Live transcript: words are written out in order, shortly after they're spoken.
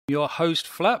Your host,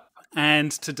 Flap,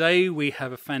 and today we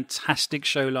have a fantastic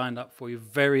show lined up for you.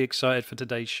 Very excited for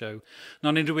today's show.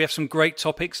 Not only do we have some great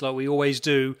topics like we always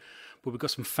do, but we've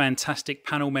got some fantastic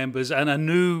panel members and a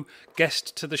new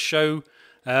guest to the show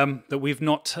that we've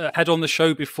not had on the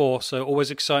show before, so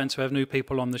always exciting to have new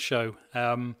people on the show.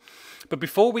 But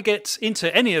before we get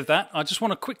into any of that, I just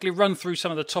want to quickly run through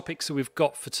some of the topics that we've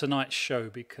got for tonight's show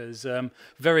because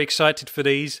very excited for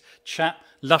these. Chat,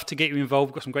 love to get you involved.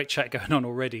 We've got some great chat going on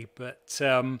already. But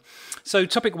so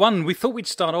topic one, we thought we'd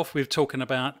start off with talking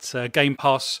about Game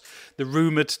Pass, the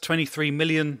rumoured 23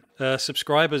 million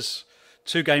subscribers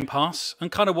to Game Pass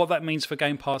and kind of what that means for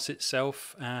Game Pass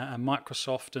itself and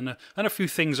Microsoft and a few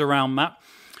things around that.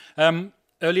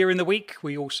 Earlier in the week,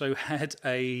 we also had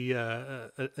a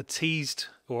teased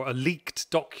or a leaked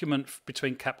document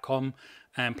between Capcom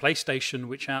and PlayStation,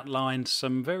 which outlined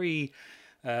some very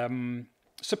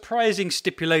surprising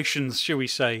stipulations, shall we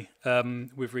say,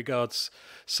 with regards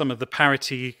some of the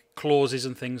parity clauses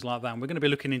and things like that. And we're going to be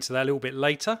looking into that a little bit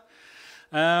later.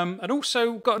 And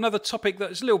also got another topic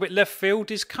that's a little bit left field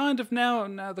is kind of now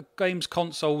the games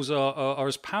consoles are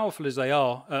as powerful as they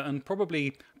are and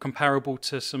probably comparable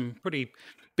to some pretty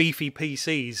beefy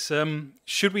PCs.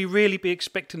 Should we really be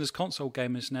expecting as console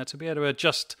gamers now to be able to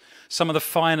adjust some of the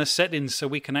finer settings so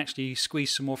we can actually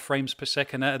squeeze some more frames per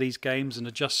second out of these games and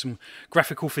adjust some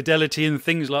graphical fidelity and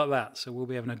things like that? So we'll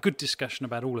be having a good discussion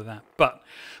about all of that. But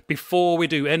before we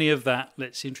do any of that,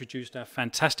 let's introduce our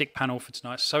fantastic panel for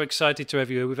tonight. So excited to have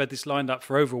you. We've had this lined up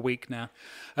for over a week now.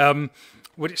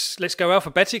 Let's go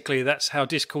alphabetically. That's how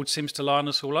Discord seems to line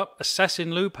us all up.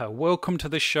 Assassin Looper, welcome to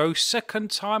the show.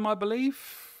 Second time, I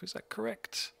believe. Is that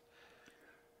correct?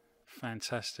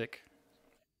 Fantastic.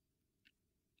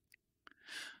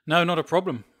 No, not a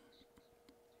problem.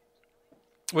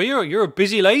 Well, you're a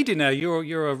busy lady now.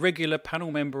 You're a regular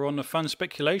panel member on the Fun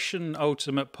Speculation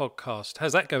Ultimate podcast.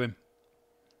 How's that going?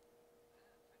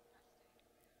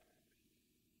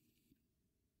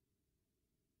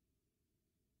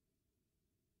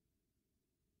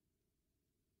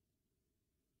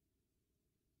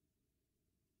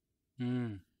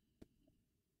 Mm.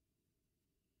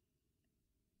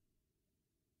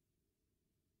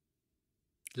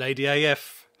 Lady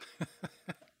AF.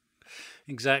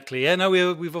 Exactly. Yeah, no,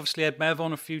 we've obviously had Mav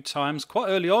on a few times, quite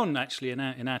early on actually in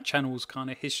our channel's kind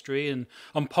of history, and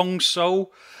on Pong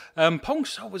Soul. Pong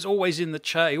Soul was always in the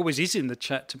chat. He always is in the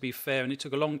chat, to be fair, and it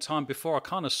took a long time before I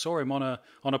kind of saw him on a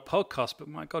podcast. But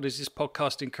my God, is this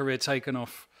podcasting career taken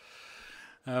off?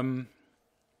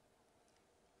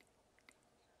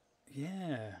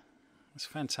 Yeah, that's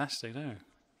fantastic. No.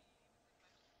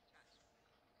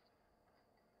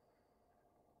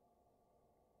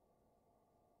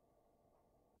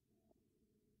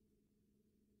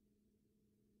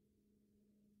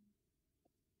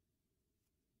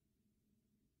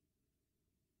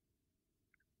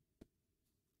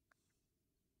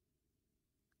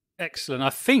 Excellent.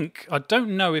 I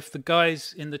don't know if the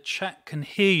guys in the chat can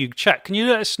hear you. Chat, can you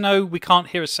let us know we can't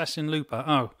hear Assassin Looper?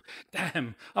 Oh,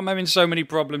 damn. I'm having so many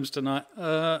problems tonight.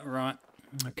 Right.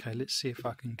 Okay, let's see if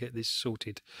I can get this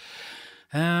sorted.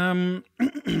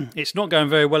 It's not going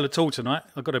very well at all tonight,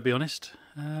 I've got to be honest.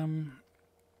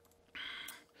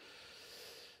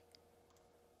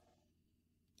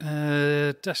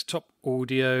 Desktop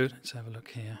audio. Let's have a look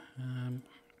here.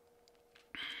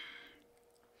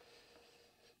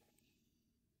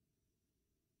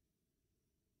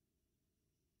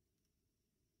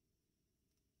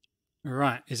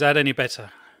 Right, is that any better?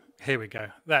 Here we go.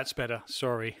 That's better.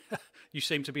 Sorry. You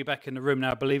seem to be back in the room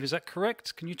now, I believe. Is that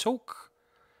correct? Can you talk?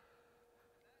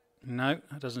 No,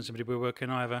 that doesn't seem to be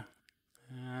working either.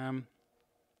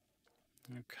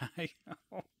 Okay.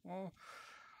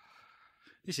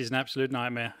 This is an absolute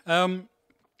nightmare.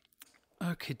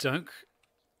 Okie doke.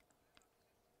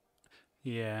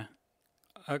 Yeah.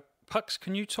 Pux,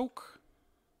 can you talk?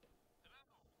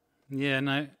 Yeah,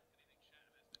 no.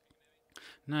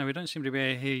 No, we don't seem to be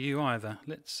able to hear you either.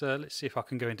 Let's see if I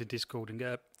can go into Discord and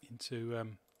get into.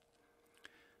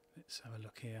 Let's have a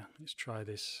look here. Let's try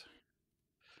this.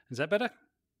 Is that better?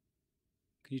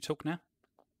 Can you talk now?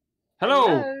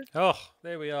 Hello. Oh,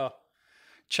 there we are.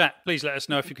 Chat, please let us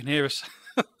know if you can hear us.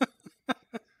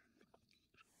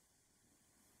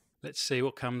 Let's see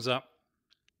what comes up.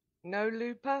 No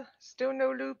Looper? Still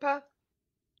no Looper?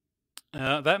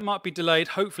 That might be delayed.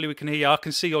 Hopefully we can hear you. I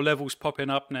can see your levels popping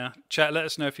up now. Chat, let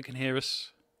us know if you can hear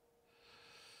us.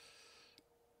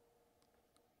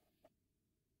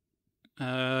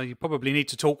 You probably need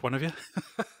to talk, one of you.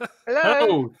 Hello?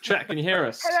 Hello, chat, can you hear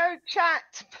us? Hello,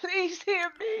 chat. Please hear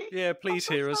me. Yeah, please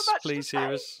hear us. Please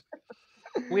hear us.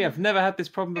 We have never had this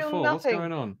problem Still before. nothing. What's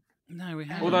going on? No, we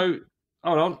haven't. Although,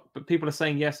 hold on, but people are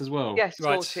saying yes as well. Yes,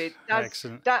 Right. sorted.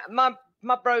 Excellent.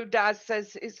 My bro dad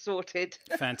says it's sorted.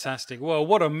 Fantastic. Well,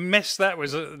 what a mess that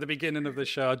was at the beginning of the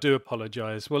show. I do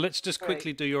apologise. Well, let's just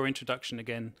quickly do your introduction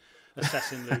again,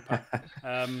 Assassin Looper.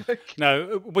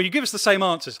 No, well, you give us the same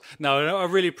answers. No, I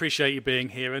really appreciate you being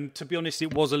here. And to be honest,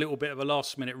 it was a little bit of a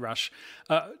last-minute rush.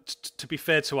 To be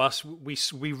fair to us, we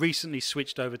recently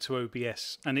switched over to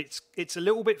OBS, and it's a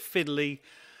little bit fiddly.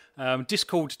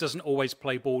 Discord doesn't always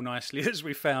play ball nicely, as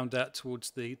we found out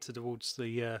towards the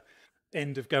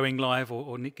end of going live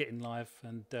or getting live.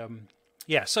 And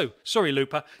yeah, so sorry,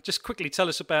 Looper. Just quickly tell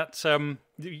us about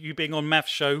you being on Mav's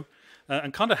show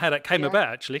and kind of how that came about,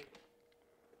 actually.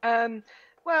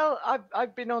 Well,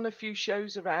 I've been on a few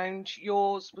shows around.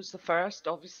 Yours was the first,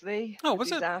 obviously. Oh, was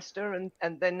it? Disaster,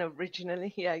 and then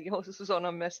originally, yeah, yours was on.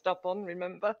 I messed up on.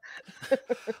 Remember?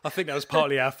 I think that was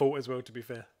partly our fault as well, to be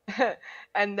fair.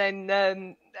 And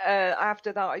then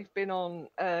after that, I've been on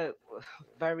a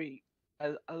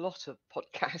lot of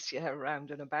podcasts, yeah,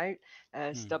 around and about.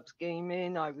 Stubbs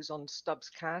Gaming. I was on Stubbs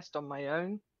Cast on my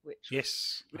own, which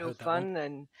was real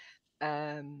fun,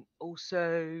 and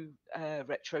also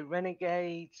Retro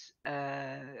Renegades.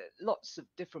 Lots of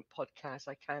different podcasts.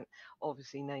 I can't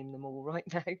obviously name them all right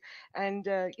now. And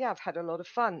yeah, I've had a lot of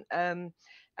fun.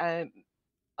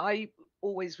 I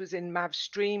always was in Mav's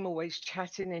stream, always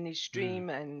chatting in his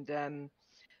stream, and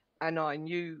I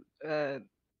knew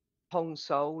Pong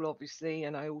Soul, obviously,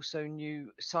 and I also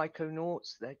knew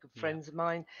Psychonauts. They're good friends of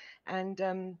mine. And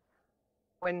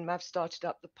when Mav started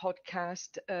up the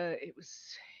podcast, it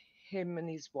was him and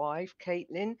his wife,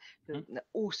 Caitlin, who are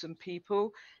awesome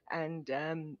people. And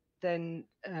then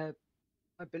I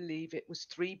believe it was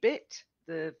 3-Bit,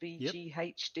 the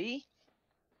VGHD.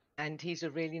 And he's a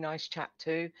really nice chap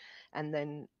too. And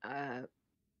then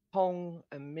Pong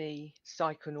and me,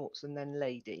 Psychonauts, and then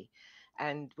Lady.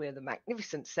 And we're the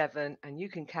Magnificent Seven, and you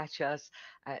can catch us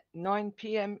at 9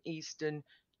 p.m. Eastern,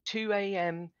 2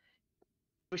 a.m.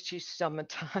 British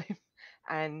summertime,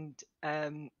 and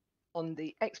on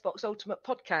the Xbox Ultimate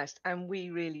Podcast. And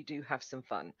we really do have some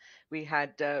fun. We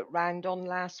had Rand on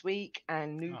last week,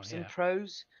 and Noobs and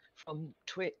Pros from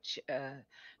Twitch,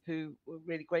 who were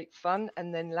really great fun.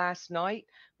 And then last night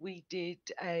we did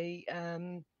a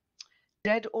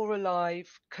Dead or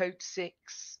Alive Code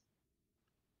 6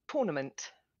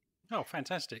 tournament. Oh,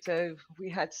 fantastic. So we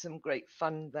had some great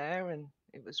fun there, and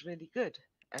it was really good.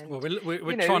 And well,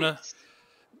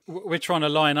 we're trying to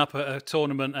line up a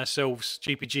tournament ourselves,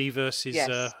 GPG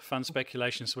versus Fun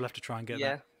Speculation, so we'll have to try and get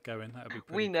that going. That would be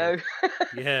pretty We know. Cool.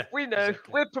 Yeah. We know.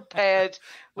 Exactly. We're prepared.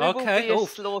 We okay. will be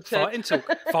slaughtered.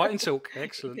 Fight and talk.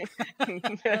 Excellent.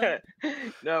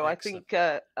 No, excellent.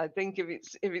 I think if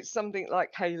it's something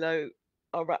like Halo,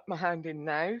 I'll wrap my hand in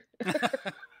now.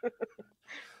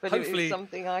 But hopefully, it's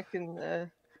something I can.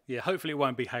 Hopefully it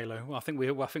won't be Halo. I think we're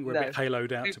a bit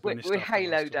haloed out. We're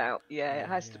haloed out. Yeah, it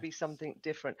has to be something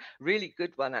different. Really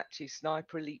good one, actually.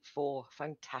 Sniper Elite 4,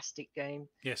 fantastic game.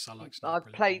 Yes, I like Sniper Elite.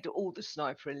 I've played all the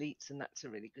Sniper Elites, and that's a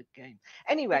really good game.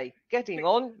 Anyway,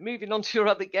 moving on to your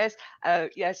other guest.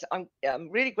 Yes, I'm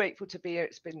really grateful to be here.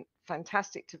 It's been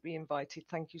fantastic to be invited.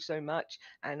 Thank you so much,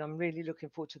 and I'm really looking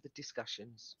forward to the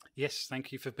discussions. Yes,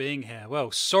 thank you for being here.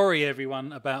 Well, sorry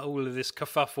everyone about all of this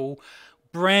kerfuffle.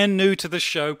 Brand new to the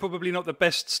show, probably not the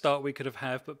best start we could have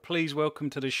had, but please welcome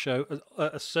to the show,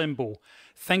 Assemble.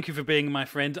 Thank you for being my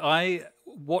friend. I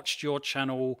watched your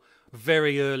channel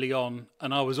very early on,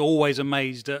 and I was always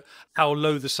amazed at how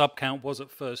low the sub count was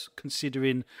at first,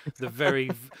 considering the very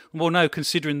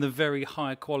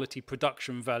high quality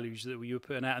production values that you were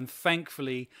putting out. And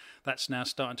thankfully, that's now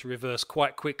starting to reverse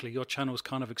quite quickly. Your channel's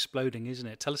kind of exploding, isn't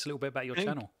it? Tell us a little bit about your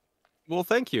channel. Well,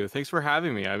 thank you. Thanks for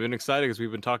having me. I've been excited because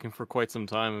we've been talking for quite some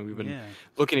time, and we've been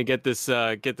looking to get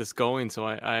this going. So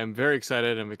I am very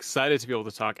excited. I'm excited to be able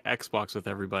to talk Xbox with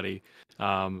everybody.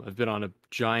 I've been on a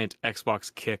giant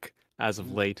Xbox kick as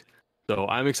of late, so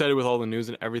I'm excited with all the news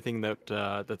and everything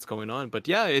that's going on. But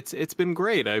yeah, it's been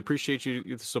great. I appreciate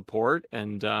the support,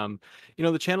 and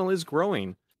the channel is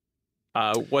growing.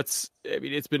 It's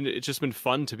just been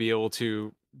fun to be able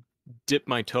to dip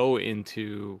my toe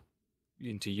into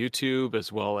YouTube,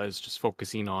 as well as just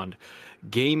focusing on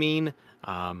gaming,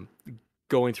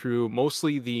 going through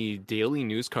mostly the daily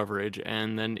news coverage,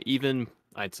 and then even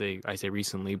I say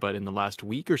recently, but in the last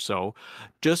week or so,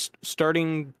 just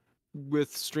starting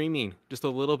with streaming just a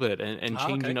little bit and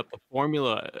changing up the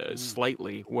formula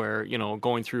slightly, where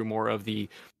going through more of the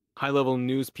high level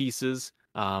news pieces,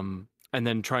 and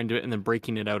then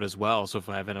breaking it out as well. So if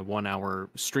I have a 1 hour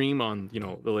stream on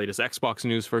the latest Xbox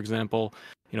news, for example,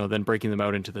 then breaking them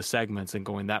out into the segments and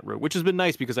going that route, which has been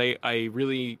nice because I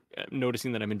really am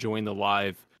noticing that I'm enjoying the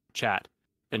live chat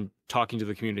and talking to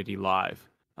the community live.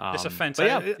 It's a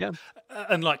fantastic, yeah.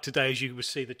 And like today, as you will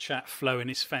see the chat flowing,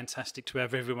 it's fantastic to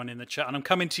have everyone in the chat. And I'm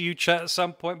coming to you, chat, at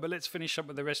some point, but let's finish up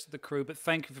with the rest of the crew. But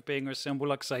thank you for being assembled.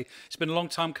 Like I say, it's been a long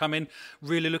time coming.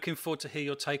 Really looking forward to hear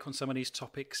your take on some of these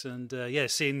topics, and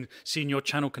seeing your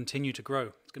channel continue to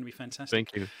grow. It's going to be fantastic.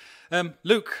 Thank you,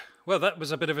 Luke. Well, that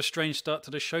was a bit of a strange start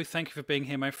to the show. Thank you for being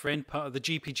here, my friend, part of the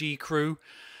GPG crew.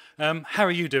 How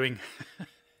are you doing?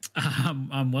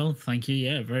 I'm well, thank you.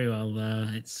 Yeah, very well.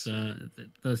 It's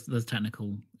those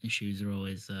technical issues are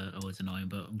always annoying,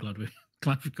 but I'm glad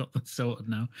we've got them sorted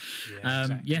now. Yeah,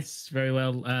 exactly. Yes, very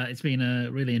well. It's been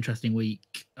a really interesting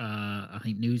week. I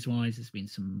think news-wise, there's been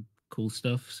some cool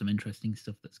stuff, some interesting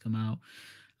stuff that's come out,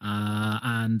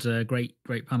 and great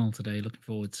panel today. Looking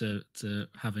forward to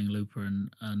having Looper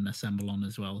and Assemble on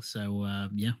as well. So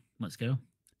let's go.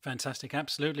 Fantastic,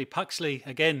 absolutely. Puxley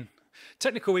again.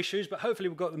 Technical issues, but hopefully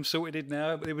we've got them sorted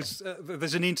now. It was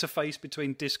there's an interface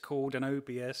between Discord and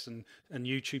OBS and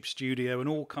YouTube Studio and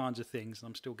all kinds of things, and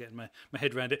I'm still getting my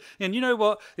head around it. And you know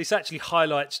what? This actually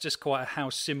highlights just quite how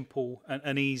simple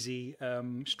and easy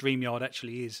StreamYard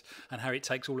actually is, and how it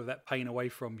takes all of that pain away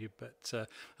from you. But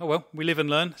oh well, we live and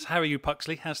learn. So how are you,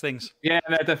 Puxley? How's things? Yeah,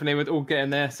 no, definitely. We're all getting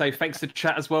there. So thanks to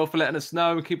chat as well for letting us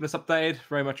know and keeping us updated.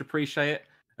 Very much appreciate it.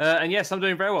 And yes, I'm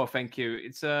doing very well, thank you.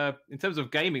 It's in terms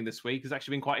of gaming this week, it's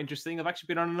actually been quite interesting. I've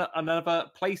actually been on another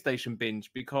PlayStation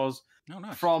binge because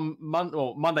from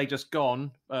Monday just gone,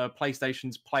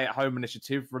 PlayStation's Play at Home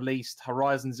initiative released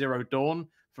Horizon Zero Dawn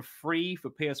for free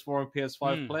for PS4 and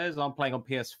PS5 players. I'm playing on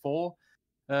PS4,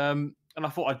 and I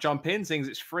thought I'd jump in, seeing as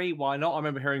it's free. Why not? I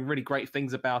remember hearing really great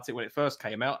things about it when it first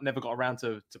came out. Never got around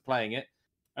to playing it,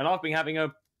 and I've been having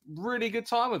a really good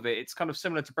time with it. It's kind of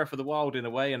similar to Breath of the Wild in a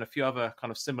way, and a few other kind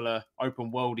of similar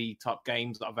open worldy type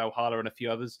games like Valhalla and a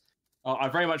few others. I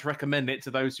very much recommend it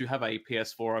to those who have a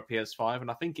PS4 or PS5,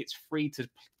 and I think it's free to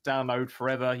download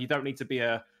forever. You don't need to be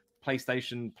a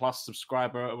PlayStation Plus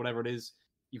subscriber or whatever it is.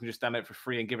 You can just download it for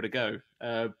free and give it a go.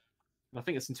 I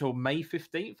think it's until May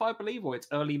 15th, I believe, or it's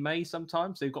early May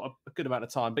sometime, so you've got a good amount of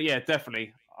time. But yeah,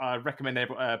 definitely, I recommend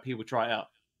people try it out.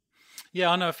 Yeah,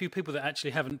 I know a few people that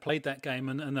actually haven't played that game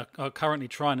and are currently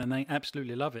trying, and they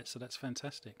absolutely love it. So that's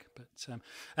fantastic. But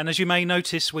and as you may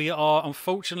notice, we are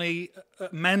unfortunately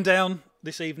man down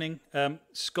this evening.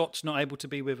 Scott's not able to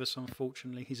be with us,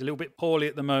 unfortunately. He's a little bit poorly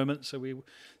at the moment, so we're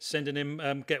sending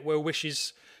him get well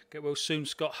wishes. Get well soon,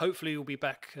 Scott. Hopefully you'll be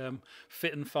back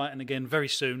fit and fighting again very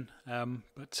soon.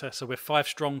 So we're 5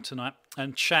 strong tonight.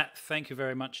 And chat, thank you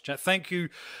very much, chat. Thank you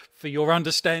for your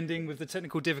understanding with the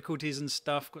technical difficulties and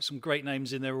stuff. Got some great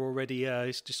names in there already.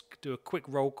 Let's just do a quick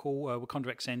roll call.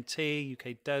 Wakanda XNT,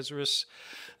 UK Dazarus,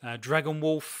 Dragon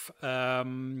Wolf,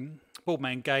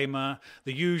 Baldman Gamer,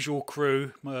 the usual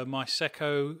crew,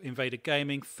 Myseko, Invader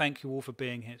Gaming. Thank you all for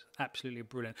being here. It's absolutely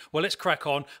brilliant. Well, let's crack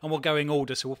on, and we'll go in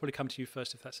order. So we'll probably come to you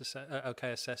first if that's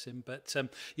okay, Assassin. But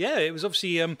it was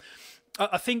obviously.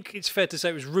 I think it's fair to say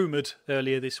it was rumoured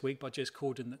earlier this week by Jez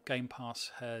Corden that Game Pass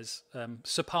has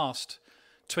surpassed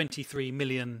 23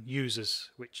 million users,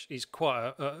 which is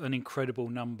quite an incredible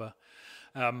number.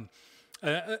 I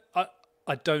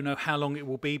don't know how long it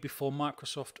will be before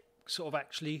Microsoft sort of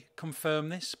actually confirm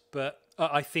this, but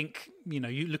I think,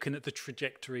 you looking at the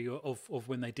trajectory of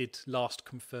when they did last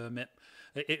confirm it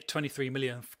 23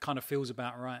 million kind of feels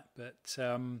about right. But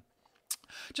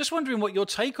just wondering what your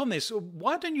take on this.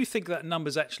 Why don't you think that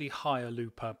number's actually higher,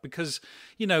 Looper? Because,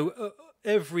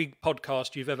 every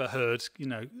podcast you've ever heard,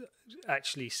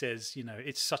 actually says,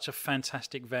 it's such a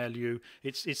fantastic value.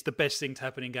 It's the best thing to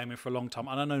happen in gaming for a long time.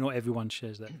 And I know not everyone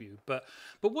shares that view, but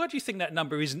why do you think that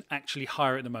number isn't actually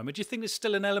higher at the moment? Do you think there's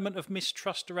still an element of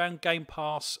mistrust around Game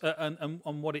Pass and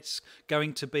what it's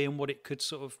going to be and what it could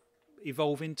sort of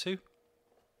evolve into?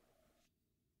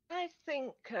 I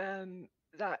think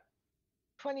that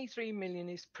 23 million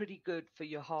is pretty good for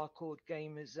your hardcore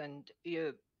gamers and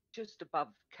your just above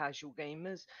casual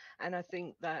gamers. And I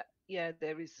think that,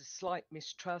 there is a slight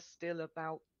mistrust still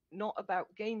not about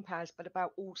Game Pass, but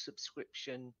about all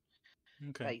subscription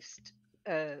based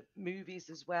movies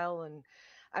as well.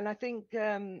 And I think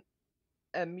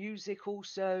music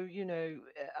also,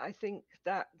 I think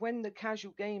that when the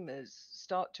casual gamers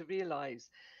start to realize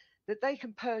that they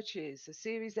can purchase a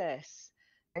Series S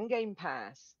and Game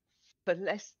Pass for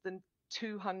less than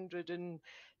 £270,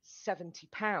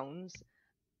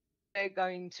 they're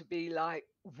going to be like,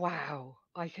 wow,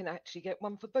 I can actually get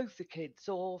one for both the kids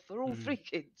or for all 3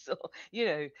 kids, or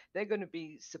they're going to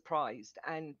be surprised.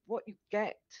 And what you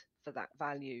get for that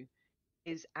value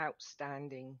is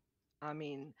outstanding. I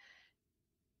mean,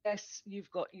 yes,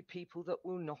 you've got your people that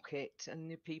will knock it and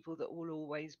your people that will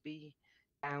always be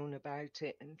down about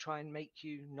it and try and make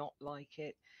you not like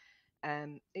it.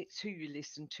 It's who you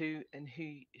listen to and who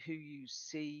you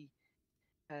see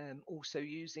also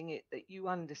using it, that you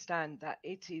understand that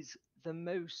it is the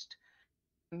most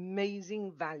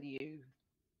amazing value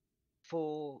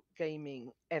for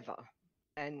gaming ever.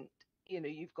 And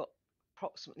you've got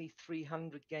approximately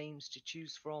 300 games to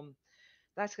choose from.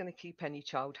 That's going to keep any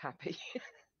child happy.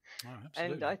 Oh,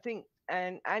 And absolutely. I think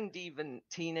and even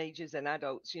teenagers and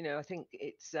adults, I think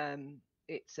it's a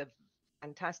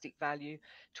fantastic value.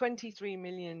 23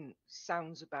 million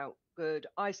sounds about good.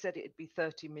 I said it'd be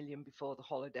 30 million before the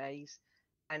holidays,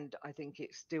 and I think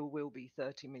it still will be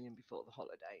 30 million before the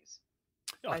holidays.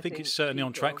 I think it's certainly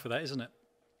on track for that, isn't it?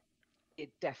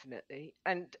 It definitely.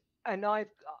 And I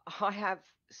have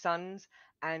sons,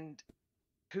 and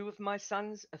two of my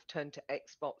sons have turned to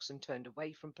Xbox and turned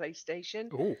away from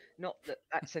PlayStation. Ooh. Not that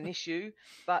that's an issue,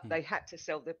 but they had to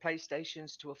sell their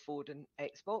PlayStations to afford an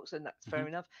Xbox, and that's fair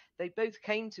enough. They both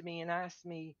came to me and asked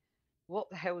me, "What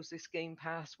the hell is this Game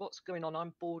Pass? What's going on?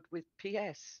 I'm bored with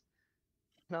PS."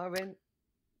 And I went,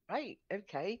 "Right,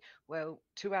 okay." Well,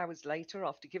 2 hours later,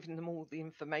 after giving them all the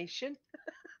information,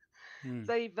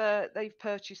 they've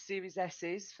purchased Series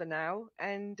S's for now,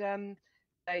 and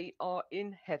they are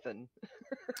in heaven.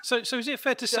 So is it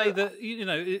fair to say that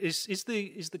is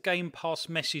the Game Pass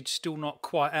message still not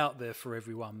quite out there for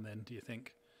everyone? Then, do you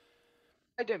think?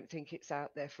 I don't think it's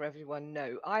out there for everyone.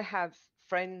 No, I have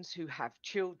friends who have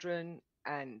children,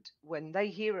 and when they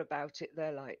hear about it,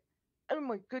 they're like, "Oh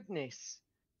my goodness!"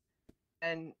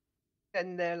 And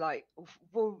then they're like,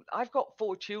 "Well, I've got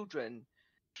 4 children,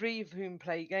 3 of whom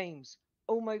play games.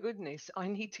 Oh my goodness, I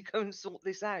need to go and sort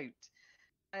this out."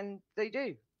 And they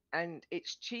do. And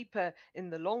it's cheaper in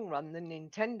the long run than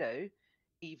Nintendo,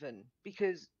 even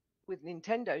because with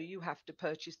Nintendo, you have to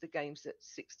purchase the games at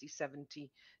 60, 70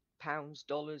 pounds,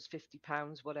 dollars, 50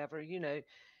 pounds, whatever,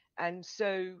 And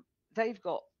so they've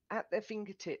got at their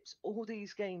fingertips all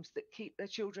these games that keep their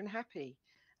children happy.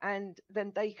 And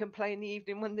then they can play in the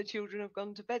evening when the children have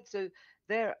gone to bed. So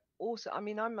they're also, I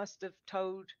mean, I must have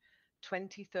told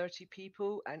 20, 30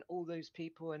 people, and all those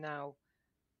people are now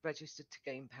registered to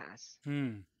Game Pass.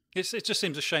 It just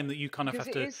seems a shame that you kind of Because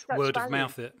have it to is such word of value.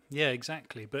 mouth it. Yeah,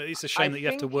 exactly. But it's a shame that you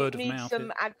have to word of mouth it. It needs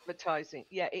some advertising.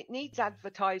 Yeah, it needs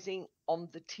advertising on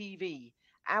the TV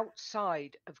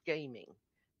outside of gaming,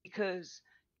 because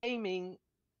gaming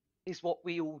is what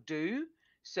we all do.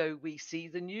 So we see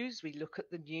the news, we look at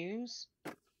the news,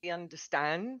 we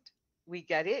understand, we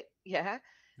get it, yeah.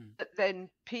 But then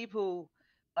people,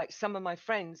 like some of my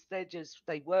friends, they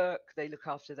work, they look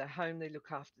after their home, they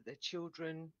look after their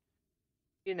children,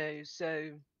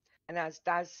 so, and as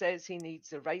Daz says, he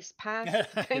needs a race pass. Yeah,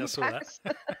 I saw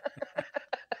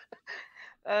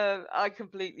that. I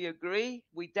completely agree.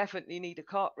 We definitely need a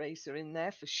kart racer in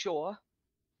there for sure.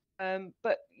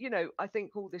 But I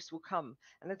think all this will come,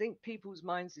 and I think people's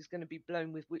minds is going to be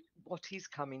blown with what is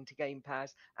coming to Game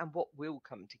Pass and what will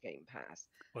come to Game Pass.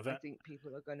 I think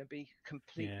people are going to be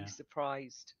completely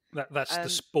surprised. That's the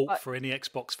sport for any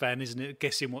Xbox fan, isn't it?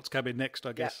 Guessing what's coming next,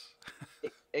 I guess. Yeah,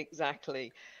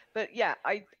 exactly. But yeah,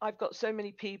 I've got so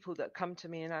many people that come to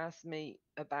me and ask me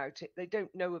about it. They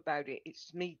don't know about it.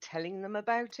 It's me telling them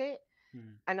about it.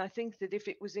 And I think that if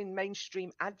it was in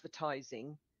mainstream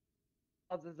advertising,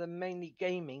 other than mainly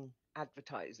gaming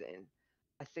advertising,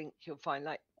 I think you'll find,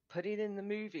 like, put it in the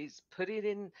movies, put it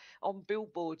on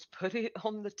billboards, put it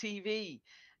on the TV,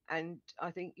 and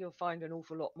I think you'll find an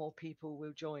awful lot more people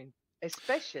will join.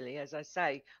 Especially, as I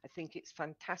say, I think it's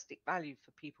fantastic value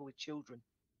for people with children.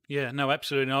 Yeah, no,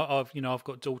 absolutely. I've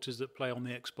got daughters that play on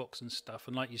the Xbox and stuff,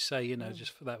 and like you say,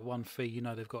 just for that one fee,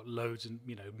 they've got loads and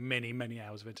many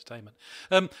hours of entertainment.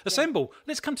 Assemble.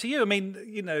 Let's come to you. I mean,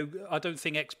 I don't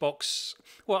think Xbox.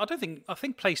 Well, I think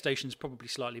PlayStation's probably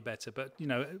slightly better, but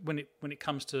when it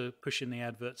comes to pushing the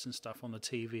adverts and stuff on the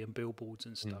TV and billboards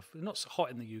and stuff, they're not so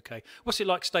hot in the UK. What's it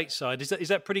like stateside? Is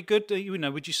that pretty good?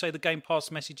 Would you say the Game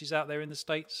Pass message is out there in the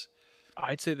States?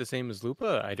 I'd say the same as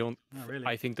Lupa. Really?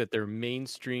 I think that their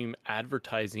mainstream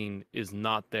advertising is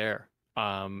not there.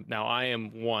 Now, I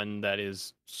am one that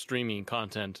is streaming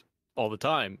content all the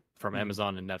time from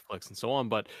Amazon and Netflix and so on.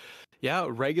 But yeah,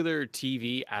 regular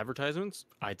TV advertisements,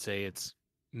 I'd say it's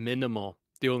minimal.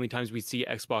 The only times we see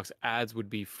Xbox ads would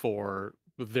be for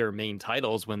their main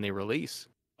titles when they release.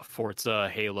 Forza,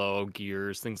 Halo,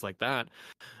 Gears, things like that.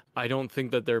 I don't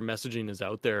think that their messaging is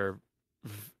out there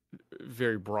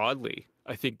very broadly.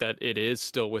 I think that it is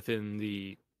still within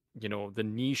the the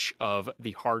niche of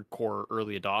the hardcore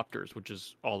early adopters, which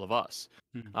is all of us.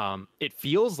 It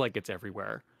feels like it's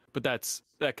everywhere, but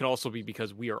that can also be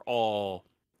because we are all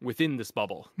within this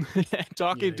bubble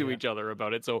talking to each other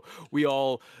about it. So we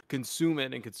all consume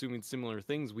it and consuming similar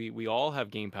things. We all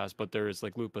have Game Pass, but there's,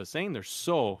 like Lupa is saying, there's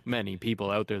so many people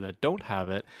out there that don't have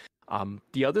it.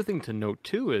 The other thing to note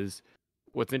too is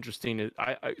what's interesting is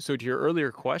so to your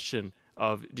earlier question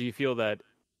of, do you feel that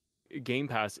Game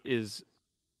Pass is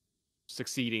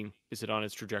succeeding? Is it on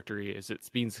its trajectory? Is it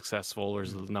being successful, or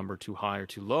is the number too high or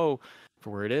too low for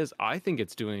where it is? I think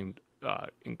it's doing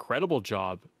incredible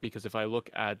job, because if I look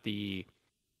at the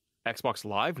Xbox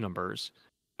Live numbers,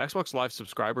 Xbox Live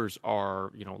subscribers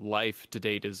are, life to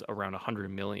date is around 100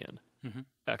 million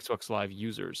Xbox Live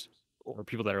users, or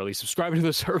people that are at least subscribing to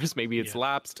the service. Maybe it's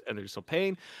lapsed and they're still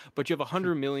paying, but you have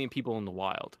 100 million people in the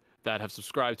wild that have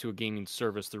subscribed to a gaming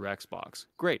service through Xbox.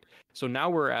 Great. So now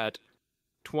we're at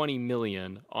 20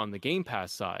 million on the Game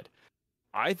Pass side.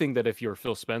 I think that if you're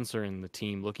Phil Spencer and the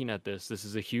team looking at this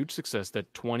is a huge success,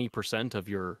 that 20% of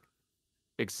your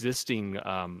existing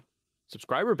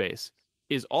subscriber base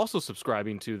is also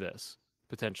subscribing to this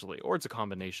potentially, or it's a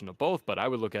combination of both. But I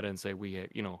would look at it and say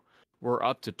we're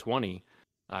up to 20,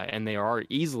 and they are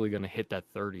easily going to hit that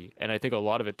 30. And I think a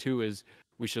lot of it too is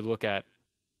we should look at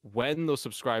when those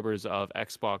subscribers of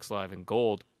Xbox Live and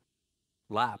Gold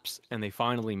lapse and they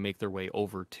finally make their way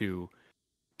over to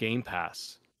Game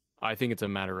Pass. I think it's a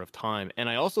matter of time. And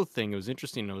I also think it was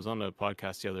interesting. I was on a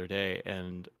podcast the other day,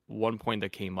 and one point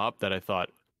that came up that I thought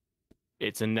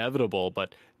it's inevitable,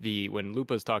 but when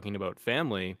Lupa's talking about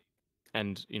family,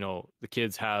 and the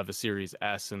kids have a Series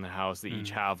S in the house, they each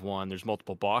have one, there's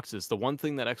multiple boxes. The one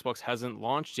thing that Xbox hasn't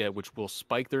launched yet, which will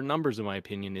spike their numbers in my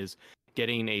opinion, is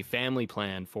getting a family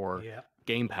plan for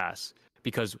Game Pass.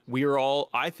 Because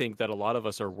I think that a lot of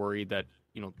us are worried that,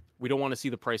 we don't want to see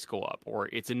the price go up, or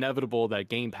it's inevitable that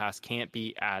Game Pass can't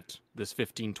be at this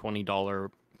 $15,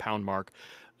 $20 pound mark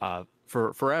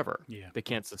for forever. They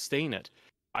can't sustain it.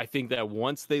 I think that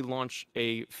once they launch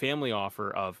a family offer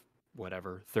of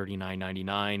whatever,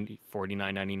 $39.99,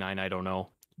 $49.99, I don't know,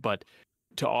 but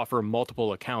to offer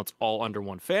multiple accounts all under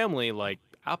one family like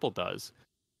Apple does,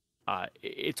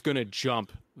 it's going to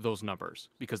jump those numbers,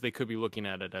 because they could be looking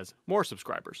at it as more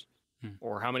subscribers,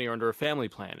 or how many are under a family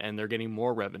plan, and they're getting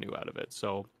more revenue out of it.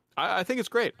 So I think it's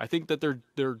great. I think that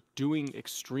they're doing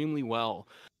extremely well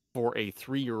for a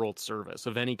 3-year-old service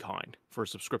of any kind for a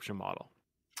subscription model.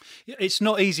 It's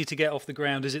not easy to get off the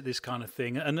ground, is it, this kind of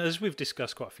thing? And as we've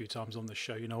discussed quite a few times on the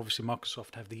show, obviously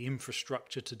Microsoft have the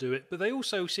infrastructure to do it, but they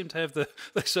also seem to have they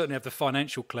certainly have the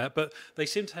financial clout, but they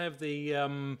seem to have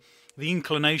the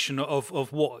inclination of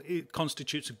what it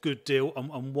constitutes a good deal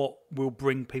and what will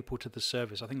bring people to the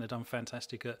service. I think they've done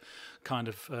fantastic at kind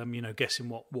of, guessing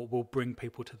what will bring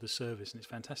people to the service, and it's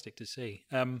fantastic to see.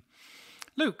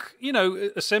 Luke,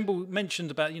 Assemble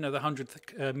mentioned about, the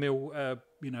 100th mil,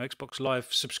 Xbox Live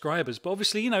subscribers, but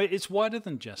obviously, it's wider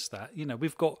than just that.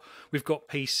 We've got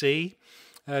PC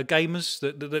gamers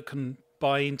that can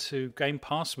buy into Game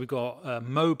Pass. We've got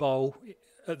mobile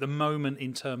at the moment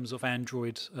in terms of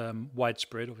Android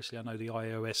widespread. Obviously, I know the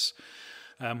iOS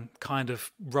kind of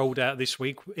rolled out this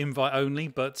week, invite only,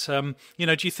 but do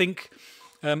you think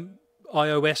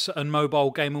iOS and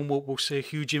mobile gaming will see a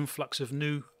huge influx of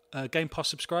new Game Pass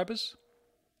subscribers?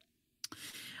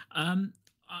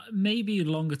 Maybe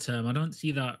longer term. I don't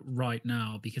see that right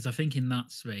now, because I think in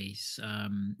that space,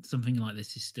 something like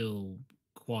this is still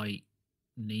quite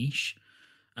niche.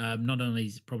 Not only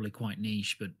is it probably quite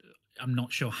niche, but I'm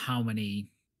not sure how many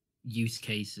use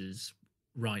cases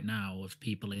right now of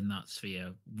people in that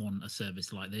sphere want a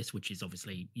service like this, which is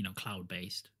obviously,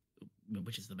 cloud-based,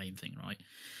 which is the main thing, right?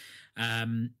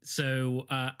 So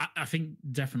I think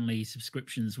definitely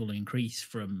subscriptions will increase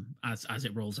from as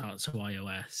it rolls out to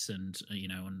iOS and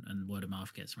and word of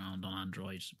mouth gets around on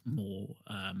Android more.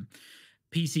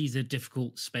 PC is a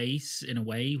difficult space in a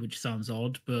way, which sounds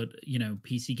odd, but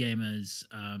PC gamers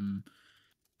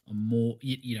are more.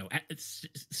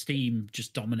 Steam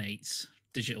just dominates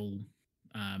digital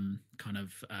kind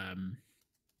of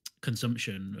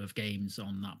consumption of games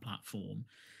on that platform.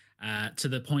 To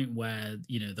the point where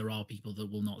there are people that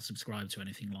will not subscribe to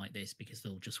anything like this because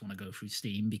they'll just want to go through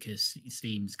Steam, because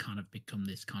Steam's kind of become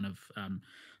this kind of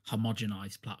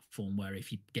homogenized platform where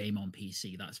if you game on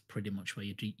PC, that's pretty much where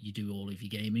you do all of your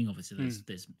gaming. Obviously,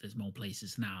 there's more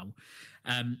places now,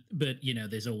 but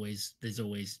there's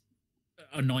always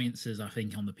annoyances, I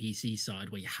think, on the PC side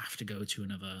where you have to go to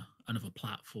another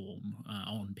platform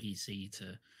on PC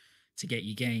to get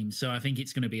your games. So I think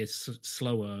it's going to be a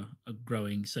slower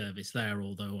growing service there,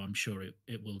 although I'm sure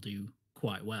it will do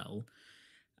quite well.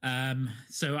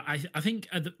 So I think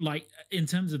like in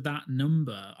terms of that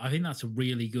number, I think that's a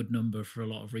really good number for a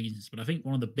lot of reasons. But I think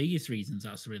one of the biggest reasons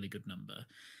that's a really good number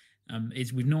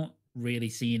is we've not really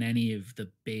seen any of the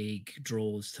big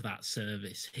draws to that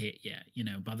service hit yet. You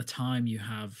know, by the time you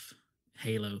have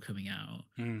Halo coming out,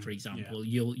 for example,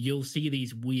 you'll see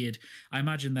these weird. I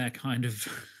imagine they're kind of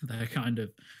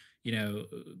you know,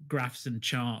 graphs and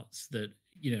charts that,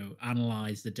 you know,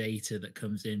 analyze the data that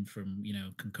comes in from, you know,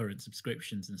 concurrent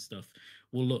subscriptions and stuff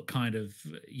will look kind of,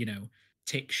 you know,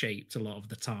 tick shaped a lot of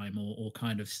the time, or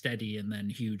kind of steady and then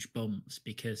huge bumps,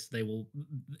 because they will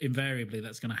invariably,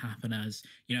 that's going to happen as,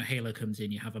 you know, Halo comes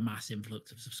in, you have a mass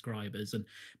influx of subscribers, and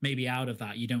maybe out of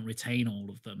that you don't retain all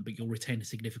of them, but you'll retain a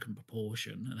significant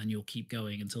proportion, and then you'll keep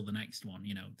going until the next one.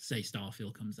 You know, say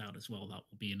Starfield comes out as well, that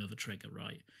will be another trigger,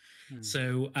 right?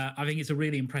 So I think it's a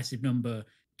really impressive number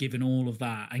given all of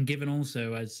that, and given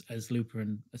also, as Looper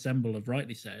and Assemble have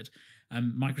rightly said,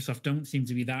 Microsoft don't seem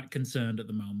to be that concerned at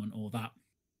the moment, or that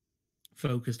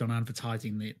focused on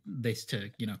advertising this to,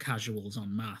 you know, casuals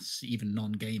en masse, even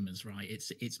non-gamers, right?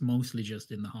 It's mostly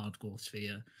just in the hardcore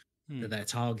sphere that they're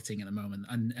targeting at the moment,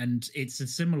 and it's a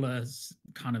similar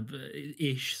kind of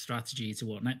ish strategy to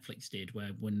what Netflix did,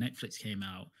 where when Netflix came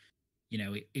out, you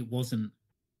know, it wasn't,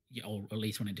 or at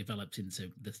least when it developed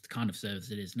into the kind of service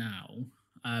it is now,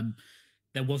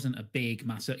 there wasn't a big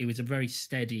mass. It was a very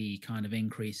steady kind of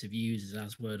increase of users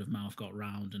as word of mouth got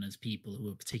round, and as people who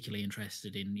were particularly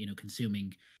interested in, you know,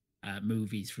 consuming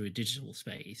movies through a digital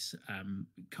space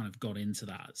kind of got into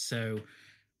that. So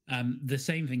the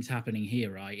same thing's happening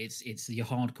here, right? It's the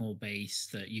hardcore base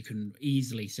that you can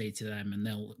easily say to them, and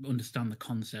they'll understand the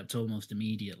concept almost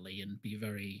immediately and be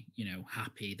very, you know,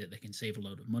 happy that they can save a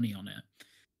load of money on it.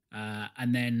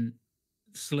 And then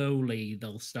slowly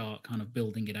they'll start kind of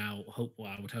building it out.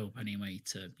 I would hope anyway,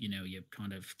 to, you know, your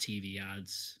kind of TV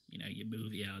ads, you know, your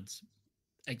movie ads,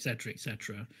 etc.,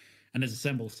 etc. And as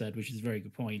Assemble said, which is a very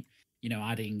good point, you know,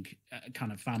 adding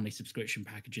kind of family subscription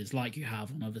packages like you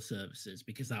have on other services,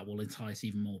 because that will entice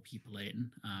even more people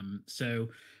in.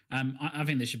 I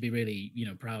think they should be really, you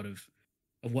know, proud of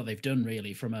what they've done,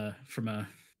 really, from a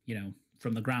you know,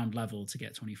 from the ground level to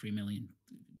get 23 million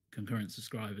concurrent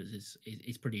subscribers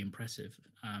is pretty impressive,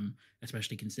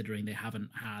 especially considering they haven't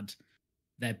had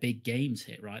their big games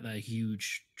hit, right? Their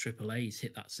huge AAAs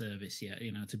hit that service yet.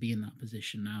 You know, to be in that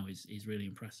position now is really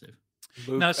impressive.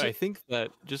 Luke, I think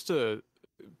that, just to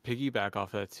piggyback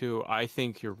off that too, I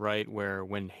think you're right, where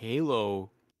when Halo,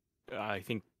 I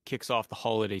think, kicks off the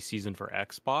holiday season for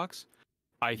Xbox,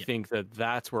 I think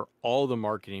that's where all the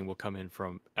marketing will come in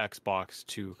from Xbox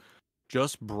to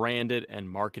just brand it and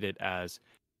market it as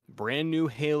brand new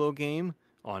Halo game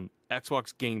on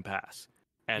Xbox Game Pass,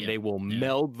 and they will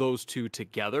meld those two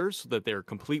together so that they're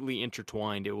completely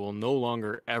intertwined. It will no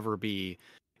longer ever be,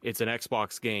 it's an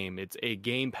Xbox game, it's a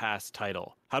Game Pass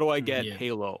title. How do I get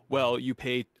Halo? Well, you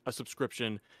pay a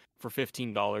subscription for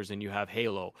 $15 and you have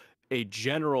Halo. A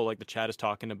general, like the chat is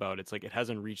talking about, it's like it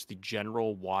hasn't reached the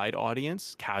general wide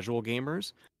audience, casual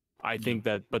gamers. I think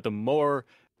that, but the more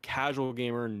casual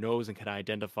gamer knows and can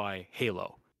identify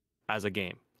Halo as a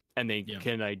game, and they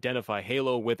can identify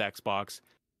Halo with Xbox,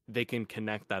 they can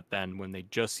connect that then when they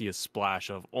just see a splash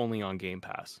of only on Game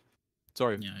Pass.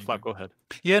 Sorry, Flap, go ahead.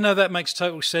 Yeah, no, that makes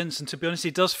total sense. And to be honest,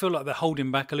 it does feel like they're holding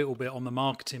back a little bit on the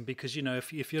marketing, because, you know,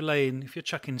 if you're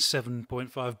chucking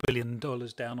 $7.5 billion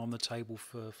down on the table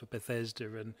for Bethesda,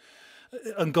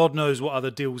 and God knows what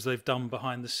other deals they've done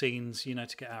behind the scenes, you know,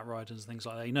 to get Outriders and things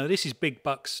like that. You know, this is big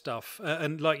bucks stuff.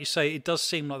 And like you say, it does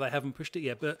seem like they haven't pushed it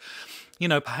yet. But, you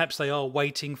know, perhaps they are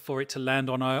waiting for it to land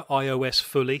on iOS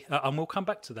fully. And we'll come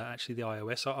back to that, actually, the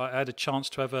iOS. I had a chance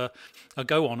to have a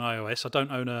go on iOS. I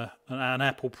don't own an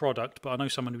Apple product, but I know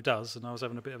someone who does, and I was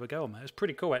having a bit of a go on that. It's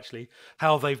pretty cool, actually,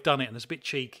 how they've done it, and it's a bit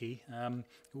cheeky.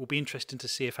 It will be interesting to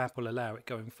see if Apple allow it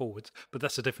going forward, but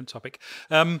that's a different topic.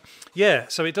 So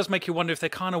it does make you wonder if they're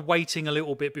kind of waiting a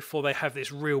little bit before they have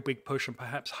this real big push, and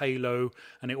perhaps Halo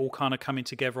and it all kind of coming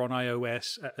together on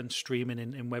iOS and streaming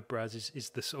in web browsers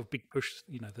is the sort of big push,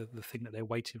 you know, the thing that they're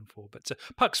waiting for. But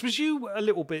Pux, was you a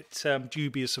little bit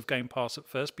dubious of Game Pass at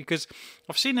first? Because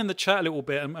I've seen in the chat a little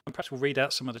bit, and perhaps we'll read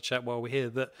out some of the chat while we're here,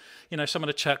 that, you know, some of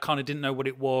the chat kind of didn't know what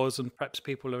it was, and perhaps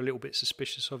people are a little bit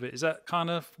suspicious of it. Is that kind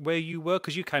of where you were?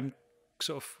 Because you came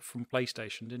sort of from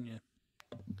PlayStation, didn't you?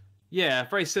 Yeah,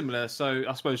 very similar. So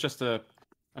I suppose just a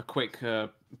quick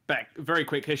very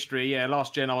quick history. Yeah,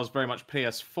 last gen I was very much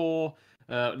PS4.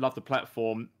 Love the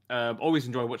platform. Always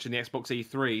enjoy watching the Xbox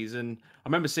E3s, and I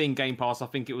remember seeing Game Pass. I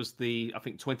think it was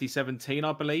 2017,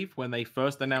 I believe, when they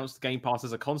first announced Game Pass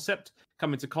as a concept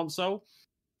coming to console.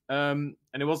 And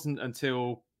it wasn't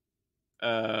until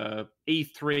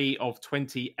E3 of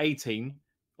 2018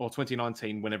 or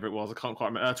 2019, whenever it was. I can't quite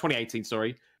remember. 2018,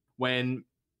 sorry, when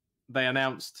they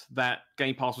announced that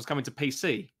Game Pass was coming to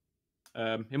PC.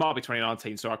 It might be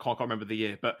 2019, so I can't quite remember the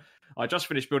year. But I just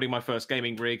finished building my first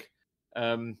gaming rig,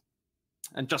 and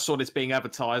just saw this being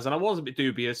advertised, and I was a bit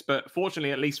dubious. But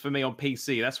fortunately, at least for me on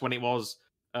PC, that's when it was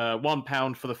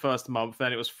 £1 for the first month.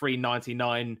 Then it was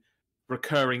 $3.99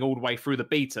 recurring all the way through the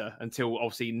beta until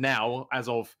obviously now, as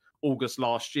of August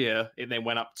last year, it then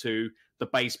went up to the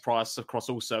base price across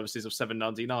all services of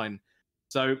 $7.99.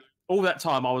 So all that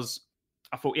time I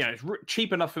thought, it's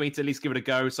cheap enough for me to at least give it a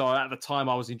go. So at the time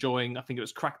I was enjoying, I think it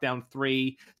was Crackdown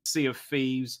 3, Sea of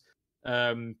Thieves,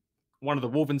 one of the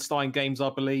Wolfenstein games, I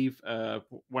believe,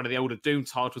 one of the older Doom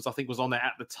titles I think was on there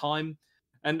at the time.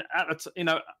 And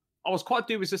I was quite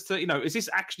dubious as to, does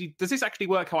this actually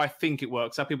work how I think it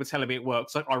works? How people are telling me it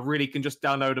works? Like I really can just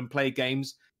download and play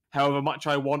games however much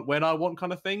I want, when I want,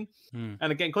 kind of thing.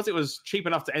 And again, because it was cheap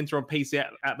enough to enter on PC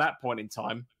at that point in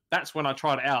time, that's when I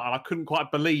tried it out, and I couldn't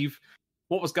quite believe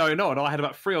what was going on. I had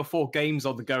about 3 or 4 games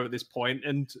on the go at this point,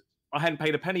 and I hadn't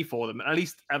paid a penny for them. At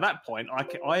least at that point,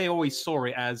 I always saw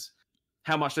it as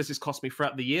how much this has cost me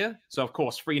throughout the year. So of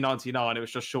course, $3.99, it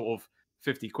was just short of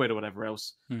 50 quid or whatever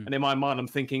else. And in my mind, I'm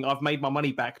thinking I've made my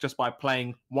money back just by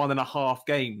playing 1.5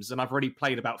 games, and I've already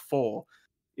played about 4.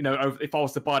 If I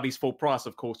was to buy these full price,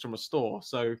 of course, from a store.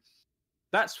 So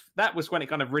that was when it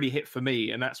kind of really hit for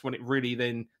me, and that's when it really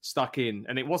then stuck in.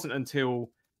 And it wasn't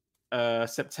until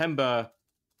September,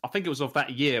 I think it was of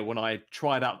that year, when I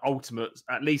tried out Ultimate,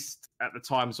 at least at the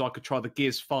time, so I could try the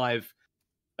Gears 5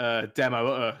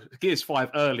 demo, Gears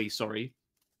 5 early, sorry.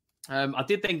 I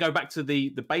did then go back to the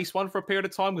base one for a period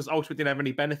of time because Ultimate didn't have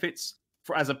any benefits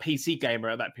as a PC gamer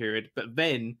at that period. But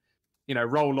then,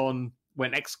 roll on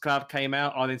when xCloud came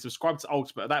out, I then subscribed to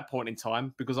Ultimate at that point in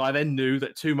time because I then knew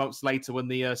that 2 months later when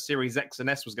the Series X and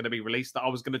S was going to be released, that I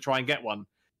was going to try and get one.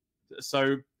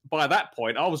 So by that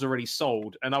point, I was already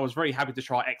sold, and I was very happy to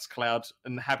try xCloud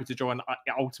and happy to join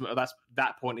Ultimate at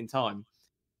that point in time.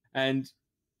 And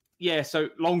yeah, so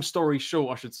long story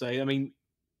short, I should say, I mean,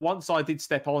 once I did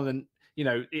step on, and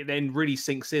it then really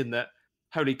sinks in that,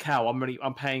 holy cow,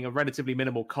 I'm paying a relatively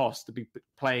minimal cost to be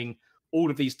playing all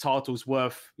of these titles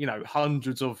worth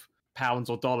hundreds of pounds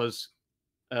or dollars,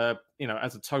 as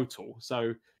a total.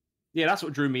 So yeah, that's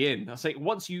what drew me in. I say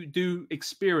once you do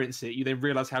experience it, you then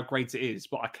realize how great it is.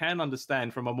 But I can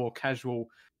understand from a more casual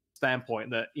standpoint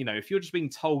that if you're just being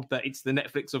told that it's the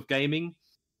Netflix of gaming,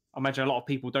 I imagine a lot of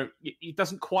people it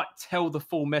doesn't quite tell the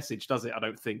full message, does it? I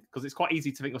don't think, because it's quite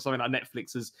easy to think of something like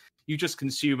Netflix as you just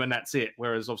consume and that's it.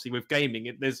 Whereas obviously with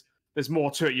gaming, there's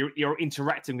more to it. You're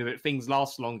interacting with it. Things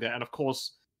last longer. And of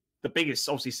course, the biggest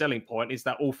obviously selling point is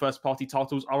that all first party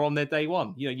titles are on their day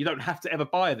one. You don't have to ever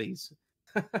buy these.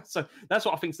 So that's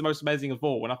what I think is the most amazing of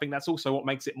all. And I think that's also what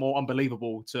makes it more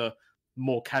unbelievable to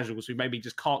more casuals who maybe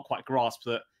just can't quite grasp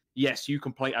that, yes, you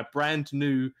can play a brand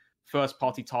new first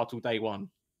party title day one.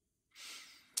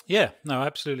 Yeah, no, I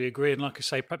absolutely agree. And like I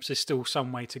say, perhaps there's still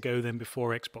some way to go then before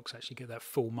Xbox actually get that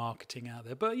full marketing out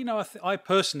there. But, I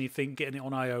personally think getting it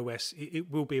on iOS, it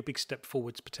will be a big step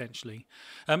forwards potentially.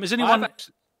 Is anyone...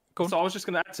 So I was just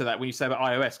going to add to that when you say about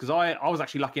iOS, because I was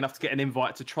actually lucky enough to get an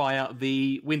invite to try out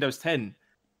the Windows 10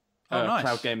 nice.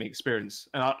 cloud gaming experience.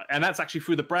 And that's actually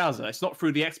through the browser. It's not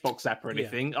through the Xbox app or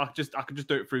anything. Yeah. I could just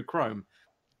do it through Chrome.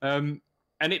 And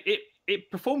it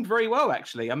performed very well,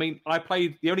 actually. I mean,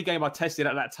 the only game I tested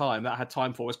at that time that I had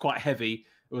time for was quite heavy.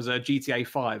 It was a GTA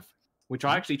 5, which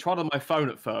I actually tried on my phone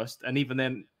at first. And even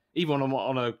then, even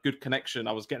on a good connection,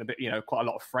 I was getting a bit, quite a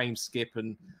lot of frame skip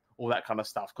and all that kind of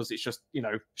stuff because it's just,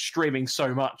 streaming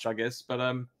so much, I guess. But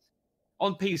on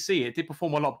PC, it did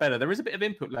perform a lot better. There is a bit of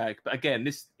input lag, but again,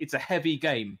 it's a heavy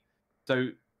game. So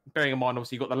bearing in mind,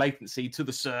 obviously, you've got the latency to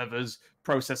the servers,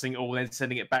 processing it all, then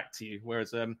sending it back to you.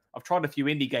 Whereas I've tried a few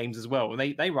indie games as well,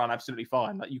 and they run absolutely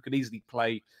fine. Like, you could easily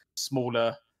play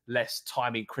smaller, less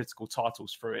timing critical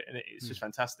titles through it, and it's just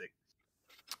fantastic.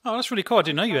 Oh, that's really cool. I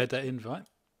didn't know you had that invite.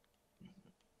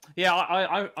 Yeah,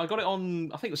 I got it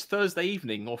on, I think it was Thursday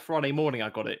evening or Friday morning I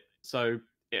got it. So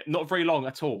not very long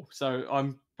at all. So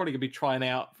I'm probably going to be trying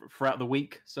out throughout the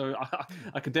week. So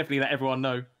I can definitely let everyone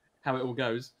know how it all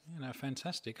goes.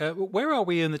 Fantastic. Where are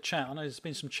we in the chat? I know there's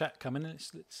been some chat coming.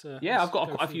 I've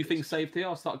got quite a few things saved here.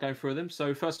 I'll start going through them.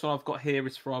 So first one I've got here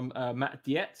is from Matt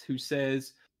Diet, who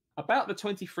says, about the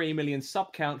 23 million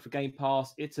sub count for Game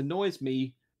Pass, it annoys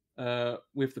me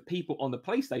with the people on the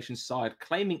PlayStation side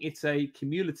claiming it's a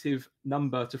cumulative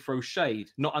number to throw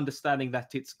shade, not understanding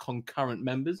that it's concurrent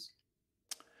members.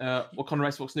 What kind of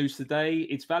Xbox news today?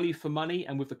 It's value for money,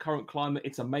 and with the current climate,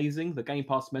 it's amazing. The Game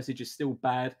Pass message is still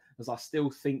bad, as I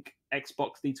still think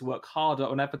Xbox need to work harder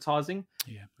on advertising.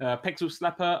 Yeah. Pixel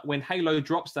Slapper, when Halo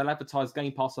drops, they'll advertise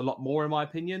Game Pass a lot more, in my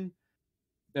opinion.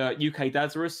 UK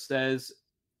Dazarus says,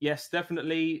 yes,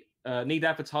 definitely need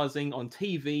advertising on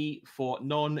TV for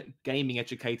non-gaming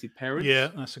educated parents. Yeah,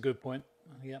 that's a good point.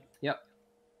 Yep.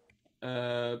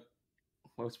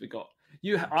 What else we got?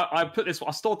 I put this.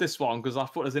 I stored this one because I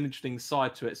thought there's an interesting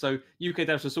side to it. So UK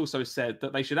Devs also said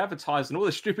that they should advertise on all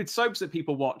the stupid soaps that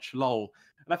people watch. Lol.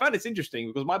 And I found this interesting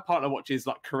because my partner watches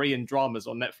like Korean dramas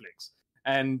on Netflix.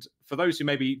 And for those who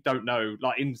maybe don't know,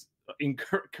 like in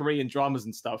Korean dramas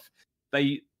and stuff,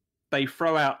 they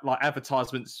throw out like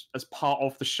advertisements as part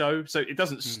of the show, so it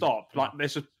doesn't stop. Like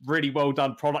there's a really well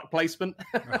done product placement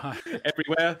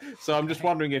everywhere. So I'm just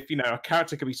wondering if a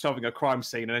character could be solving a crime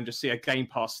scene and then just see a Game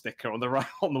Pass sticker on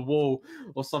the wall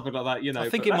or something like that. I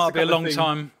think it might be a long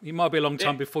time. It might be a long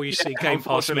time before you see Game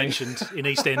Pass mentioned in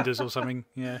EastEnders or something.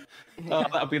 Yeah,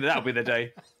 that'll be the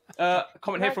day.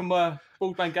 Comment here from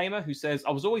Broadband Gamer, who says,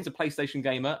 I was always a PlayStation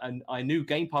gamer and I knew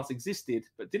Game Pass existed,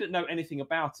 but didn't know anything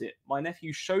about it. My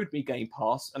nephew showed me Game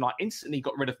Pass and I instantly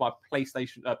got rid of my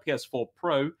PlayStation PS4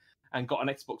 Pro and got an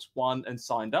Xbox One and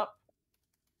signed up.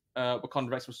 Wakanda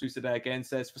Xbox News today again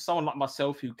says, for someone like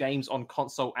myself who games on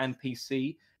console and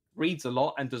PC, reads a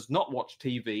lot and does not watch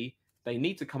TV, they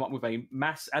need to come up with a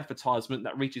mass advertisement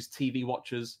that reaches TV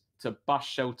watchers to bus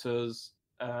shelters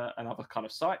and other kind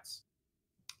of sites.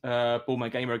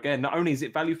 Bullman Gamer again, not only is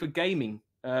it value for gaming,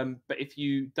 but if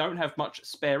you don't have much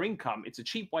spare income, it's a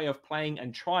cheap way of playing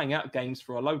and trying out games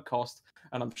for a low cost,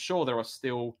 and I'm sure there are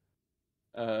still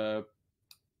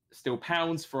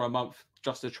pounds for a month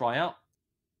just to try out.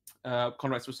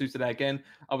 Conrad's will suit today again.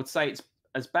 I would say it's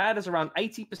as bad as around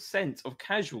 80% of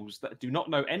casuals that do not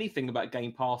know anything about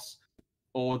Game Pass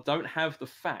or don't have the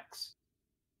facts.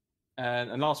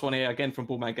 And last one here, again from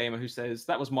Bullman Gamer, who says,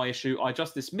 that was my issue. I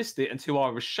just dismissed it until I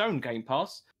was shown Game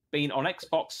Pass. Been on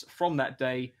Xbox from that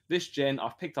day. This gen,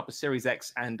 I've picked up a Series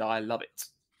X and I love it.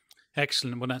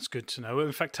 Excellent. Well, that's good to know.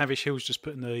 In fact, Tavish Hill's just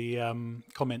put in the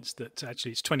comments that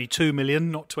actually it's 22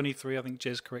 million, not 23. I think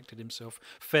Jez corrected himself.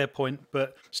 Fair point,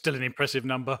 but still an impressive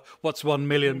number. What's 1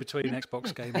 million between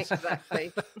Xbox games?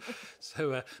 Exactly.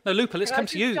 So, no, Lupa, let's come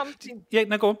to you. Yeah,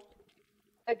 no, go on.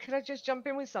 Can I just jump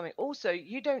in with something? Also,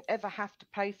 you don't ever have to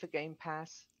pay for Game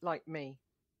Pass like me.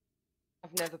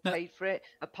 I've never paid for it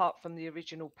apart from the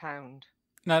original £1.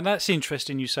 No, that's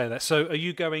interesting you say that. So are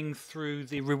you going through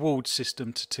the reward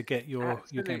system to get your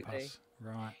Game Pass?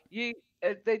 Right.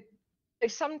 They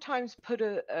sometimes put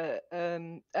at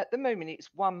the moment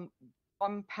it's £1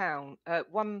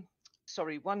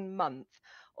 month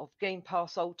of Game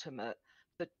Pass Ultimate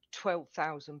for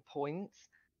 12,000 points.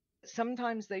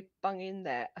 Sometimes they bung in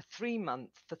there a 3-month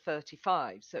for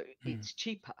 35, so it's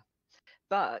cheaper.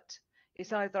 But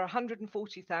it's either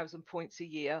 140,000 points a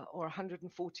year or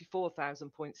 144,000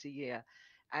 points a year,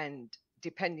 and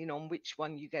depending on which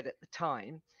one you get at the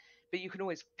time. But you can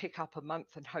always pick up a month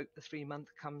and hope the 3-month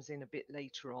comes in a bit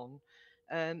later on.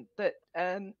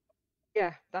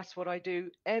 Yeah, that's what I do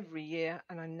every year,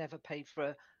 and I never paid for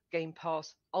a Game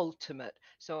Pass Ultimate.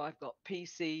 So I've got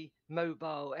PC,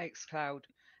 mobile, xCloud,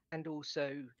 and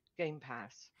also Game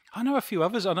Pass. I know a few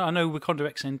others. I know Wakanda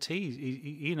XNT,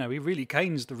 he really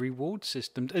gains the reward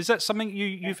system. Is that something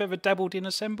you've ever dabbled in,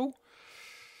 Assemble?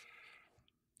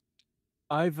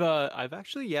 I have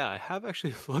actually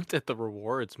looked at the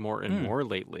rewards more and more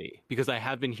lately, because I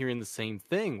have been hearing the same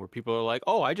thing where people are like,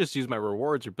 oh, I just use my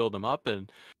rewards or build them up and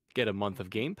get a month of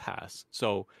Game Pass.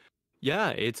 So yeah,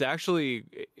 it's actually,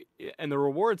 and the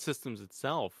reward systems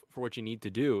itself for what you need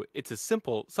to do, it's as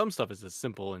simple, some stuff is as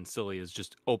simple and silly as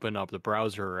just open up the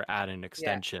browser or add an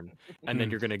extension, and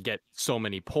then you're going to get so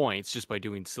many points just by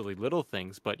doing silly little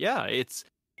things. But yeah,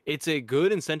 it's a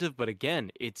good incentive, but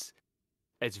again, it's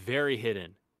very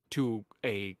hidden to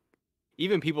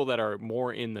even people that are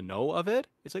more in the know of it.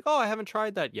 It's like, oh, I haven't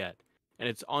tried that yet, and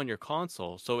it's on your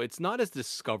console, so it's not as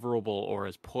discoverable or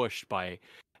as pushed by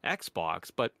Xbox,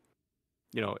 but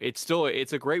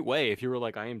it's a great way. If you were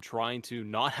like, I am trying to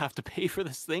not have to pay for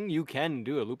this thing, you can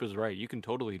do it. Lupa's right. You can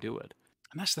totally do it.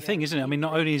 And that's the thing, isn't it? I mean,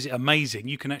 not only is it amazing,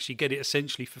 you can actually get it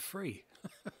essentially for free.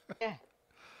 Yeah.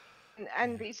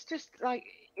 And it's just like,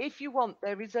 if you want,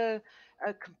 there is a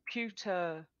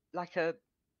computer, like a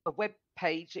web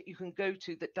page that you can go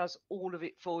to that does all of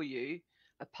it for you,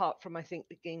 apart from, I think,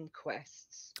 the Game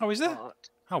Quests. Oh, is there?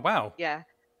 Oh, wow. Yeah.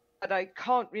 But I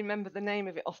can't remember the name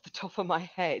of it off the top of my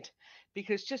head,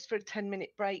 because just for a 10-minute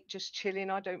break, just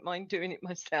chilling, I don't mind doing it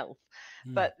myself.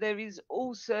 But there is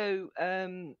also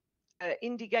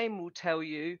Indie Game will tell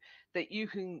you that you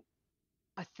can,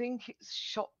 I think it's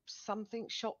shop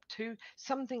 2,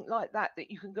 something like that,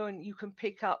 that you can go and you can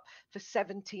pick up for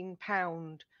 £17.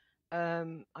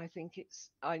 I think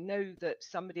I know that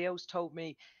somebody else told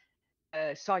me,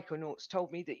 Psychonauts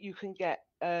told me that you can get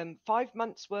 5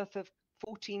 months worth of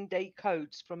 14-day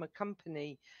codes from a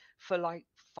company for like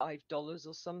 $5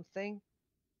 or something.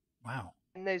 Wow.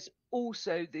 And there's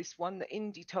also this one that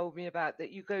Indy told me about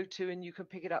that you go to and you can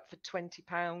pick it up for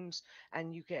 £20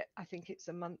 and you get, I think it's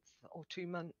a month or 2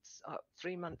 months,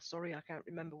 3 months. Sorry, I can't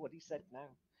remember what he said now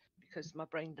because my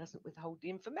brain doesn't withhold the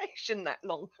information that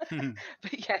long.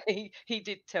 But yeah, he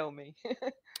did tell me.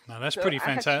 No, that's pretty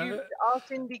fantastic.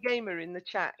 Ask Indie Gamer in the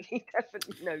chat. He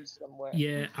definitely knows somewhere.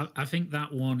 Yeah, I think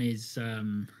that one is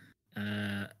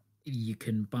you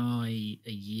can buy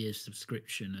a year's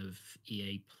subscription of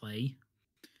EA Play.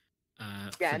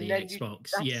 For the Xbox.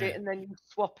 That's it, and then you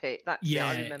swap it. That's it,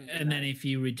 I remember. And then if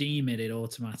you redeem it, it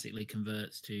automatically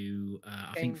converts to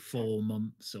I think 4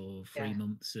 months or 3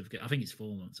 months of. I think it's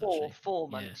 4 months. Actually. 4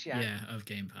 months, yeah, of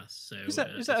Game Pass. So is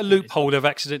that a loophole they've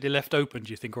accidentally left open? Do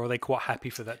you think, or are they quite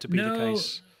happy for that to be the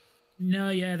case?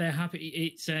 No, yeah, they're happy.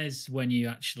 It says when you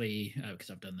actually, because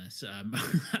I've done this.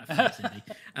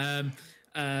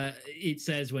 It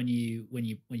says when you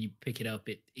pick it up,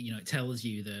 it tells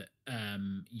you that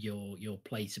your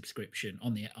Play subscription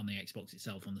on the Xbox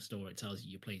itself on the store, it tells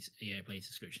you your EA Play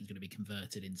subscription is going to be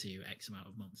converted into X amount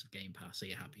of months of Game Pass. So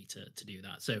you're happy to do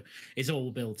that. So it's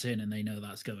all built in, and they know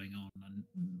that's going on. And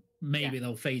maybe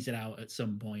they'll phase it out at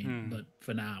some point, but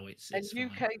for now it's and fine.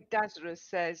 UK Dazarus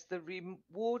says the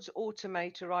rewards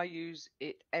automator, I use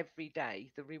it every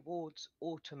day. The rewards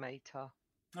automator.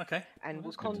 Okay. And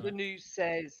Wakanda News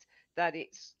says that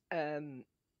it's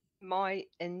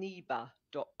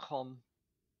myaniba.com.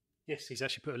 Yes, he's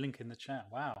actually put a link in the chat.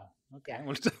 Wow. Okay,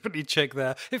 we'll definitely check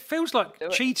that. It feels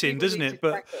like cheating, doesn't it?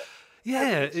 But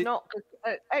yeah, it's not.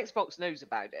 Xbox knows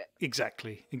about it.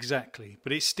 Exactly.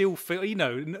 But it still feels,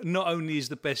 not only is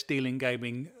the best deal in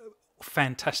gaming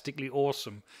fantastically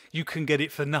awesome, you can get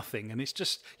it for nothing, and it's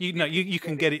just you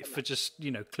can get it for just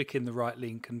clicking the right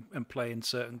link and playing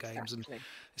certain games, and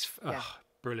it's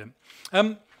brilliant.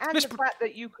 And the fact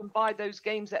that you can buy those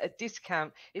games at a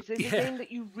discount. If there's a game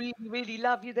that you really, really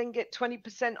love, you then get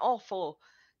 20% off or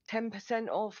 10%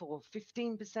 off or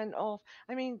 15% off.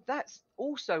 I mean, that's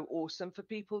also awesome for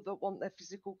people that want their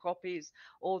physical copies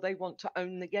or they want to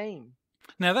own the game.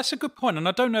 Now, that's a good point, and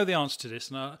I don't know the answer to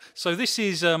this. So this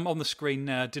is on the screen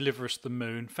now, Deliver Us the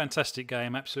Moon. Fantastic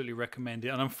game, absolutely recommend it.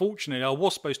 And unfortunately, I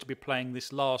was supposed to be playing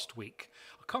this last week.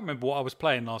 I can't remember what I was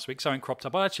playing last week. Something cropped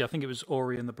up. Actually, I think it was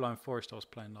Ori and the Blind Forest I was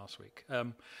playing last week.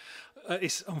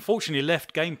 It's unfortunately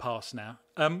left Game Pass now.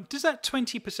 Does that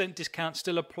 20% discount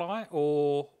still apply,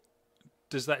 or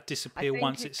does that disappear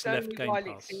once it's left Game Pass?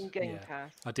 It's in Game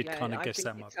Pass. I did kind of guess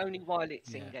that might be. It's only while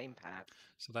it's in Game Pass.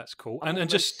 So that's cool. And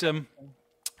just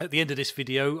at the end of this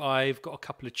video, I've got a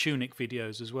couple of Tunic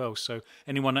videos as well. So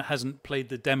anyone that hasn't played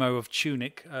the demo of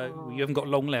Tunic, you haven't got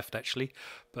long left actually,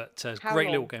 but it's a great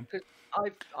little game.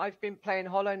 I've been playing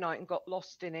Hollow Knight and got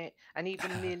lost in it, and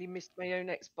even nearly missed my own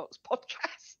Xbox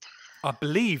podcast. I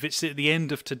believe it's at the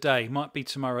end of today. Might be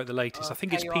tomorrow at the latest. I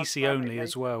think it's PC only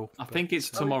as well. I think it's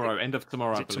tomorrow. End of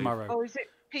tomorrow. Is it tomorrow? Oh, is it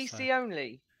PC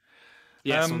only?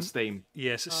 Yes, on Steam.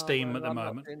 Yes, it's Steam at the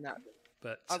moment.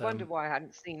 But I wonder why I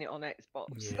hadn't seen it on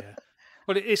Xbox. Yeah.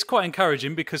 Well, it's quite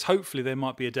encouraging because hopefully there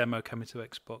might be a demo coming to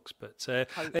Xbox. But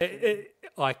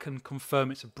I can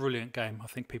confirm it's a brilliant game. I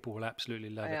think people will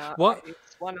absolutely love it.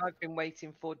 It's one I've been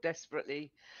waiting for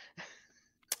desperately.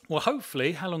 Well,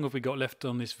 hopefully, how long have we got left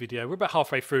on this video? We're about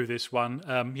halfway through this one.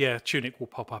 Tunic will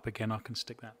pop up again. I can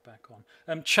stick that back on.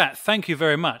 Chat, thank you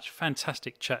very much.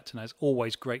 Fantastic chat tonight. It's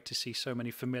always great to see so many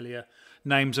familiar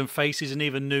names and faces, and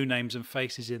even new names and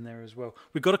faces in there as well.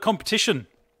 We've got a competition.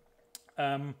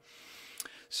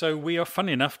 So we are,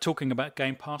 funny enough, talking about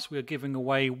Game Pass. We are giving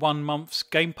away 1 month's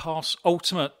Game Pass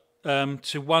Ultimate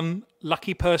to one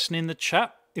lucky person in the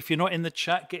chat. If you're not in the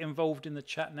chat, get involved in the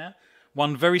chat now.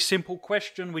 One very simple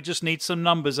question. We just need some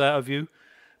numbers out of you.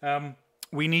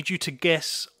 We need you to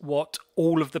guess what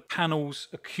all of the panel's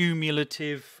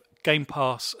accumulative Game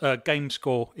Pass game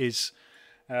score is.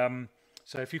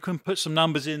 So if you can put some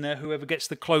numbers in there, whoever gets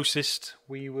the closest,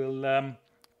 we will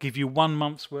give you 1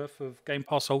 month's worth of Game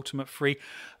Pass Ultimate free.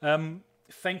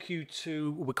 Thank you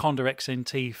to Wakanda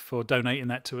XNT for donating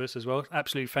that to us as well.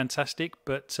 Absolutely fantastic.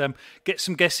 But get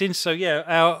some guesses in. So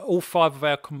yeah, all 5 of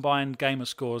our combined gamer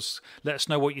scores. Let us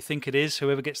know what you think it is.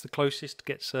 Whoever gets the closest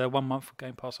gets 1 month of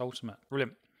Game Pass Ultimate.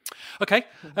 Brilliant. Okay,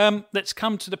 let's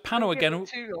come to the panel again.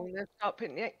 Too long, they'll start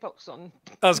putting the Xbox on.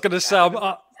 I was going to say,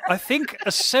 I think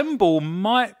Assemble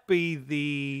might be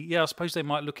the... Yeah, I suppose they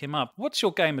might look him up. What's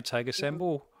your gamer tag,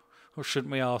 Assemble? Or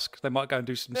shouldn't we ask? They might go and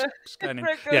do some scanning.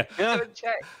 Yeah,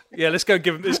 let's go.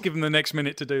 Let's give them the next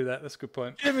minute to do that. That's a good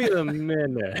point. Give me a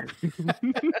minute.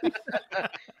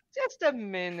 Just a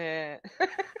minute.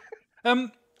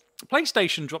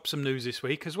 PlayStation dropped some news this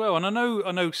week as well, and I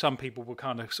know some people were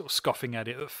kind of sort of scoffing at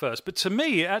it at first, but to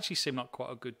me it actually seemed like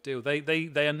quite a good deal.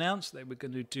 They announced they were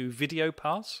going to do Video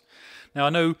Pass. Now I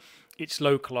know it's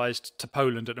localized to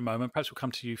Poland at the moment. Perhaps we'll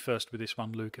come to you first with this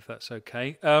one, Luke, if that's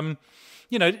okay.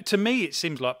 To me it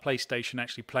seems like PlayStation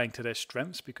actually playing to their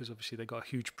strengths, because obviously they've got a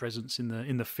huge presence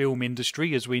in the film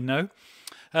industry, as we know.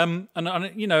 And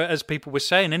as people were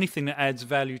saying, anything that adds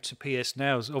value to PS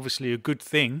Now is obviously a good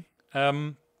thing.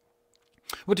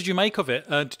 What did you make of it?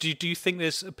 Do you think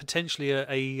there's potentially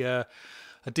a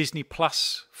Disney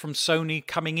Plus from Sony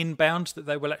coming inbound that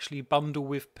they will actually bundle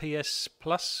with PS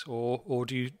Plus, or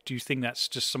do you think that's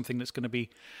just something that's going to be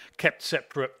kept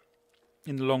separate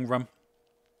in the long run?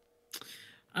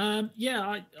 I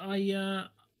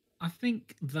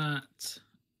think that.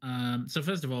 So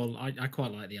first of all, I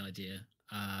quite like the idea.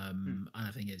 And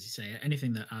I think, as you say,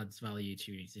 anything that adds value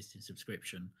to your existing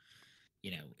subscription,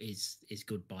 is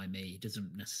good by me. It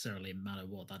doesn't necessarily matter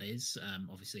what that is.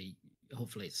 Obviously,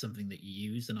 hopefully it's something that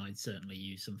you use, and I'd certainly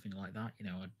use something like that.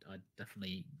 I'd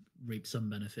definitely reap some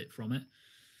benefit from it.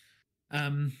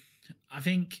 I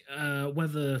think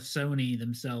whether Sony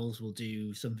themselves will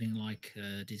do something like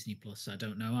Disney Plus, I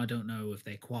don't know. I don't know if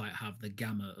they quite have the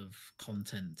gamut of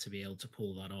content to be able to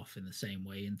pull that off in the same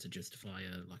way and to justify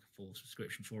a full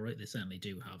subscription for it. They certainly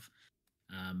do have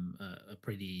a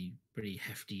pretty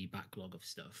hefty backlog of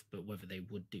stuff, but whether they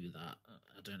would do that,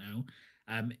 I don't know.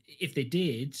 If they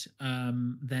did,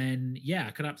 then yeah,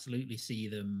 I could absolutely see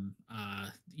them,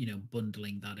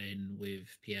 bundling that in with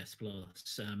PS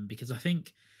Plus, because I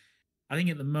think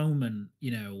at the moment,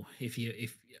 if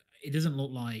it doesn't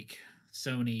look like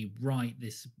Sony right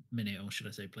this minute, or should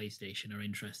I say PlayStation, are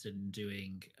interested in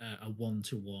doing a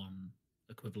one-to-one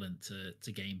equivalent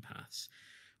to Game Pass.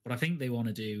 What I think they want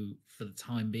to do for the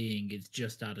time being is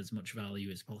just add as much value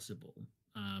as possible.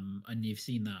 And you've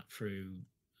seen that through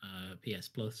PS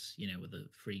Plus, with the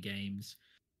free games,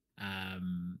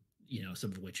 some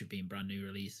of which have been brand new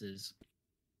releases.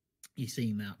 You've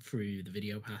seen that through the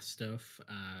Video Pass stuff,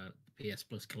 PS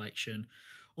Plus collection,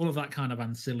 all of that kind of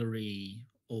auxiliary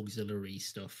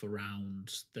stuff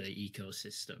around the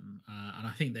ecosystem. And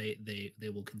I think they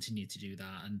will continue to do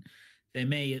that. And they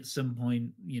may at some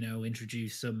point,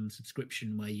 introduce some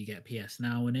subscription where you get PS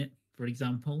Now in it, for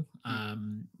example,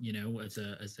 as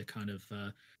a kind of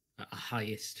a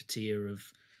highest tier of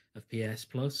PS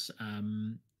Plus,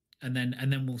 and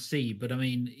then we'll see. But I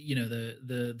mean,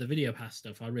 the Video Pass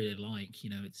stuff I really like.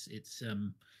 It's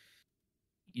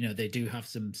they do have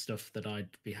some stuff that I'd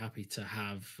be happy to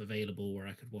have available where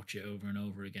I could watch it over and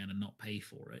over again and not pay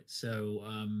for it. So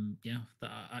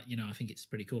I think it's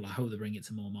pretty cool. I hope they bring it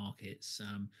to more markets.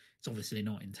 It's obviously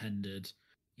not intended.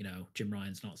 Jim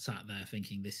Ryan's not sat there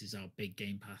thinking this is our big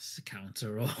Game Pass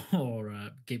counter or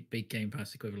big Game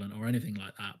Pass equivalent or anything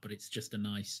like that. But it's just a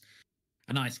nice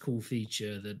cool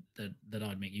feature that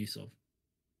I'd make use of.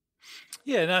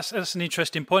 Yeah, that's an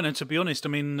interesting point. And to be honest, I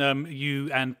mean,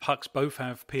 you and Pucks both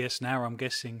have PS Now, I'm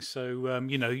guessing. So,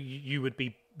 you would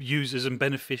be users and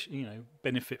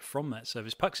benefit from that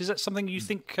service. Pucks, is that something you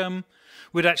think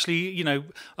would actually,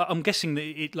 I'm guessing that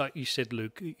it, like you said,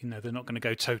 Luke, they're not going to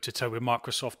go toe to toe with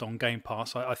Microsoft on Game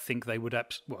Pass. I think they would. I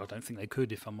don't think they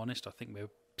could, if I'm honest. I think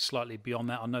we're slightly beyond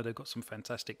that. I know they've got some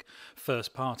fantastic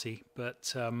first party,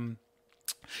 but.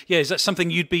 Yeah, is that something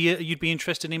you'd be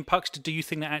interested in, Pucks? Do you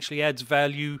think that actually adds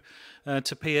value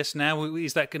to PS Now?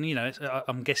 Is that going to,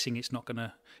 I'm guessing it's not going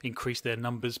to increase their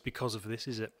numbers because of this,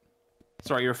 is it?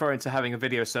 Sorry, you're referring to having a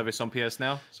video service on PS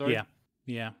Now? Sorry.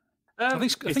 Yeah. I think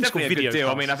it's definitely a good deal.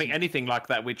 I mean, I think anything like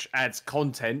that which adds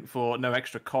content for no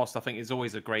extra cost, I think is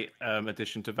always a great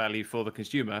addition to value for the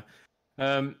consumer.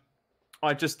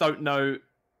 I just don't know.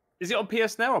 Is it on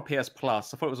PS Now or PS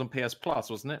Plus? I thought it was on PS Plus,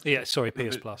 wasn't it? Yeah, sorry,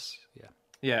 PS Plus. Yeah.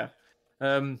 Yeah.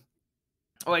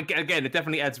 Well, again, it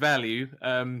definitely adds value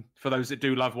for those that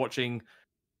do love watching,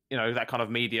 that kind of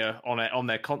media on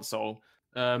their console.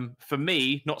 For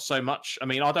me, not so much. I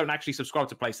mean, I don't actually subscribe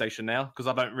to PlayStation Now because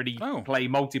I don't really play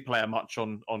multiplayer much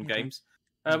on games.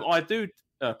 I do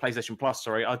PlayStation Plus.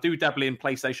 Sorry, I do dabble in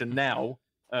PlayStation Now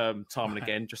time and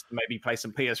again, just to maybe play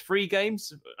some PS3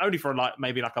 games, only for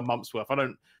maybe a month's worth. I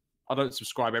don't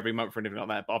subscribe every month or anything like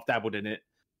that, but I've dabbled in it.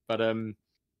 But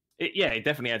it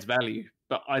definitely adds value.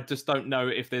 But I just don't know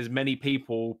if there's many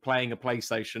people playing a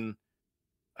PlayStation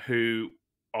who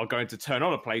are going to turn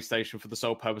on a PlayStation for the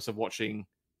sole purpose of watching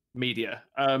media.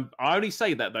 I only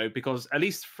say that though because, at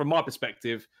least from my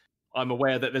perspective, I'm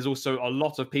aware that there's also a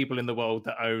lot of people in the world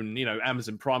that own,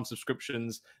 Amazon Prime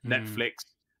subscriptions, Netflix,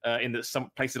 in some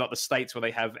places like the States where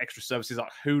they have extra services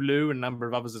like Hulu and a number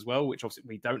of others as well, which obviously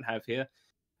we don't have here.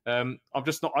 I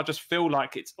just feel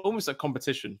like it's almost a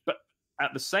competition. But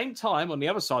at the same time, on the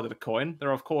other side of the coin, there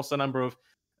are of course a number of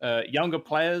younger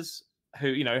players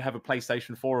who, have a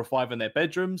PlayStation 4 or 5 in their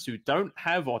bedrooms who don't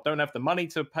have the money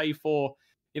to pay for,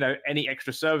 any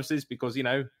extra services because,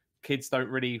 kids don't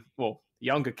really,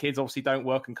 younger kids obviously don't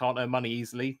work and can't earn money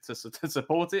easily to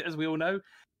support it, as we all know.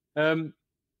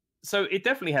 So it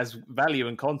definitely has value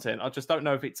and content. I just don't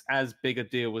know if it's as big a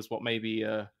deal as what maybe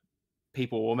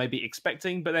people were maybe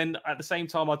expecting. But then at the same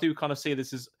time, I do kind of see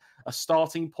this as a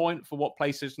starting point for what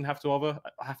PlayStation have to offer.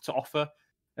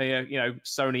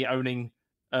 Sony owning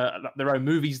their own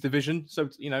movies division. So,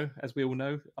 as we all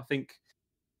know, I think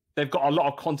they've got a lot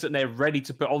of content there ready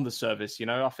to put on the service,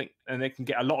 I think, and they can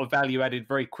get a lot of value added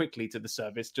very quickly to the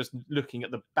service, just looking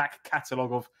at the back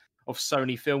catalogue of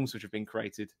Sony films which have been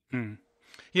created.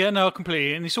 Yeah, no,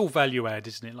 completely. And it's all value add,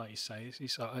 isn't it? Like you say,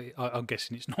 I'm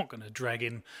guessing it's not going to drag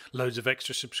in loads of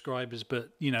extra subscribers,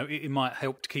 but, it might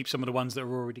help to keep some of the ones that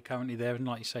are already currently there. And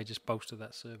like you say, just bolster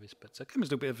that service. But it comes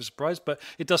as a bit of a surprise, but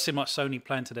it does seem like Sony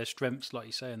playing to their strengths, like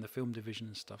you say, in the film division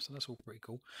and stuff. So that's all pretty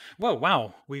cool. Well,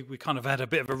 wow. We kind of had a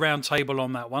bit of a round table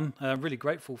on that one. Really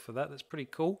grateful for that. That's pretty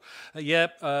cool.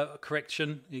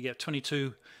 Correction. You get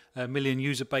 22 million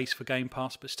user base for Game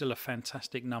Pass, but still a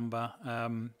fantastic number.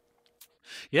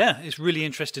 Yeah, it's really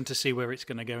interesting to see where it's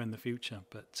going to go in the future.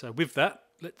 But with that,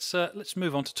 let's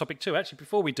move on to topic 2. Actually,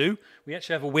 before we do, we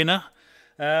actually have a winner.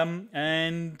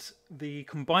 And the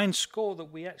combined score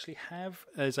that we actually have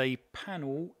as a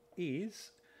panel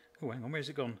is... Oh, hang on, where's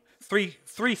it gone?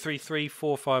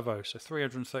 333,450. So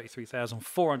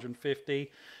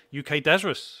 333,450. UK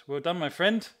Dazrus. Well done, my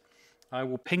friend. I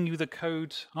will ping you the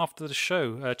code after the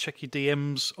show. Check your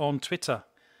DMs on Twitter.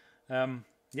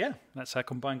 Yeah, that's our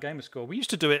combined gamer score. We used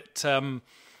to do it.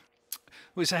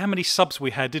 We said how many subs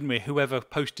we had, didn't we? Whoever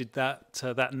posted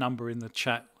that number in the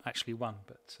chat actually won.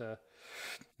 But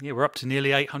yeah, we're up to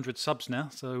nearly 800 subs now,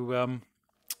 so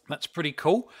that's pretty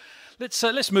cool.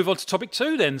 Let's move on to topic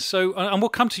 2 then. So, and we'll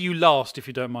come to you last if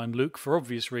you don't mind, Luke, for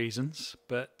obvious reasons.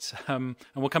 But and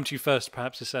we'll come to you first,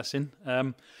 perhaps, Assassin.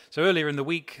 So earlier in the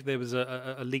week there was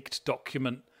a leaked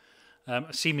document.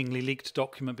 A seemingly leaked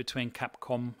document between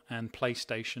Capcom and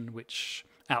PlayStation, which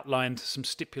outlined some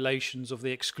stipulations of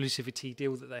the exclusivity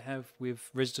deal that they have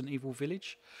with Resident Evil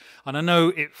Village. And I know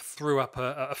it threw up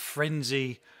a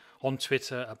frenzy on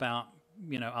Twitter about,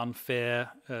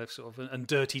 unfair sort of and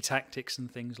dirty tactics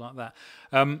and things like that.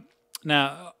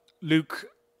 Now, Luke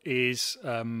is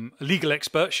a legal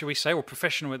expert, shall we say, or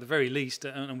professional at the very least,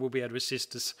 and will be able to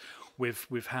assist us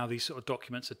with how these sort of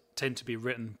documents tend to be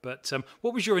written. But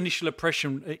what was your initial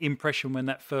impression when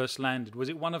that first landed? Was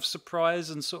it one of surprise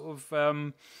and sort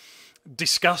of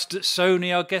disgust at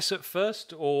Sony, I guess, at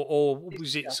first? Or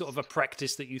was it sort of a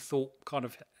practice that you thought kind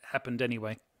of happened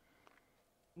anyway?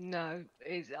 No,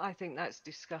 I think that's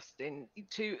disgusting.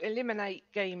 To eliminate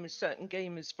certain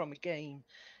gamers from a game,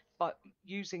 but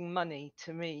using money,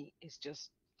 to me, is just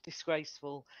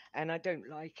disgraceful, and I don't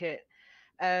like it.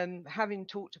 Having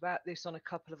talked about this on a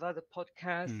couple of other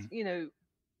podcasts,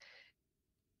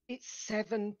 it's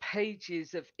 7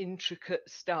 pages of intricate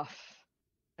stuff,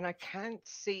 and I can't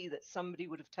see that somebody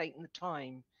would have taken the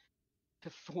time to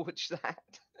forge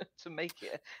that to make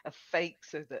it a fake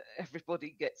so that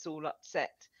everybody gets all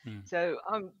upset. So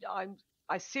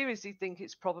I seriously think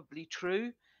it's probably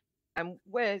true. And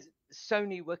where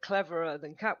Sony were cleverer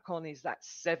than Capcom is that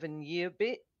 7-year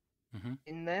bit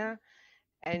in there.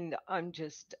 And I'm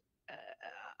just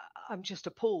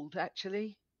appalled,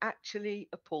 actually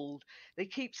appalled. They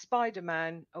keep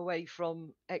Spider-Man away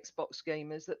from Xbox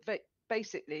gamers. That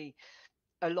basically,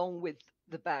 along with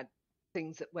the bad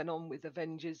things that went on with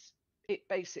Avengers, it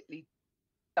basically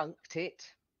dunked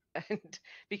it. And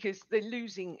because they're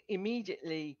losing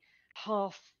immediately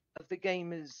half of the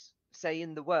gamers, say,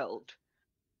 in the world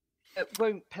that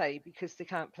won't play because they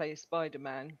can't play a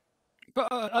Spider-Man. But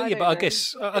I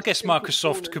guess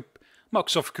Microsoft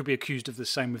could be accused of the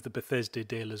same with the Bethesda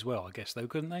deal as well. I guess though,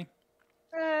 couldn't they?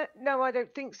 No, I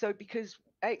don't think so, because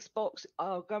Xbox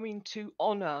are going to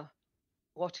honour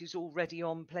what is already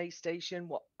on PlayStation,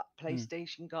 what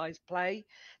PlayStation guys play.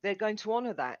 They're going to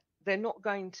honour that. They're not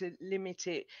going to limit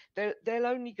it. They're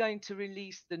only going to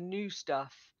release the new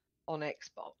stuff on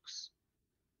Xbox.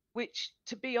 which,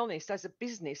 to be honest, as a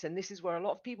business, and this is where a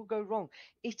lot of people go wrong,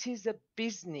 it is a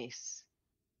business.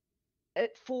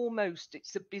 At foremost,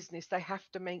 it's a business. They have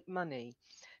to make money.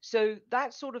 So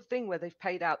that sort of thing where they've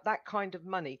paid out that kind of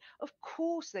money, of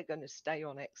course they're going to stay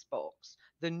on Xbox,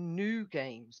 the new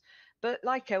games. But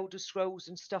like Elder Scrolls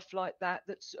and stuff like that,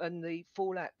 and the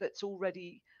Fallout that's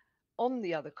already on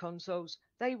the other consoles,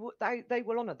 they will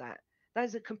honour that.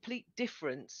 There's a complete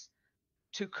difference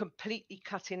to completely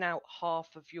cutting out half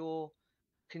of your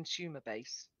consumer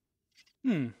base.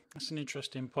 That's an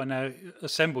interesting point. Now,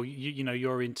 Assemble, you know,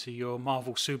 you're into your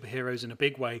Marvel superheroes in a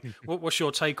big way. What's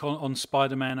your take on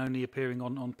Spider-Man only appearing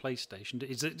on PlayStation?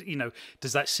 Is it, you know,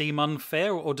 does that seem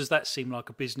unfair, or does that seem like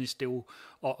a business deal,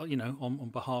 you know, on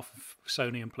behalf of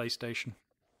Sony and PlayStation?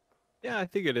 Yeah, I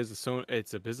think it is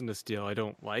it's a business deal. I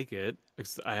don't like it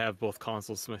because I have both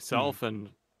consoles myself, and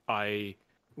I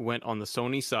went on the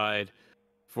Sony side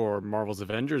for Marvel's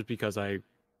Avengers because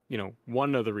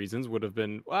one of the reasons would have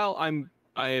been, well,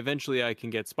 I eventually can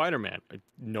get Spider-Man.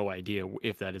 No idea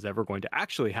if that is ever going to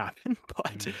actually happen,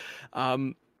 but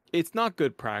it's not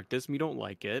good practice. We don't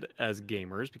like it as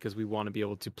gamers because we want to be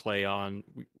able to play on.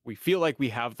 We feel like we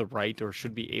have the right or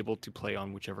should be able to play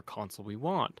on whichever console we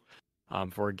want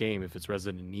for a game. If it's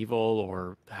Resident Evil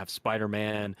or have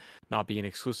Spider-Man not be an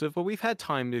exclusive, but we've had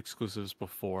timed exclusives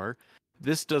before.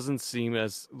 This doesn't seem,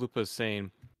 as Lupa's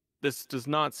saying, this does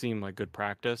not seem like good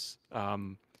practice.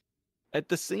 At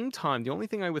the same time, the only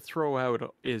thing I would throw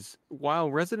out is,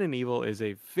 while Resident Evil is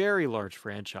a very large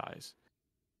franchise,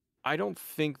 I don't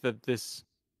think that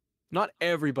not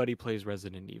everybody plays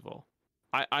Resident Evil.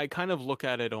 I kind of look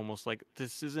at it almost like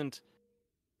this isn't,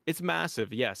 it's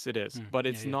massive, yes it is, but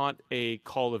it's not a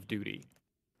Call of Duty,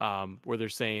 where they're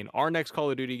saying our next Call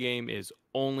of Duty game is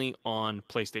only on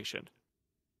PlayStation.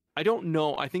 I don't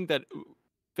know, I think that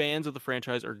fans of the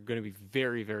franchise are going to be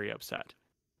very, very upset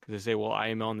because they say, well, I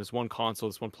am on this one console,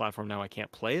 this one platform, now I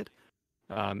can't play it.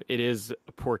 It is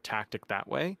a poor tactic that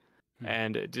way,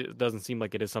 and it doesn't seem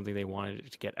like it is something they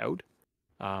wanted to get out.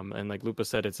 And like Lupa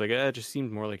said, it's like, it just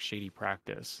seems more like shady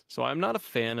practice. So I'm not a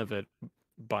fan of it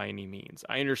by any means.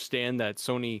 I understand that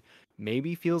Sony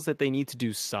maybe feels that they need to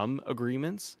do some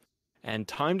agreements, and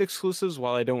timed exclusives,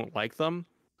 while I don't like them,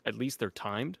 at least they're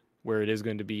timed, where it is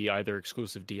going to be either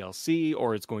exclusive DLC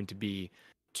or it's going to be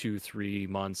 2, 3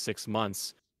 months, 6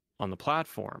 months on the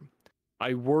platform.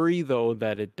 I worry, though,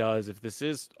 that it does, if this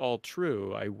is all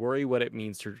true, I worry what it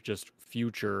means for just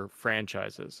future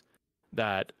franchises.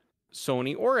 That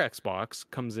Sony or Xbox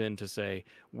comes in to say,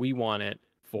 we want it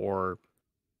for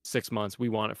 6 months, we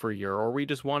want it for a year, or we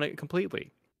just want it completely.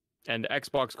 And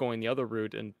Xbox going the other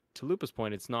route, and to Lupa's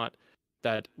point, it's not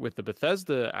that with the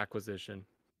Bethesda acquisition,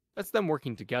 that's them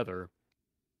working together,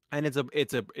 and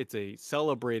it's a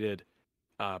celebrated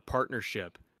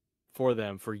partnership for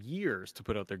them for years to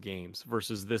put out their games.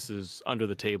 Versus this is under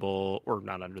the table, or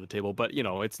not under the table, but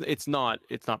it's not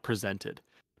presented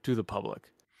to the public.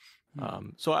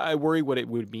 So I worry what it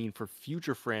would mean for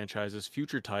future franchises,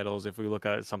 future titles, if we look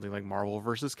at something like Marvel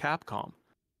versus Capcom,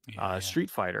 Street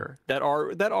Fighter, that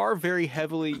are very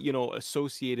heavily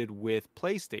associated with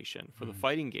PlayStation for the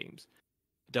fighting games,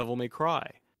 Devil May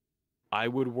Cry. I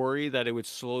would worry that it would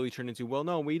slowly turn into, well,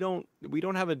 no, we don't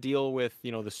have a deal with,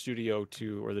 the studio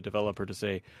or the developer to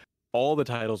say all the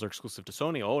titles are exclusive to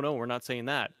Sony. Oh no, we're not saying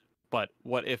that. But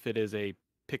what if it is a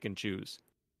pick and choose?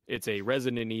 It's a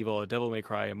Resident Evil, a Devil May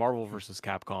Cry, a Marvel vs.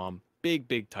 Capcom,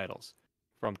 big titles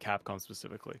from Capcom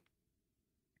specifically.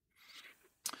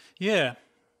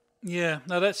 Yeah,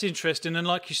 no, that's interesting. And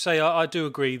like you say, I do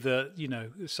agree that,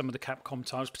 some of the Capcom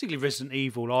titles, particularly Resident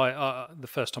Evil, the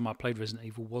first time I played Resident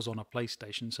Evil was on a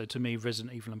PlayStation. So to me,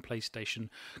 Resident Evil and PlayStation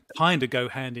kind of go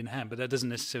hand in hand, but that doesn't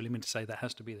necessarily mean to say that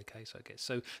has to be the case, I guess.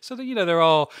 So that, there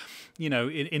are,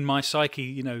 in my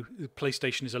psyche,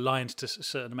 PlayStation is aligned to a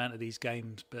certain amount of these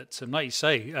games. But like you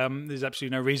say, there's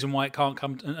absolutely no reason why it can't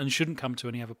come and shouldn't come to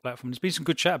any other platform. There's been some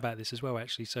good chat about this as well,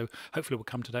 actually. So hopefully we'll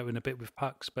come to that in a bit with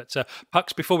Pux. But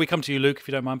Pux, before we come to you, Luke, if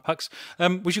you don't mind, Pux,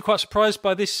 was you quite surprised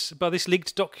by this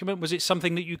leaked document? Was it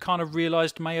something that you kind of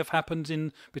realised may have happened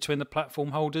in between the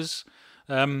platform holders?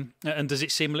 And does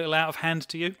it seem a little out of hand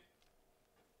to you?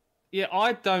 Yeah,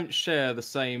 I don't share the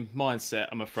same mindset,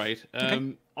 I'm afraid.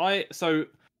 Okay. I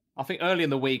think early in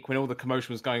the week, when all the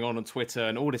commotion was going on Twitter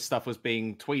and all this stuff was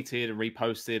being tweeted and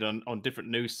reposted on different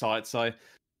news sites, I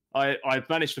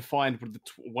managed to find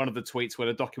one of the tweets where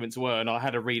the documents were, and I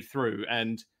had to read through.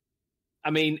 And I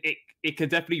mean, it can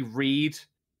definitely read,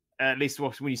 at least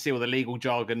when you see all the legal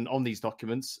jargon on these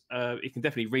documents, it can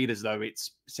definitely read as though it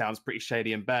sounds pretty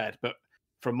shady and bad. But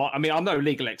I'm no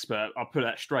legal expert, I'll put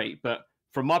that straight. But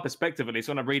from my perspective, at least,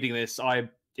 when I'm reading this, I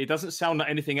it doesn't sound like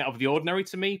anything out of the ordinary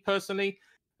to me personally,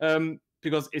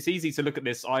 because it's easy to look at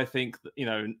this. I think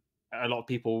that, a lot of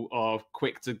people are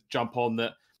quick to jump on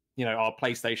that, our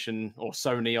PlayStation or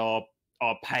Sony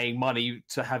are paying money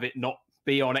to have it not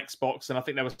be on Xbox. And I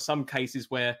think there were some cases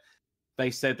where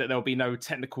they said that there'll be no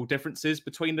technical differences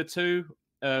between the two.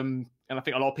 And I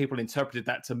think a lot of people interpreted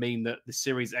that to mean that the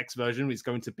Series X version is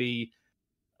going to be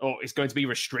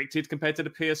restricted compared to the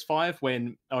PS5,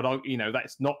 when I would argue,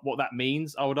 that's not what that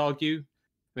means, I would argue.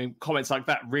 I mean, comments like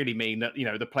that really mean that,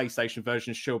 the PlayStation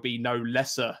version shall be no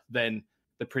lesser than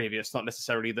the previous, not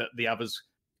necessarily that the others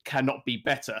cannot be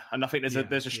better. And I think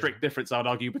there's a strict difference, I would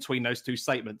argue, between those two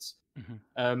statements.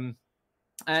 Mm-hmm.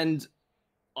 And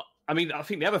I mean, I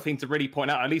think the other thing to really point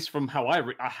out, at least from how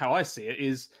I see it,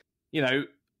 is,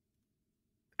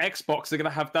 Xbox are going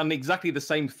to have done exactly the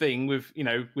same thing with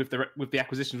the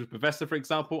acquisitions with Bethesda, for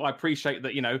example. I appreciate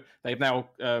that they've now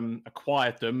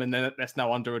acquired them, and then that's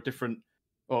now under a different.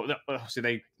 Well,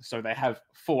 obviously they have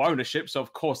full ownership, so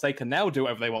of course they can now do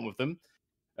whatever they want with them.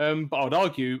 But I would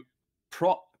argue,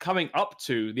 coming up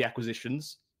to the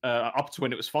acquisitions, up to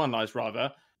when it was finalized,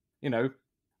 rather,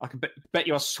 I could bet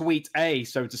you a sweet A,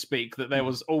 so to speak, that there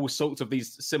was all sorts of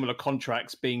these similar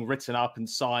contracts being written up and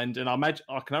signed. And I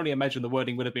can only imagine the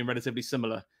wording would have been relatively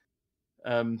similar,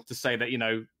 to say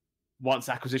that, once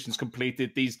acquisitions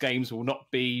completed, these games will not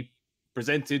be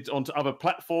presented onto other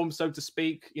platforms, so to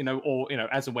speak, or,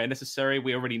 as and where necessary.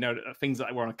 We already know that things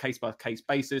that were on a case-by-case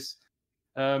basis.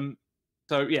 So,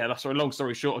 yeah, that's a long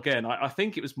story short. Again, I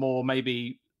think it was more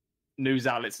maybe news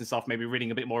outlets and stuff, maybe reading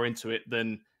a bit more into it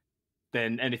than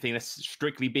anything that's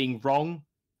strictly being wrong.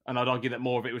 And I'd argue that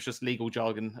more of it was just legal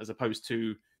jargon as opposed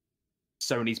to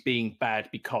Sony's being bad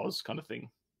because kind of thing.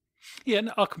 Yeah,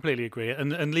 no, I completely agree.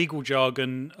 And legal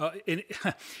jargon,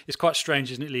 it's quite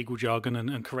strange, isn't it, legal jargon?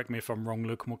 And correct me if I'm wrong,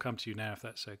 Luke, and we'll come to you now if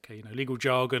that's okay. Legal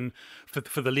jargon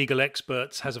for the legal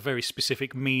experts has a very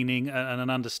specific meaning and an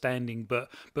understanding,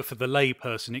 but for the lay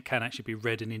person, it can actually be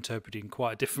read and interpreted in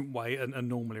quite a different way and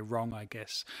normally wrong, I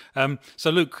guess.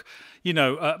 So, Luke,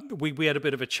 we had a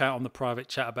bit of a chat on the private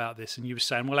chat about this, and you were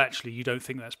saying, well, actually, you don't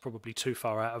think that's probably too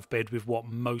far out of bed with what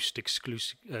most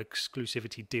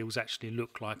exclusivity deals actually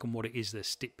look like and what it is they're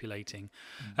stipulating.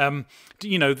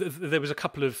 There was a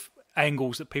couple of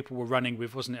angles that people were running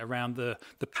with, wasn't it, around the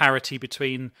parity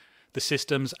between the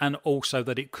systems, and also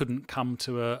that it couldn't come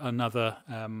to another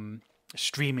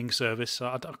streaming service.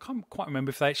 I can't quite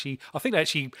remember if they actually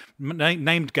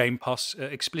named Game Pass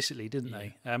explicitly, didn't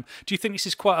they? Do you think this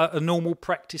is quite a normal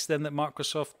practice then that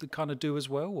Microsoft kind of do as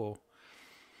well, or?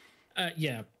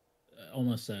 Yeah,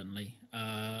 almost certainly.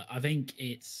 I think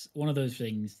it's one of those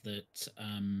things that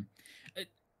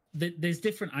there's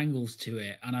different angles to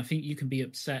it, and I think you can be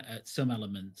upset at some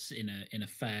elements in a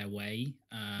fair way,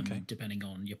 depending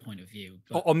on your point of view.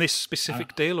 But, on this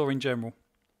specific deal, or in general?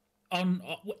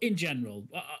 In general,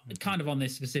 kind of on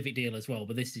this specific deal as well,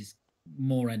 but this is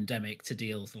more endemic to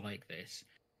deals like this.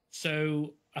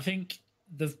 So I think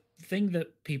the thing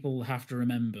that people have to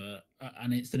remember,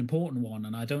 and it's an important one,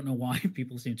 and I don't know why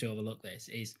people seem to overlook this,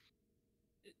 is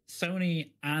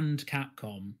Sony and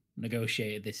Capcom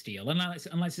negotiated this deal.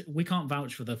 Unless we can't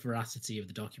vouch for the veracity of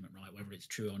the document, right? Whether it's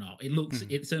true or not,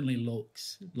 it certainly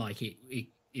looks like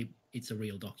it's a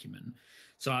real document.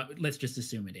 So let's just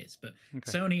assume it is. But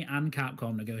Sony and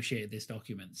Capcom negotiated this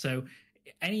document. So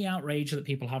any outrage that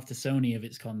people have to Sony of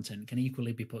its content can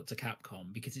equally be put to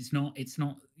Capcom, because it's not it's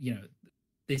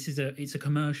a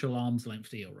commercial arm's length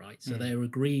deal, right? So they're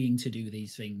agreeing to do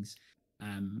these things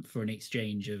for an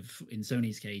exchange of, in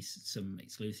Sony's case, some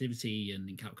exclusivity, and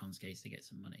in Capcom's case, they get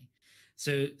some money.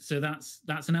 So that's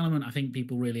an element I think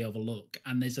people really overlook.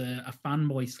 And there's a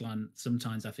fanboy slant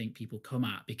sometimes I think people come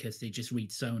at because they just read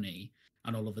Sony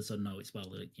and all of a sudden know it's,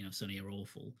 well, Sony are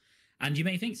awful. And you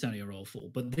may think Sony are awful,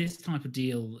 but this type of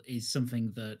deal is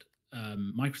something that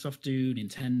Microsoft do,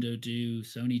 Nintendo do,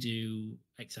 Sony do,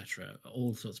 etc.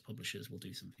 All sorts of publishers will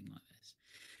do something like this.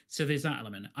 So there's that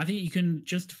element. I think you can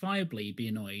justifiably be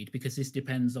annoyed because this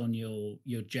depends on your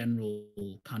general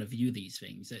kind of view of these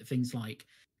things. Things like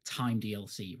time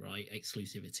DLC, right?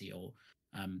 Exclusivity, or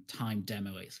time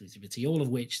demo exclusivity, all of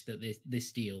which that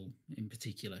this deal in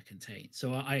particular contains.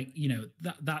 So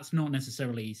that's not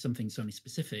necessarily something Sony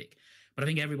specific, but I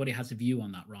think everybody has a view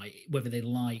on that, right? Whether they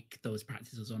like those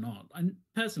practices or not. And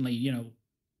personally,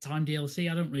 time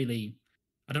DLC, I don't really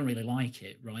like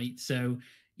it, right? So,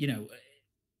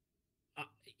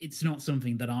 it's not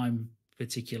something that I'm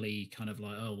particularly kind of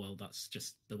like, oh, well, that's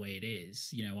just the way it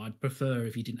is. I'd prefer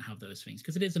if you didn't have those things,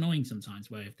 because it is annoying sometimes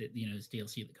where if there's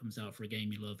DLC that comes out for a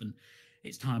game you love and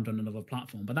it's timed on another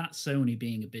platform. But that's Sony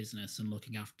being a business and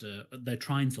looking after. They're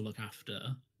trying to look after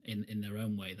in their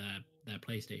own way their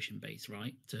PlayStation base,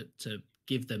 right? To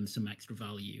give them some extra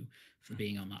value for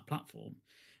being on that platform.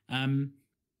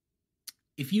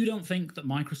 If you don't think that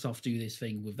Microsoft do this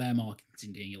thing with their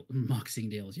marketing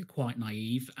deals, you're quite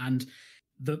naive. And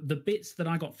the bits that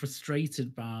I got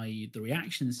frustrated by the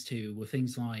reactions to were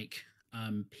things like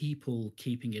people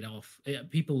keeping it off,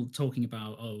 people talking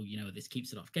about, oh, this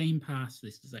keeps it off Game Pass,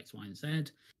 this does X, Y, and Z.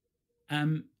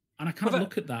 And I kind of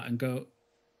look at that and go,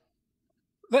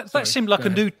 that seemed like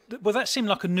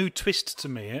a new twist to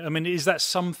me. I mean, is that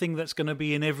something that's going to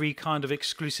be in every kind of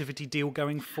exclusivity deal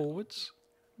going forwards?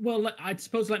 Well, I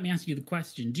suppose let me ask you the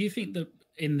question. Do you think that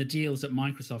in the deals that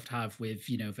Microsoft have with,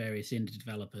 various indie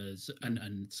developers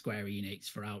and Square Enix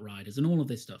for Outriders and all of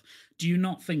this stuff, do you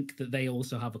not think that they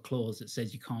also have a clause that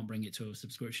says you can't bring it to a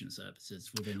subscription services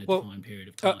within a defined period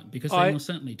of time? Because they most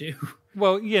certainly do.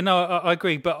 Well, yeah, no, I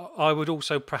agree. But I would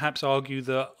also perhaps argue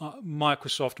that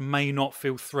Microsoft may not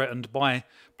feel threatened by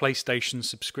PlayStation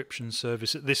subscription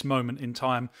service at this moment in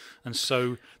time. And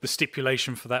so the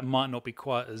stipulation for that might not be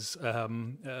quite as at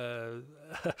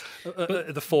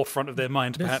the forefront of their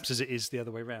mind, perhaps, as it is the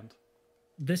other way around.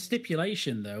 The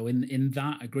stipulation, though, in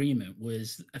that agreement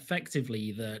was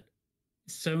effectively that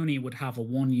Sony would have a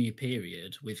 1-year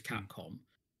period with Capcom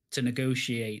to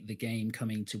negotiate the game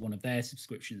coming to one of their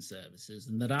subscription services,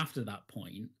 and that after that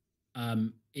point,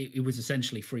 it was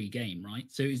essentially free game, right?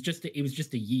 So it was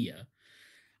just a year.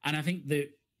 And I think the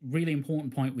really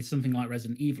important point with something like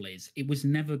Resident Evil is it was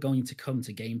never going to come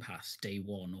to Game Pass day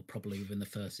one, or probably within the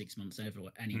first 6 months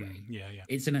anyway. Yeah.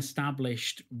 It's an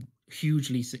established,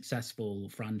 hugely successful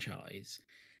franchise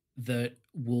that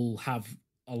will have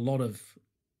a lot of,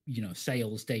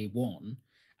 sales day one.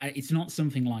 It's not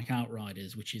something like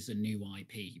Outriders, which is a new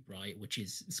IP, right? Which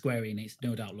is Square Enix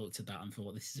no doubt looked at that and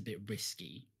thought, this is a bit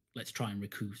risky. Let's try and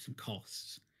recoup some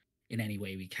costs in any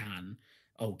way we can.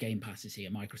 Oh, Game Pass is here.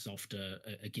 Microsoft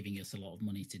are giving us a lot of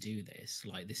money to do this.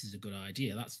 Like, this is a good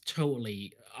idea. That's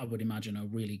totally, I would imagine, a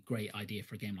really great idea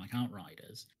for a game like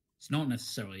Outriders. It's not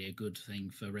necessarily a good thing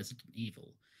for Resident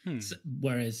Evil. So,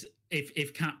 whereas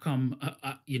if Capcom,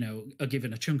 are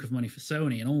given a chunk of money for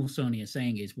Sony, and all Sony is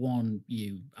saying is, one,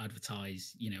 you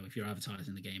advertise, if you're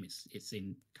advertising the game, it's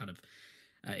in kind of,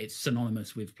 it's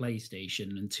synonymous with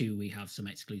PlayStation, and two, we have some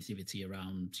exclusivity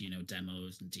around,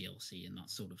 demos and DLC and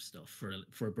that sort of stuff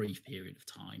for a brief period of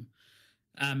time.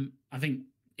 I think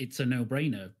it's a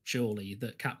no-brainer, surely,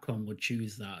 that Capcom would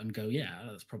choose that and go, yeah,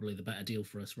 that's probably the better deal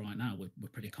for us right now. We're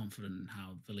pretty confident in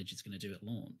how Village is going to do at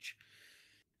launch.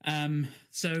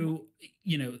 So,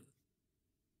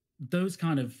 those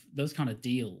kind of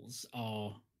deals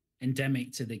are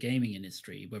endemic to the gaming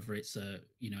industry, whether it's an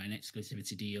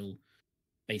exclusivity deal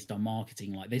based on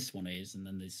marketing like this one is, and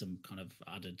then there's some kind of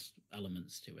added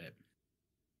elements to it.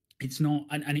 It's not,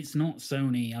 and it's not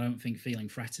Sony, I don't think, feeling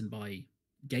threatened by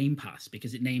Game Pass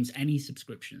because it names any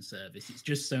subscription service. It's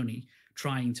just Sony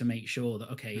trying to make sure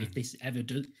that, okay, if this ever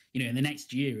does, in the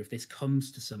next year, if this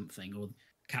comes to something, or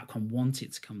Capcom want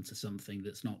it to come to something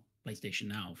that's not PlayStation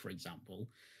Now, for example,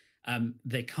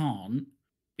 they can't,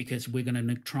 because we're going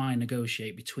to try and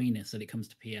negotiate between us that it comes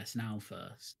to PS Now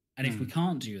first. And if we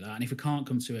can't do that, and if we can't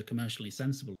come to a commercially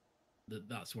sensible,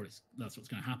 that's what's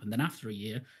going to happen. Then after a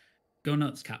year, go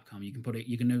nuts, Capcom.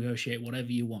 You can negotiate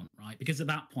whatever you want, right? Because at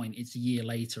that point, it's a year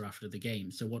later after the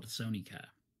game. So what does Sony care?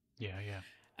 Yeah.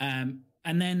 And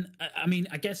then, I mean,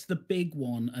 I guess the big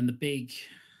one and the big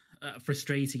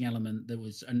frustrating element that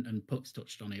was, and Puck's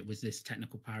touched on it, was this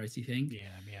technical parity thing.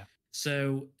 Yeah.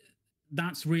 So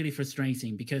that's really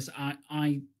frustrating because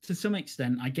I to some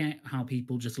extent, I get how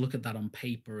people just look at that on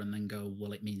paper and then go,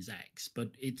 well, it means X, but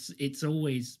it's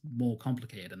always more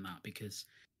complicated than that because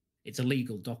it's a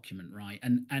legal document, right?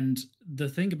 And the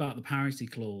thing about the parity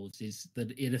clause is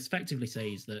that it effectively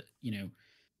says that,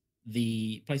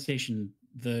 the PlayStation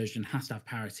version has to have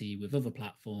parity with other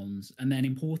platforms. And then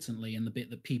importantly, and the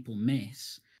bit that people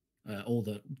miss, or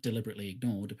that deliberately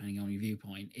ignore, depending on your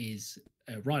viewpoint, is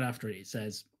right after it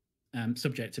says,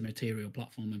 subject to material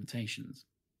platform limitations,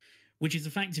 which is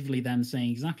effectively them saying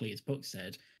exactly as Puck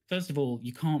said. First of all,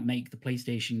 you can't make the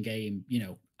PlayStation game,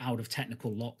 out of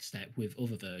technical lockstep with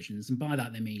other versions. And by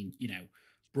that, they mean,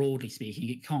 broadly speaking,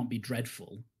 it can't be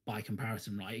dreadful by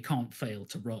comparison, right? It can't fail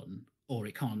to run, or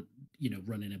it can't,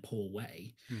 run in a poor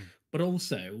way. But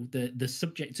also the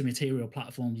subject to material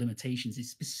platform limitations is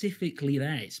specifically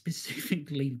there. It's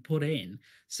specifically put in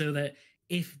so that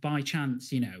if by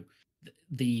chance,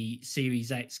 the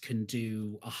Series X can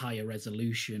do a higher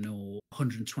resolution or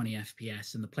 120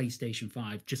 FPS and the PlayStation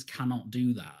 5 just cannot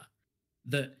do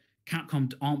that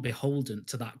Capcom aren't beholden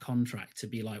to that contract to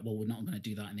be like, well, we're not going to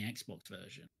do that in the Xbox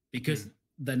version, because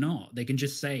they're not. They can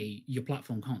just say your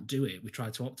platform can't do it. We try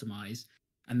to optimize,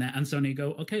 and Sony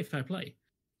go, okay, fair play,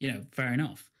 fair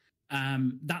enough.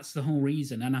 That's the whole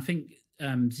reason. And I think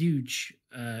Zuge,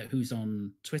 who's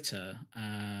on Twitter,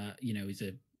 he's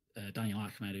a Daniel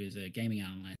Ahmed, who's a gaming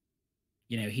analyst.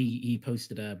 He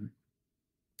posted an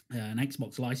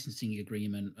Xbox licensing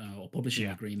agreement or publishing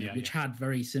agreement, which had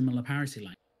very similar parity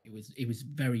language. It was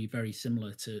very, very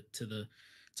similar to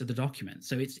the document.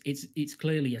 So it's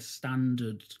clearly a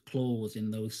standard clause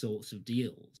in those sorts of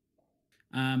deals.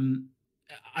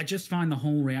 I just find the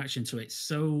whole reaction to it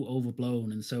so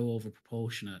overblown and so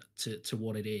overproportionate to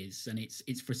what it is, and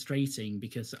it's frustrating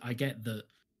because I get that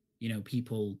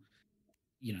people.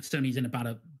 Sony's in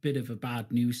a bit of a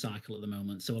bad news cycle at the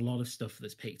moment, so a lot of stuff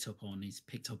that's picked up on is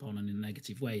picked up on in a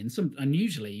negative way, and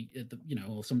usually,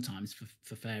 or sometimes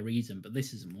for fair reason. But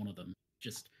this isn't one of them.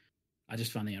 I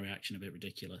just find the reaction a bit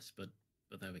ridiculous, but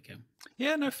there we go.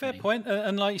 Yeah, no, fair point.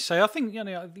 And like you say, I think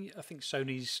I think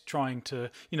Sony's trying to,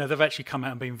 they've actually come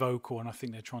out and been vocal, and I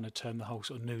think they're trying to turn the whole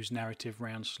sort of news narrative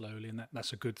round slowly, and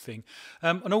that's a good thing.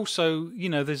 And also,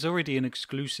 there's already an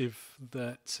exclusive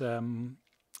that.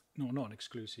 Not an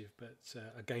exclusive, but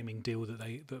a gaming deal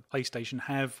that PlayStation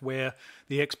have, where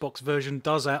the Xbox version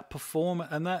does outperform,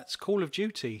 and that's Call of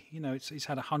Duty. It's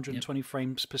had 120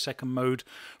 frames per second mode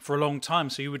for a long time,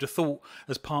 so you would have thought,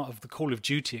 as part of the Call of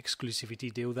Duty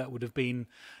exclusivity deal, that would have been,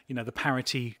 the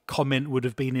parity comment would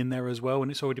have been in there as well, and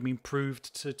it's already been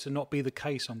proved to not be the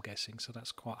case, I'm guessing. So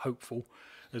that's quite hopeful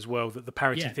as well, that the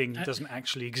parity thing doesn't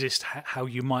actually exist how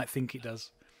you might think it does.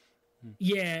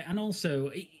 Yeah, and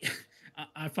also.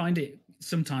 I find it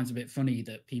sometimes a bit funny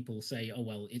that people say, "Oh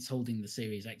well, it's holding the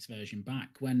Series X version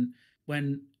back." When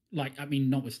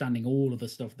notwithstanding all of the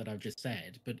stuff that I've just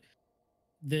said, but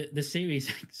the Series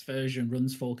X version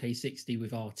runs 4K 60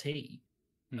 with RT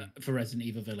for Resident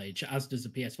Evil Village, as does the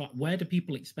PS5. Where do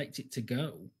people expect it to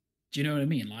go? Do you know what I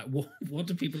mean? Like, what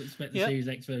do people expect the Series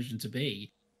X version to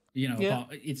be? But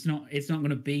it's not going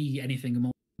to be anything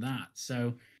more than that.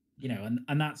 So.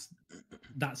 And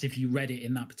that's if you read it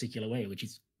in that particular way, which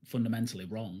is fundamentally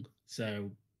wrong.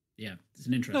 So, yeah, it's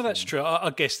an interesting. No, that's true.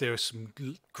 I guess there are some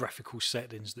graphical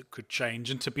settings that could change,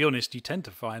 and to be honest, you tend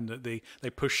to find that they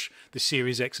push the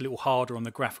Series X a little harder on the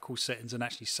graphical settings and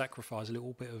actually sacrifice a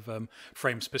little bit of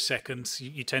frames per second.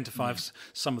 You tend to find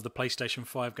some of the PlayStation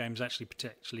 5 games actually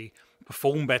potentially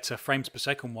perform better frames per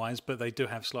second wise, but they do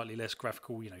have slightly less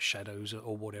graphical, shadows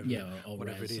or whatever, or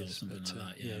whatever it is. But,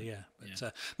 like that,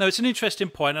 But, no, it's an interesting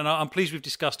point, and I'm pleased we've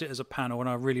discussed it as a panel, and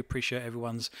I really appreciate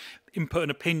everyone's input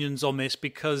and opinions on this,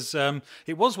 because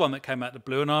it was one that came out of the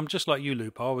blue, and I'm just like you,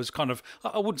 Lupo. I was kind of,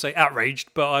 I wouldn't say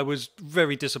outraged, but I was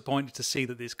very disappointed to see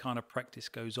that this kind of practice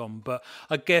goes on. But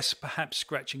I guess perhaps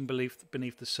scratching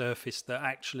beneath the surface that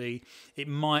actually it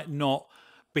might not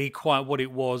be quite what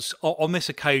it was on this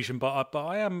occasion, but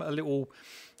I am a little,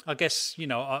 I guess,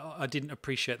 I didn't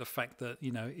appreciate the fact that,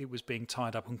 it was being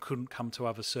tied up and couldn't come to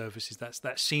other services.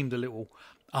 That seemed a little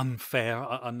unfair.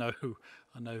 I know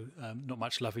not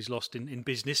much love is lost in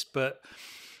business, but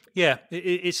yeah,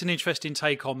 it's an interesting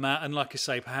take on that. And like I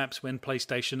say, perhaps when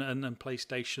PlayStation and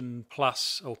PlayStation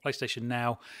Plus or PlayStation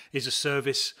Now is a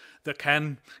service that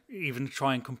can even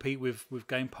try and compete with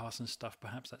Game Pass and stuff,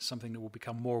 perhaps that's something that will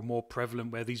become more and more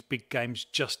prevalent, where these big games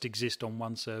just exist on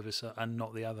one service and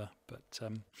not the other. But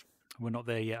we're not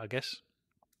there yet, I guess.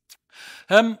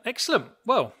 Excellent.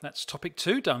 Well, that's topic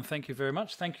 2 done. Thank you very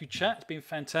much. Thank you, chat. It's been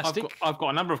fantastic. I've got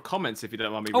a number of comments, if you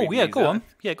don't mind me reading. Oh, yeah, go on.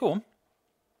 Yeah, go on.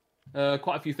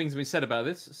 Quite a few things have been said about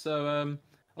this, so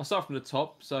I'll start from the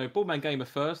top. So, Baldman Gamer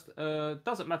first.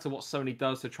 Doesn't matter what Sony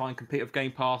does to try and compete with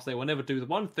Game Pass, they will never do the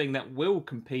one thing that will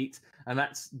compete, and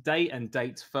that's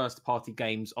day-and-date first-party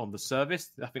games on the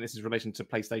service. I think this is in relation to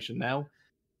PlayStation Now,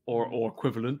 or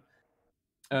equivalent.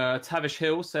 Tavish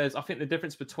Hill says, I think the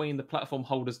difference between the platform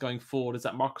holders going forward is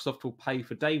that Microsoft will pay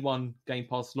for day one Game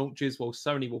Pass launches, while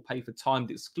Sony will pay for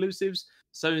timed exclusives.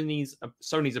 Sony's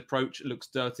approach looks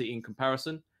dirty in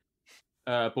comparison.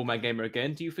 Bullman Gamer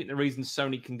again. Do you think the reason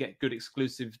Sony can get good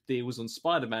exclusive deals on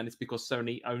Spider-Man is because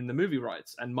Sony own the movie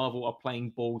rights and Marvel are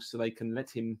playing ball so they can let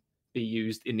him be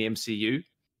used in the MCU?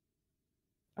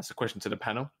 That's a question to the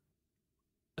panel.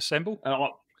 Assemble.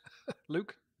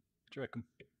 Luke, what do you reckon?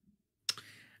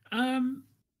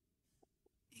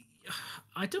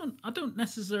 I don't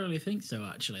necessarily think so,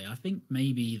 actually. I think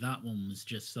maybe that one was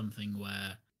just something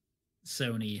where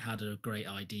Sony had a great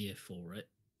idea for it.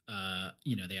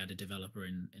 They had a developer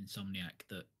in Insomniac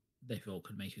that they thought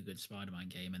could make a good Spider-Man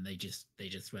game, and they just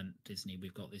went, Disney,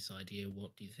 we've got this idea.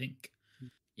 What do you think?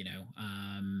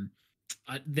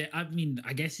 I mean,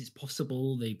 I guess it's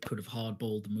possible they could have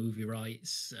hardballed the movie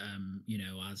rights, you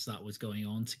know, as that was going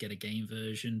on to get a game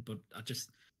version. But I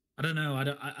don't know.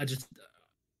 I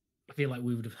feel like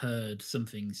we would have heard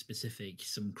something specific,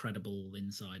 some credible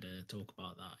insider talk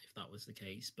about that if that was the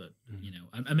case. But you know,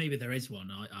 and maybe there is one.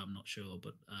 I'm not sure,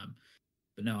 but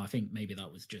no, I think maybe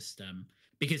that was just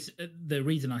because the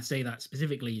reason I say that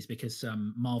specifically is because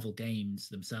Marvel Games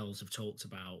themselves have talked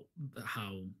about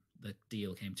how the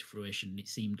deal came to fruition. It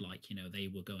seemed like, you know, they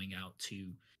were going out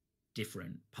to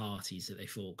different parties that they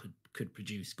thought could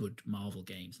produce good Marvel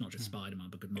games, not just Spider-Man,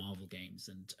 but good Marvel games.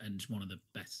 And one of the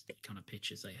best kind of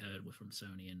pitches they heard were from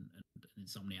Sony and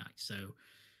Insomniac. So,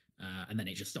 and then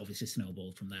it just obviously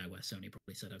snowballed from there, where Sony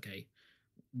probably said, okay,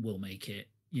 we'll make it,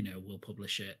 you know, we'll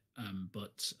publish it,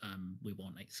 but we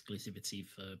want exclusivity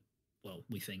for, well,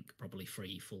 we think probably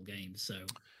 3 full games. So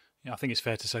yeah, I think it's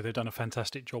fair to say they've done a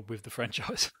fantastic job with the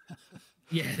franchise.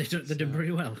 Yeah, they've done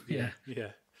pretty well. Yeah.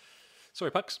 Sorry,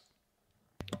 Pucks.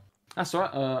 That's all right.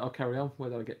 I'll carry on.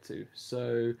 Where did I get to?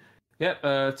 So,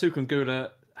 Tukun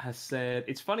Gula has said,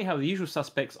 it's funny how the usual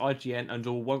suspects, IGN and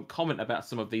all, won't comment about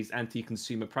some of these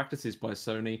anti-consumer practices by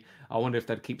Sony. I wonder if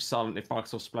they'd keep silent if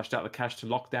Microsoft splashed out the cash to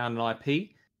lock down an IP.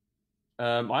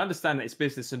 I understand that it's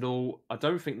business and all. I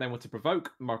don't think they want to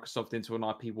provoke Microsoft into an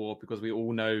IP war because we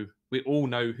all know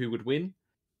who would win.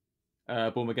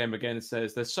 Boomer Game again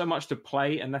says there's so much to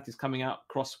play and that is coming out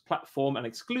cross-platform and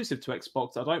exclusive to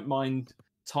Xbox. I don't mind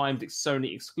timed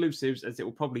Sony exclusives as it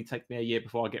will probably take me a year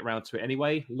before I get around to it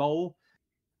anyway. Lol.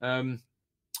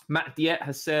 Matt Diet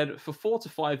has said for 4 to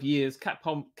 5 years,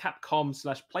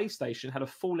 Capcom/PlayStation had a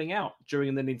falling out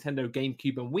during the Nintendo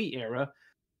GameCube and Wii era.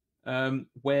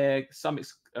 Where some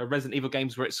Resident Evil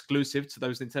games were exclusive to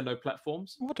those Nintendo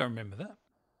platforms. I don't remember that.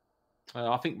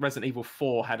 I think Resident Evil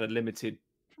 4 had a limited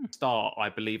start, I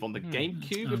believe, on the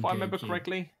GameCube, if I remember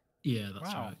correctly. Yeah,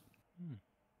 that's right.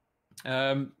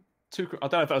 I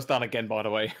don't know if that was done again, by the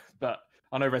way, but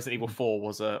I know Resident Evil 4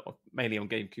 was mainly on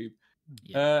GameCube.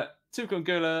 Tukun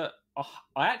Gula,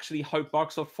 I actually hope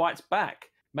Microsoft fights back.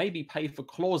 Maybe pay for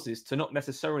clauses to not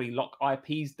necessarily lock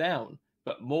IPs down,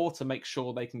 but more to make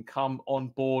sure they can come on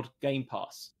board Game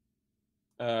Pass.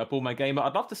 Bullman Gamer,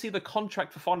 I'd love to see the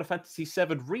contract for Final Fantasy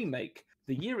VII Remake.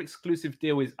 The year exclusive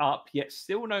deal is up, yet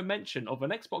still no mention of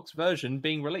an Xbox version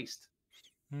being released.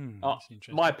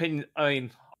 My opinion, I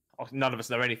mean, none of us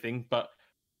know anything, but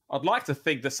I'd like to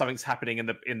think that something's happening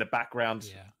in the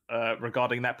background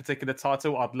regarding that particular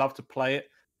title. I'd love to play it.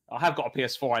 I have got a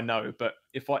PS4, I know, but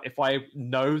if I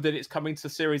know that it's coming to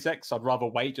Series X, I'd rather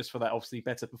wait just for that obviously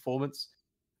better performance.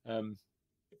 But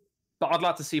I'd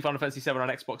like to see Final Fantasy VII on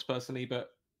Xbox personally, but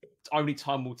only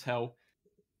time will tell.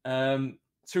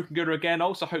 Tsukungura again, I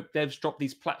also hope devs drop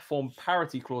these platform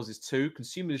parity clauses too.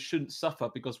 Consumers shouldn't suffer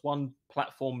because one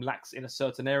platform lacks in a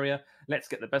certain area. Let's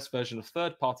get the best version of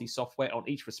third-party software on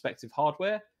each respective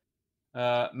hardware.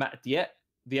 Matt Diet,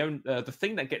 the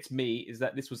thing that gets me is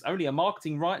that this was only a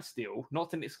marketing rights deal,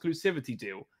 not an exclusivity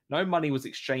deal. No money was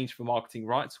exchanged for marketing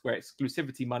rights, where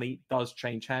exclusivity money does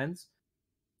change hands.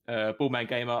 Bullman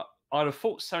Gamer, I'd have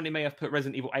thought Sony may have put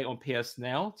Resident Evil 8 on PS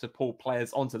Now to pull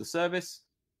players onto the service.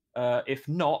 If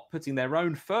not, putting their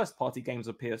own first-party games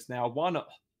on PS Now, why not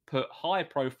put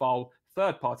high-profile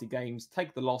third-party games,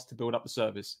 take the loss to build up the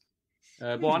service?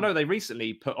 Well, I know they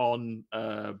recently put on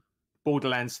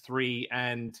Borderlands 3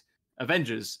 and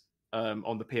Avengers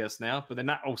on the PS Now, but then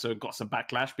that also got some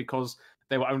backlash because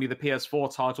they were only the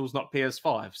PS4 titles, not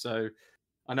PS5. So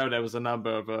I know there was a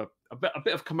number of a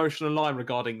bit of commotion online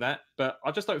regarding that, but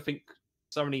I just don't think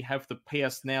Sony have the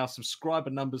PS Now subscriber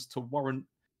numbers to warrant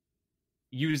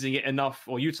using it enough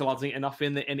or utilizing it enough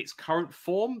in its current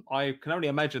form. I can only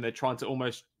imagine they're trying to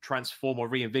almost transform or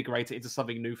reinvigorate it into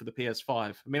something new for the PS5.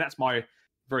 I mean, that's my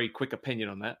very quick opinion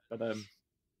on that, but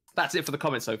that's it for the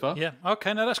comments so far. Yeah,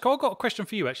 okay, no, that's cool. I've got a question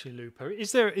for you actually, Lupo.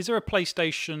 Is there a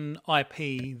PlayStation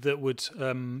IP that would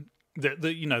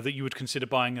that you know that you would consider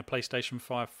buying a PlayStation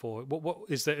 5 for? What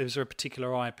is there? Is there a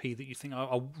particular IP that you think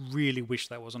I really wish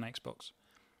that was on Xbox?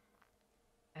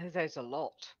 There's a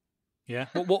lot. Yeah.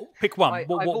 What pick one?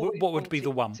 What would be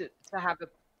the one? To have a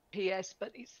PS,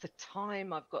 but it's the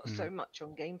time. I've got so much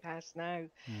on Game Pass now.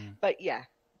 But yeah,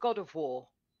 God of War.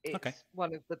 It's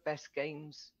one of the best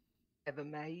games ever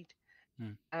made.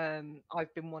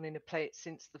 I've been wanting to play it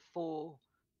since the 4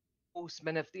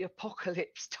 Horsemen of the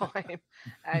Apocalypse time.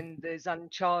 And there's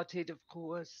Uncharted, of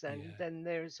course, and then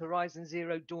there's Horizon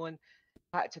Zero Dawn. If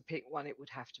I had to pick one, it would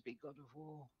have to be God of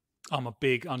War. I'm a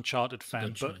big Uncharted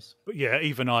fan, but yeah,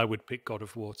 even I would pick God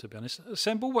of War, to be honest.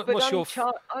 Assemble, what's your...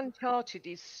 Uncharted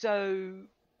is so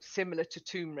similar to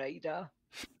Tomb Raider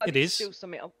But It it's is. still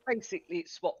something. Basically, it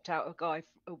swapped out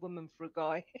a woman for a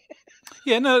guy.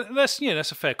 Yeah, no, that's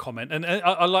a fair comment, and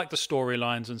I like the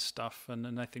storylines and stuff,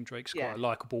 and I think Drake's quite a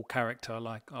likable character. I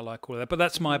like all of that, but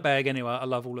that's my bag anyway. I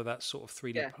love all of that sort of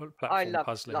 3D platform I love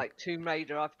puzzling. like Tomb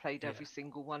Raider. I've played every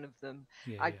single one of them.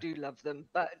 I do love them,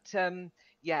 but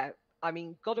I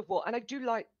mean God of War, and I do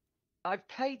like. I've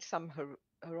played some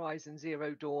Horizon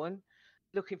Zero Dawn.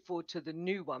 Looking forward to the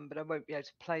new one, but I won't be able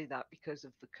to play that because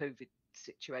of the COVID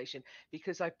situation.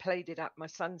 Because I played it at my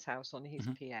son's house on his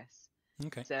PS.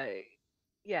 Okay. So,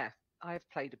 yeah, I have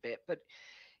played a bit, but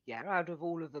yeah, out of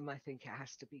all of them, I think it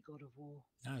has to be God of War.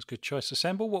 That's a good choice.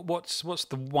 Assemble. What's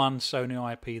the one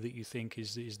Sony IP that you think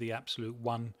is the absolute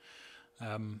one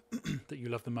that you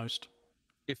love the most?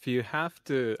 If you have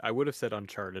to, I would have said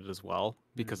Uncharted as well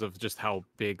because of just how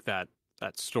big that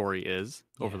story is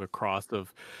over the cross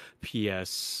of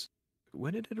PS.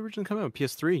 When did it originally come out?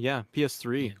 PS3,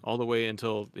 PS3, all the way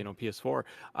until PS4.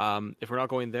 If we're not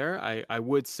going there, I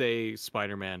would say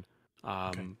Spider-Man.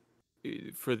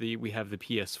 We have the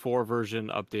PS4 version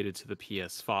updated to the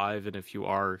PS5, and if you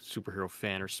are a superhero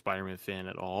fan or Spider-Man fan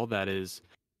at all, that is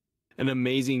an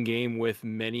amazing game with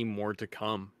many more to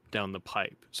come down the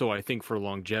pipe. So I think for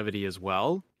longevity as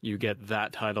well, you get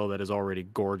that title that is already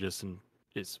gorgeous and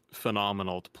is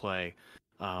phenomenal to play.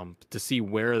 To see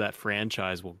where that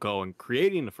franchise will go and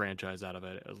creating a franchise out of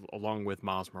it, along with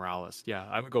Miles Morales. Yeah,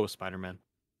 I would go with Spider-Man.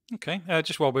 Okay,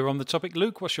 just while we're on the topic,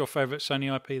 Luke, what's your favourite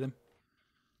Sony IP then?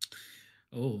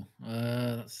 Oh,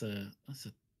 that's a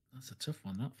tough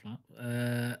one. That Flap.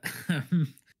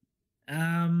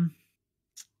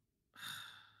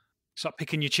 It's like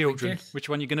picking your children. Which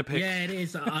one you're going to pick? Yeah, it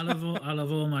is. I love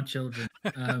all my children.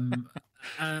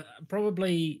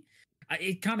 Probably.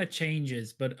 It kind of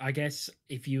changes, but I guess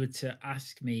if you were to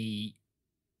ask me,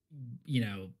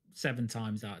 7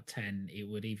 times out of 10, it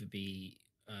would either be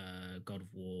God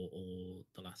of War or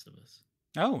The Last of Us.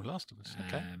 Oh, Last of Us.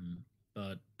 Okay.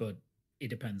 But it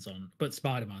depends on. But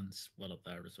Spider-Man's well up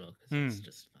there as well because it's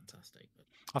just fantastic. But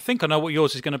I think I know what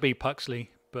yours is going to be, Puxley.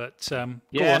 But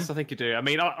yes, I think you do. I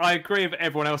mean, I agree with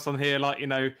everyone else on here. Like,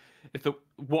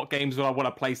 what games would I want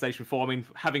a PlayStation 4? I mean,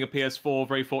 having a PS4,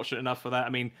 very fortunate enough for that. I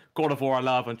mean, God of War I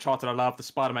love, Uncharted I love, the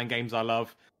Spider-Man games I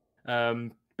love.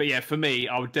 But yeah, for me,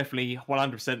 I would definitely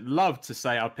 100% love to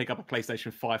say I'd pick up a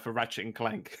PlayStation 5 for Ratchet and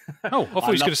Clank. Oh, I thought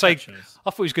he was going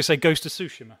to say Ghost of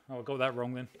Tsushima. Oh, I got that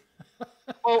wrong then.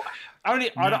 Well, I'm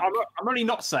only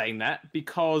not saying that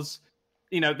because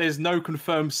there's no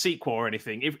confirmed sequel or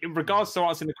anything. In regards to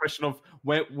answering the question of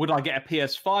where would I get a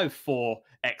PS5 for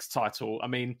X title, I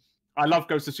mean, I love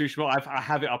Ghost of Tsushima. I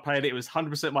have it. I played it. It was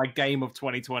 100% my game of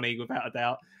 2020, without a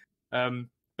doubt.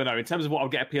 But no, in terms of what I'll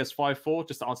get a PS5 for,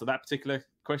 just to answer that particular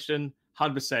question,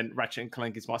 100% Ratchet and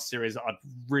Clank is my series that I'd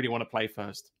really want to play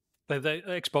first. The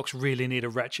Xbox really need a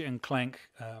Ratchet and Clank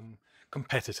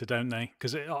competitor, don't they?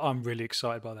 Because I'm really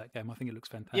excited by that game. I think it looks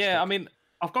fantastic. Yeah, I mean,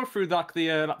 I've gone through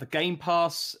the Game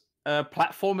Pass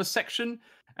platformers section,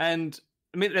 and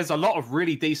I mean, there's a lot of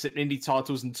really decent indie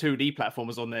titles and 2D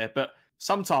platformers on there, but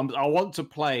sometimes I want to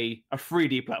play a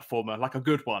 3D platformer, like a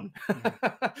good one.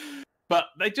 But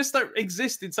they just don't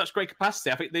exist in such great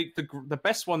capacity. I think the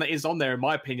best one that is on there, in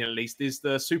my opinion at least, is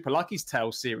the Super Lucky's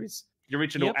Tale series, the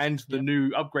original and the new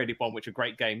upgraded one, which are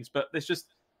great games. But there's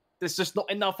just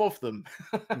not enough of them.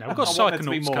 No, we've got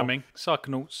Psychonauts coming.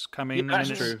 Psychonauts coming. Yeah, that's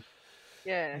true.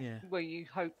 Yeah, well, you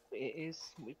hope it is.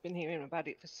 We've been hearing about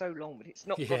it for so long, but it's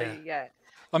not got it yet.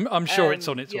 I'm sure it's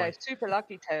on its way. Yeah, Super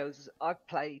Lucky Tales I've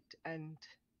played, and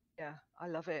yeah, I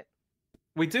love it.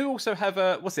 We do also have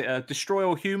a Destroy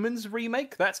All Humans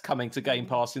remake that's coming to Game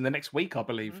Pass in the next week, I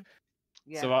believe.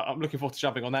 Yeah. So I'm looking forward to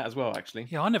jumping on that as well, actually.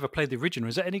 Yeah, I never played the original.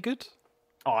 Is that any good?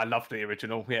 Oh, I love the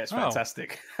original. Yeah, it's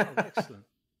fantastic. Oh, excellent.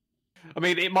 I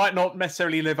mean, it might not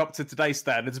necessarily live up to today's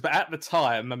standards, but at the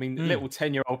time, I mean, little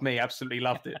 10-year-old me absolutely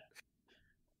loved it.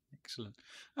 Excellent.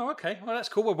 Oh, okay. Well, that's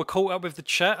cool. Well, we're caught up with the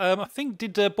chat. I think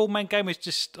Baldman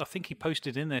Gamers I think he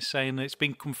posted in there saying that it's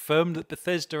been confirmed that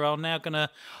Bethesda are now going to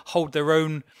hold their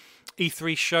own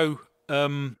E3 show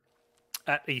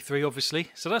at E3,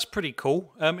 obviously. So that's pretty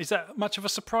cool. Is that much of a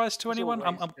surprise to anyone?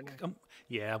 I'm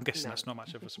guessing that's not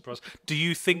much of a surprise. Do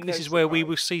you think this is where we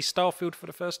will see Starfield for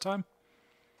the first time?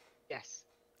 Yes.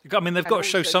 I mean, they've got to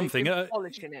show something. They've been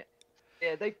polishing it.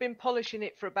 Yeah, they've been polishing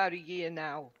it for about a year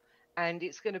now. And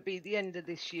it's going to be the end of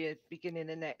this year, beginning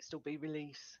of next will be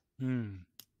release.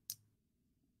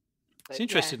 It's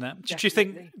interesting that. Do you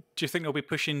think they'll be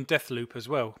pushing Deathloop as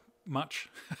well? Much,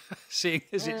 seeing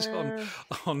as it's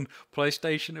on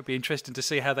PlayStation, it'll be interesting to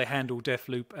see how they handle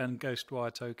Deathloop and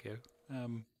Ghostwire Tokyo.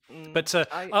 But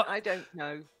I don't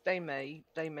know. They may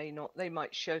not. They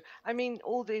might show. I mean,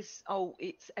 all this. Oh,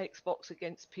 it's Xbox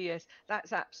against PS.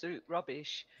 That's absolute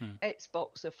rubbish.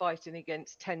 Xbox are fighting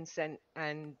against Tencent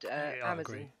and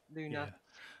Amazon Luna.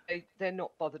 Yeah. They're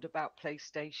not bothered about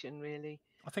PlayStation really.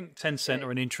 I think Tencent are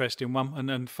an interesting one,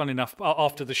 and funny enough,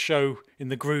 after the show in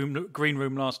the green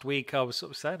room last week, I was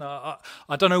sort of saying, I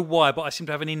don't know why, but I seem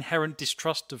to have an inherent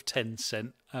distrust of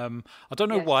Tencent. I don't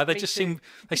know why. They just seem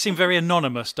very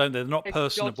anonymous, don't they? They're not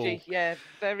personable. Dodgy, yeah,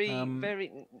 very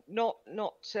not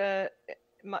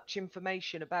much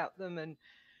information about them and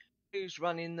who's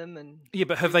running them and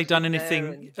but have they done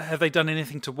anything? Have they done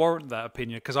anything to warrant that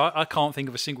opinion? Because I can't think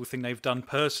of a single thing they've done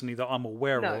personally that I'm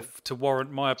aware of to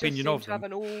warrant my opinion of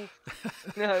them.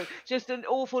 Just an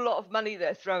awful lot of money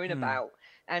they're throwing about,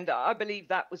 and I believe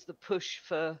that was the push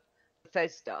for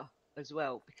Bethesda as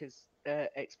well, because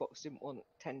Xbox didn't want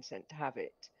Tencent to have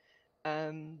it.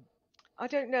 I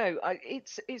don't know.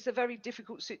 It's a very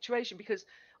difficult situation because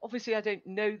obviously I don't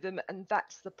know them, and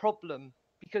that's the problem.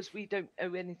 Because we don't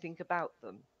know anything about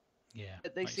them. Yeah.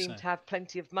 But they seem to have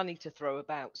plenty of money to throw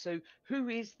about. So who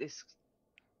is this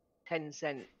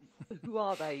Tencent? Who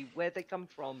are they? Where they come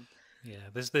from? Yeah,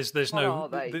 there's no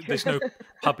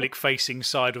public facing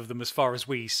side of them as far as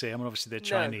we see. I mean, obviously they're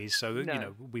Chinese, so you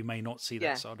know we may not see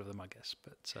that side of them, I guess.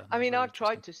 But I mean, I've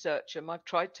tried to search them. I've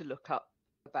tried to look up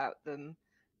about them,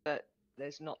 but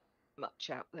there's not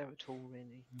much out there at all,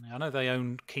 really. I know they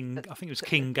own King. I think it was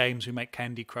King Games who make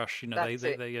Candy Crush. You know,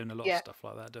 they own a lot of stuff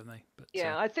like that, don't they? But,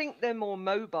 I think they're more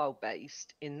mobile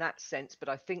based in that sense, but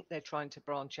I think they're trying to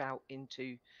branch out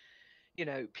into, you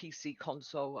know, PC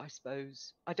console. I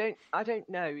suppose I don't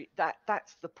know.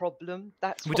 That's the problem.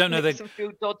 That's we don't know. Makes them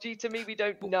feel dodgy to me. We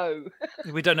don't know.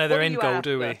 We don't know their end goal,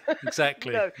 do we?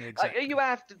 Exactly. No. Exactly. Are you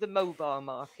after the mobile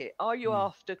market? Are you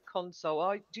after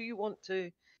console? Do you want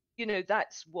to? You know,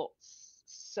 that's what's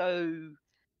so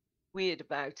weird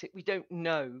about it. We don't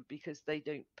know because they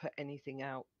don't put anything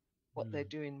out, what they're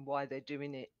doing, why they're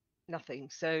doing it, nothing.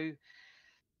 So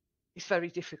it's a very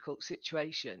difficult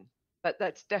situation. But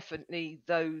that's definitely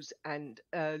those, and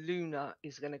Luna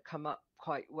is going to come up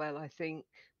quite well, I think,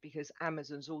 because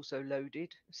Amazon's also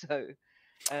loaded. So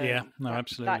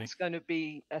absolutely. That's going to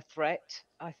be a threat,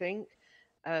 I think.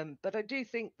 But I do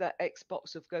think that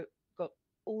Xbox have got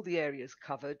all the areas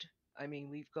covered. I mean,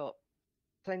 we've got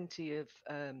plenty of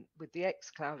with the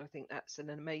xCloud. I think that's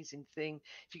an amazing thing.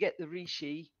 If you get the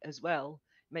Rishi as well,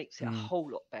 makes it a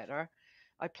whole lot better.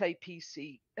 I play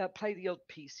the odd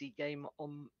PC game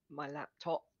on my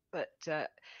laptop, but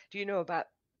do you know about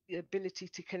the ability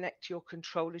to connect your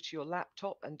controller to your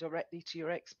laptop and directly to your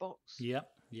Xbox? Yeah.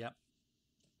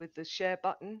 With the share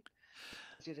button.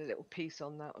 Did a little piece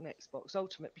on that on Xbox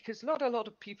Ultimate, because not a lot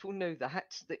of people know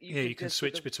that you can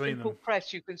switch between them.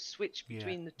 Press, you can switch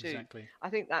between the two. Exactly.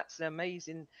 I think that's an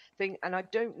amazing thing, and I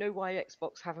don't know why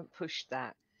Xbox haven't pushed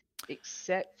that,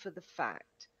 except for the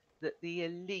fact that the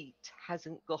Elite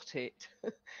hasn't got it.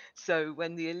 So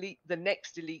when the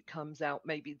next Elite comes out,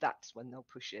 maybe that's when they'll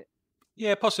push it.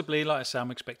 Yeah, possibly. Like I say,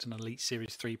 I'm expecting Elite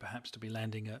Series 3 perhaps to be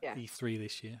landing at E3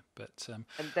 this year. But and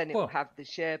then it will have the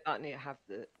share button. It'll have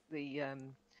the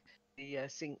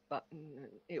sync button.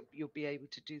 You'll be able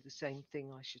to do the same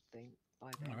thing, I should think,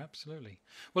 by then. Oh, absolutely.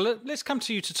 Well, let's come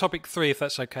to you to topic 3, if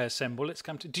that's okay, Assemble. Let's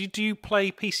come to. Do you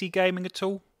play PC gaming at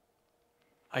all?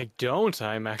 I don't.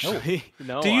 I'm actually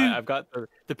I've got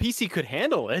the PC could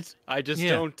handle it. I just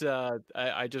don't.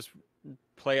 I just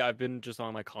play. I've been just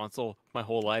on my console my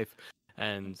whole life.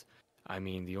 And I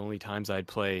mean, the only times I'd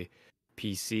play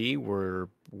PC were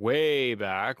way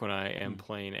back when I am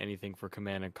playing anything for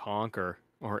Command and Conquer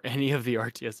or any of the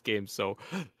RTS games. So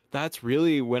that's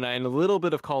really when and a little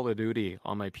bit of Call of Duty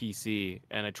on my PC,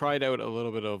 and I tried out a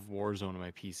little bit of Warzone on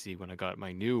my PC when I got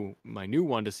my new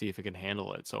one to see if it can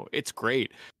handle it. So it's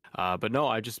great. But no,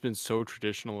 I've just been so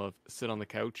traditional of sit on the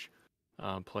couch,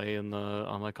 play on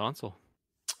my console.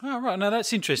 Oh, right. Now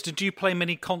that's interesting. Do you play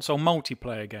many console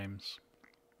multiplayer games?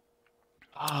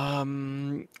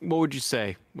 What would you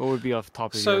say? What would be off the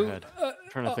top of your head?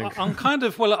 Trying to think. I'm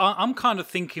kind of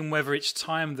thinking whether it's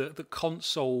time that the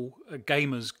console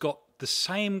gamers got the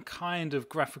same kind of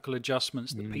graphical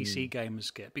adjustments that PC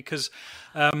gamers get, because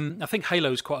I think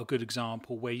Halo is quite a good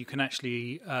example where you can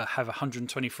actually have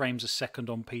 120 frames a second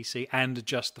on PC and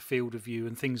adjust the field of view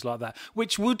and things like that,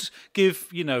 which would give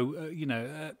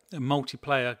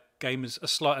multiplayer gamers a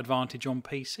slight advantage on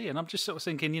PC. And I'm just sort of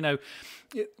thinking,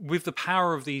 with the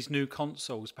power of these new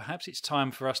consoles, perhaps it's time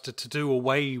for us to do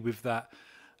away with that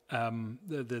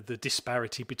the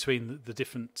disparity between the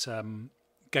different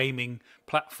gaming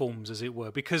platforms, as it were,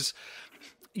 because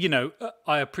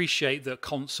I appreciate that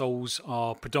consoles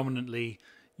are predominantly,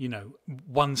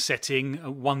 one setting,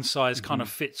 one size kind of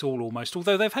fits all almost.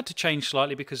 Although they've had to change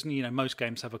slightly because, most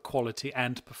games have a quality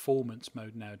and performance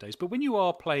mode nowadays. But when you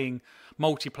are playing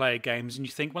multiplayer games and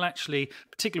you think, well, actually,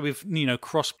 particularly with,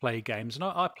 cross-play games, and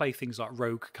I play things like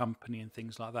Rogue Company and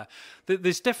things like that,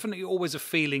 there's definitely always a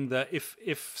feeling that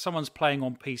if someone's playing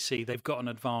on PC, they've got an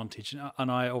advantage.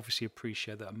 And I obviously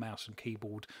appreciate that a mouse and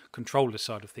keyboard controller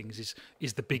side of things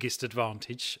is the biggest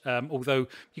advantage. Although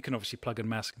you can obviously plug a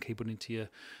mouse and keyboard into your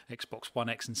Xbox One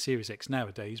X and Series X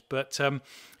nowadays, but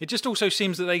it just also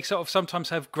seems that they sort of sometimes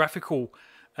have graphical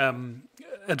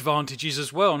advantages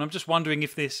as well. And I'm just wondering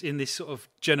if in this sort of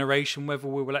generation, whether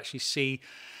we will actually see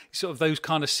sort of those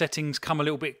kind of settings come a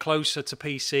little bit closer to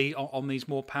PC on these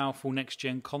more powerful next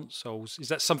gen consoles. Is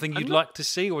that something you'd like to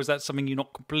see, or is that something you're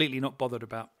not completely not bothered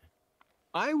about?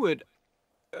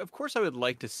 Of course, I would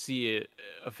like to see it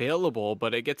available,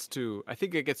 but I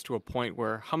think it gets to a point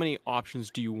where how many options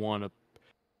do you want to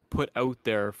put out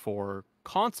there for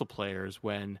console players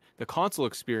when the console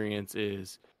experience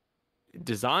is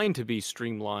designed to be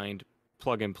streamlined,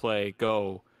 plug and play,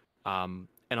 go, and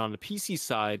on the PC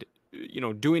side,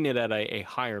 doing it at a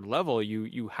higher level,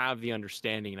 you have the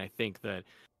understanding, and I think that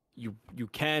you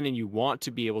can and you want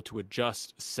to be able to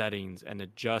adjust settings and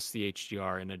adjust the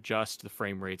HDR and adjust the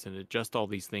frame rates and adjust all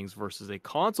these things versus a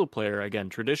console player, again,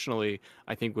 traditionally,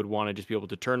 I think would want to just be able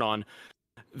to turn on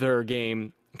their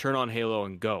game, turn on Halo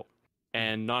and go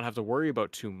and not have to worry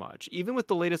about too much. Even with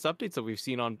the latest updates that we've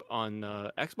seen on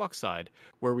Xbox side,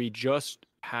 where we just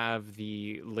have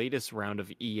the latest round of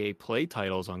EA Play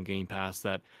titles on Game Pass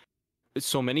that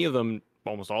so many of them,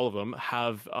 almost all of them,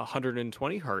 have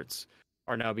 120 hertz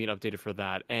are now being updated for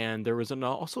that. And there was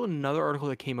also another article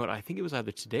that came out, I think it was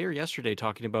either today or yesterday,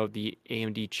 talking about the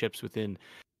AMD chips within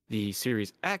the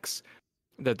Series X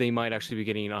that they might actually be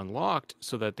getting unlocked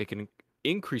so that they can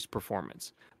increase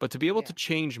performance. But to be able to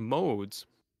change modes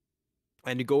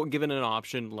and to go and give it an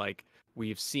option like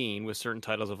we've seen with certain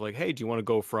titles of like, hey, do you want to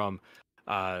go from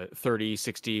 30,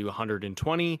 60,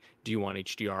 120? Do you want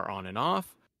HDR on and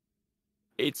off?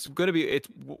 It's going to be,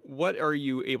 what are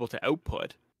you able to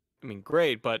output? I mean,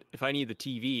 great, but if I need the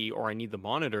TV or I need the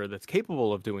monitor that's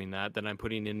capable of doing that, then I'm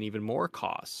putting in even more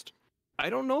cost. I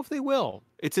don't know if they will.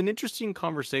 It's an interesting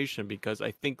conversation because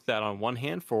I think that on one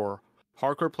hand, for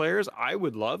hardcore players, I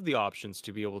would love the options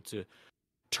to be able to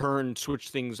switch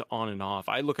things on and off.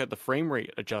 I look at the frame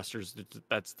rate adjusters.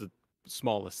 That's the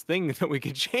smallest thing that we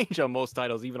can change on most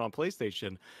titles, even on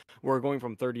PlayStation, where going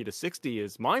from 30 to 60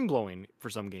 is mind-blowing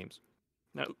for some games.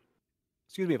 Now,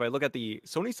 if I look at the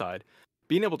Sony side,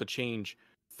 being able to change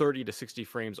 30 to 60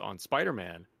 frames on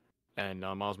Spider-Man and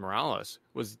Miles Morales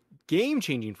was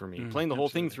game-changing for me. Playing the whole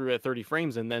thing through at 30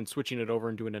 frames and then switching it over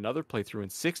and doing another playthrough in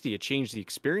 60, it changed the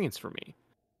experience for me.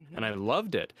 And I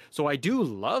loved it. So I do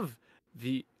love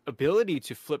the ability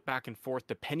to flip back and forth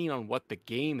depending on what the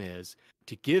game is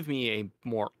to give me a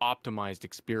more optimized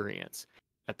experience.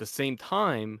 At the same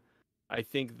time, I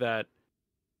think that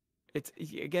it's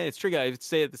tricky. I would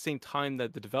say at the same time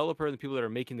that the developer and the people that are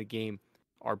making the game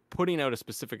are putting out a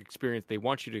specific experience. They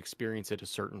want you to experience it a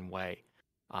certain way.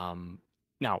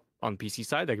 Now, on the PC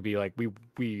side, that could be like,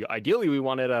 we ideally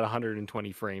want it at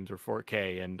 120 frames or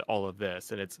 4K and all of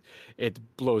this, and it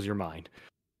blows your mind.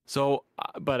 So,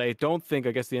 but I don't think,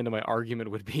 I guess the end of my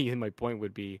argument would be, and my point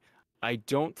would be, I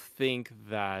don't think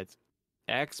that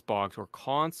Xbox or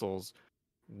consoles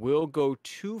will go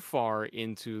too far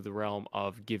into the realm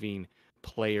of giving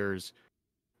players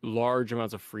large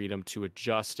amounts of freedom to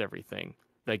adjust everything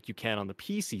like you can on the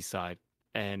PC side.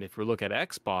 And if we look at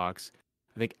Xbox,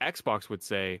 I think Xbox would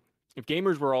say, if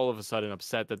gamers were all of a sudden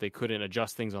upset that they couldn't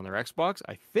adjust things on their Xbox,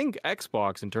 I think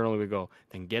Xbox internally would go,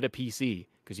 then get a PC,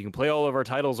 because you can play all of our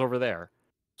titles over there.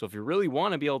 So if you really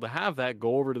want to be able to have that,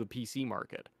 go over to the PC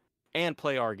market and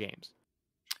play our games.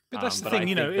 But that's the thing,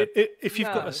 if you've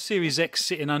got a Series X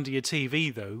sitting under your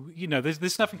TV, though,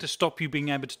 there's nothing to stop you being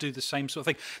able to do the same sort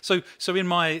of thing. So in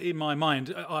my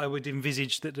mind, I would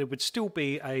envisage that there would still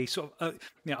be a sort of,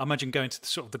 I imagine going to the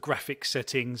sort of the graphic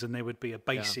settings, and there would be a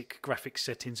basic graphic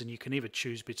settings, and you can either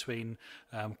choose between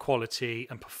quality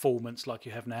and performance like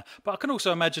you have now. But I can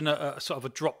also imagine a sort of a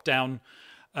drop-down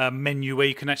menu where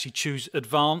you can actually choose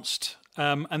advanced.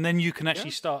 And then you can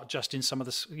actually start adjusting some of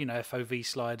the, FOV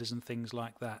sliders and things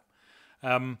like that.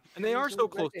 And they are so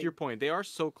close, to your point, they are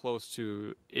so close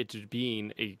to it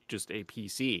being just a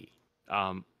PC.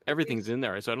 Everything's in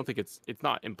there. So I don't think it's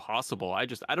not impossible. I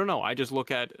don't know.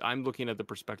 I'm looking at the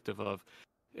perspective of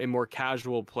a more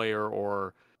casual player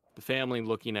or family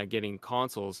looking at getting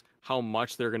consoles, how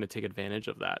much they're going to take advantage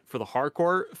of that. For the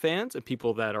hardcore fans and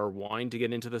people that are wanting to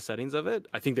get into the settings of it,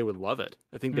 I think they would love it.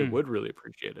 I think they would really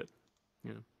appreciate it.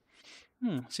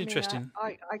 It's interesting.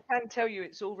 I can tell you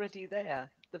it's already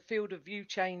there. The field of view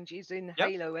change is in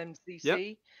Halo MCC.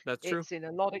 Yep, that's true. It's in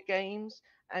a lot of games,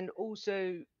 and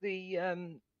also the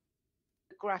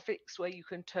graphics where you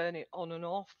can turn it on and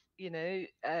off.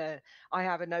 I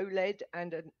have an OLED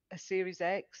and a Series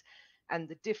X, and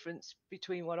the difference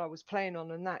between what I was playing on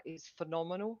and that is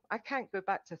phenomenal. I can't go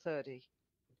back to 30.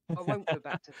 I won't go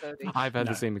back to 30. I've had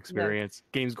the same experience.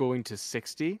 No. Games going to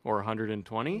 60 or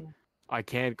 120. I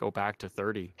can't go back to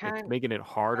 30. It's making it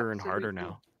harder and harder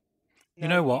now. You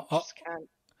know what?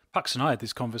 Pux and I had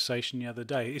this conversation the other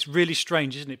day. It's really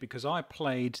strange, isn't it? Because I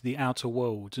played The Outer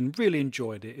Worlds and really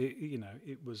enjoyed it.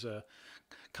 It was a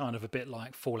kind of a bit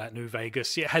like Fallout New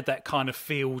Vegas. It had that kind of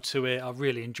feel to it. I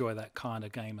really enjoy that kind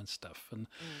of game and stuff. And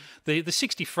the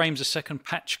 60 frames a second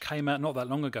patch came out not that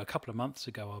long ago, a couple of months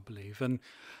ago, I believe. And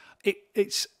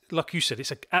it's like you said,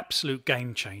 it's an absolute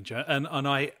game changer, and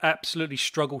I absolutely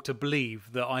struggle to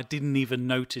believe that I didn't even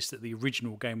notice that the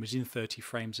original game was in 30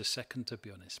 frames a second, to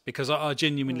be honest, because I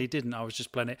genuinely didn't. I was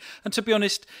just playing it, and to be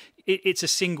honest, it's a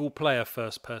single-player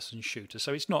first-person shooter,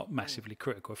 so it's not massively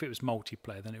critical. If it was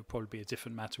multiplayer, then it would probably be a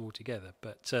different matter altogether.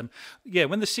 But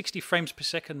when the 60 frames per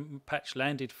second patch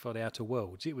landed for The Outer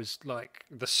Worlds, it was like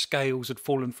the scales had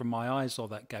fallen from my eyes of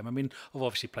that game. I mean, I've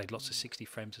obviously played lots of 60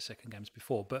 frames a second games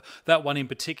before, but that one in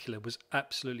particular was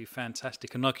absolutely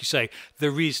fantastic, and like you say,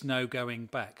 there is no going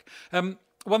back.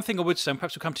 One thing I would say, and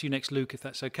perhaps we'll come to you next, Luke, if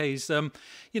that's okay, is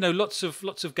lots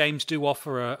of games do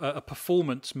offer a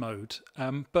performance mode,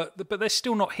 but they're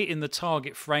still not hitting the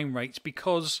target frame rates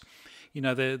because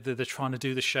they're trying to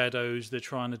do the shadows, they're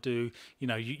trying to do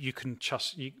you can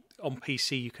just on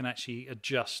PC, you can actually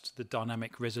adjust the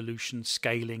dynamic resolution,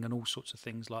 scaling, and all sorts of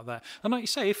things like that. And like you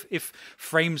say, if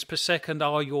frames per second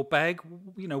are your bag,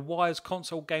 why as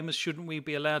console gamers shouldn't we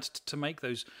be allowed to make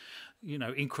those,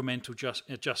 incremental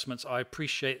adjustments? I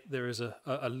appreciate there is a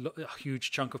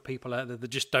huge chunk of people out there that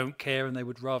just don't care and they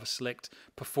would rather select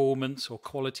performance or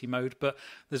quality mode. But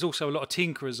there's also a lot of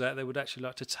tinkerers out there would actually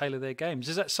like to tailor their games.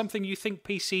 Is that something you think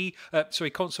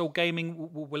console gaming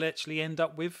will actually end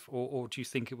up with, or do you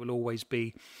think it will always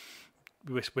be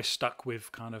we're stuck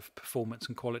with kind of performance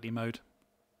and quality mode?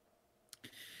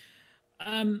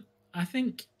 I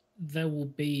think there will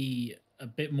be a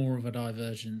bit more of a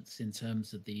divergence in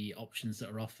terms of the options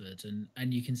that are offered,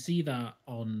 and you can see that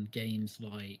on games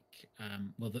like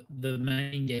the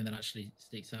main game that actually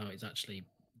sticks out is actually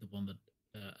the one that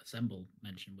Assemble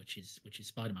mentioned, which is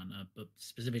Spider-Man, but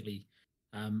specifically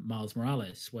Miles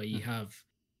Morales, where you have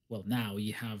now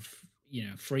you have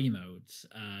free modes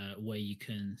where you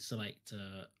can select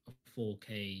a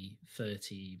 4K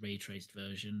 30 ray traced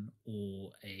version or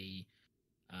a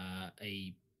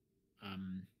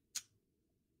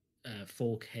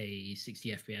 4K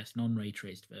 60 FPS non-ray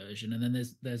traced version, and then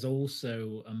there's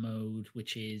also a mode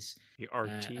which is the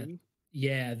RT.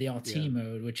 The RT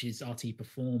mode, which is RT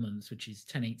Performance, which is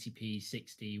 1080p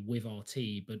 60 with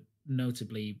RT. But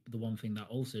notably, the one thing that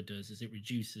also does is it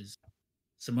reduces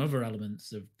some other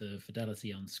elements of the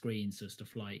fidelity on screen, so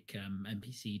stuff like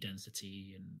NPC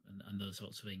density and those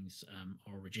sorts of things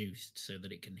are reduced so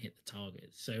that it can hit the target.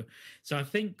 So I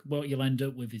think what you'll end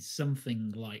up with is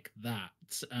something like that.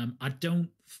 I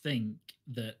don't think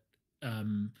that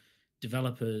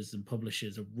developers and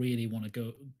publishers are really going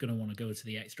to want to go to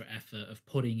the extra effort of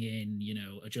putting in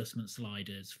adjustment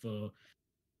sliders for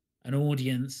an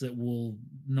audience that will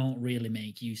not really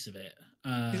make use of it.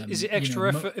 Is it extra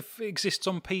effort if it exists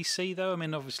on PC, though? I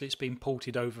mean, obviously it's been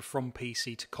ported over from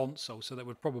PC to console, so that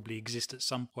would probably exist at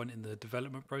some point in the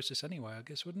development process anyway, I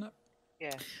guess, wouldn't it?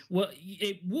 Yeah. Well,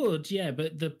 it would, yeah,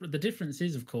 but the difference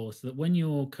is, of course, that when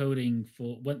you're coding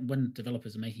for when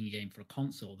developers are making a game for a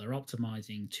console, they're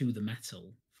optimizing to the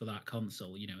metal for that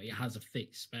console. It has a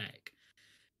fixed spec.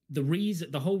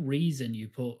 The whole reason you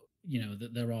put,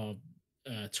 that there are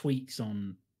tweaks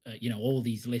on all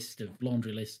these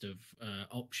laundry list of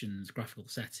options, graphical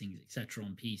settings, etc.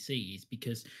 on PC is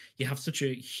because you have such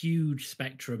a huge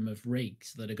spectrum of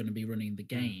rigs that are going to be running the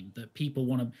game that people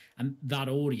want to, and that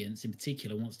audience in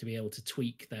particular wants to be able to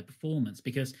tweak their performance,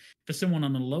 because for someone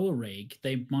on a lower rig,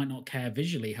 they might not care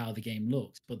visually how the game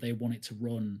looks, but they want it to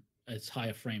run as high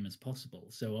a frame as possible.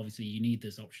 So obviously you need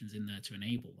those options in there to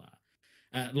enable that.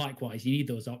 Likewise, you need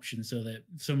those options so that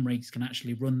some rigs can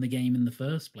actually run the game in the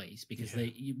first place, because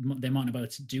they might not be able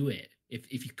to do it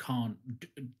if you can't,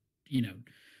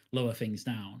 lower things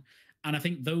down. And I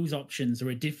think those options are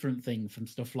a different thing from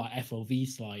stuff like FOV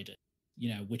sliders,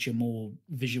 which are more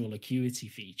visual acuity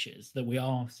features that we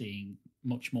are seeing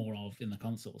much more of in the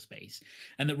console space,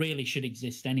 and that really should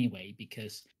exist anyway,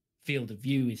 because field of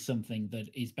view is something that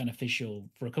is beneficial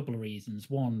for a couple of reasons.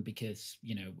 One, because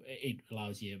it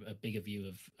allows you a bigger view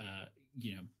of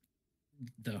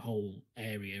the whole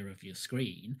area of your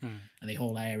screen and the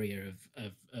whole area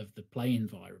of the play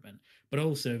environment. But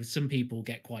also, some people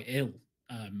get quite ill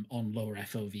on lower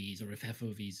FOVs, or if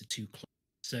FOVs are too close.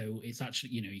 So it's actually,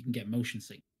 you can get motion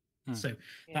sickness. So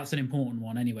that's an important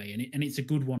one anyway, and it's a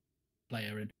good one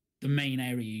player. And the main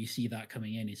area you see that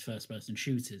coming in is first-person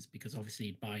shooters, because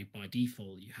obviously by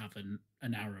default you have an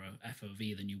narrower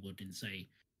FOV than you would in, say,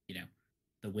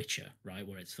 The Witcher, right,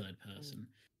 where it's third person.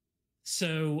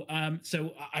 So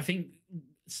I think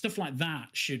stuff like that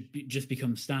should just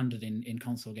become standard in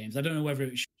console games. I don't know whether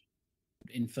it should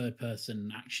in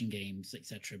third-person action games,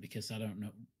 etc., because I don't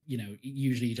know.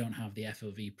 Usually you don't have the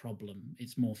FOV problem.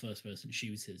 It's more first-person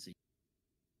shooters.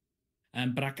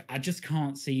 But I just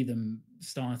can't see them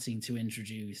starting to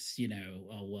introduce,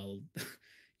 oh well,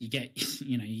 you get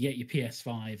your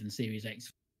PS5 and Series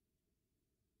X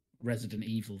Resident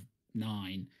Evil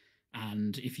 9,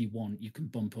 and if you want, you can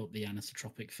bump up the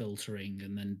anisotropic filtering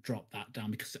and then drop that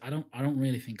down, because I don't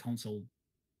really think console,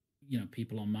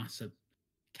 people en masse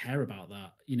care about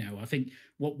that. I think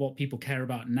what people care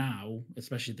about now,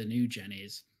 especially the new gen,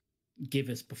 is give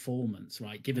us performance,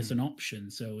 right? Give us an option.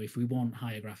 So if we want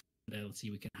higher graphic fidelity,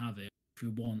 we can have it. If we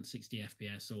want 60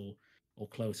 FPS or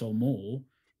close or more,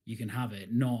 you can have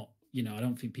it. Not, I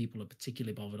don't think people are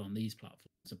particularly bothered on these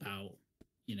platforms about,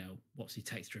 what's the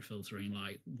texture filtering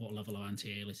like, what level of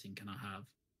anti-aliasing can I have?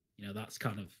 That's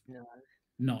kind of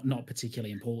not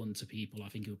particularly important to people, I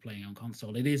think, who are playing on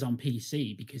console. It is on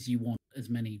PC because you want as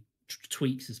many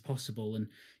tweaks as possible, and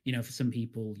for some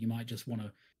people you might just want to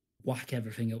whack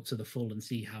everything up to the full and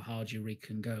see how hard your rig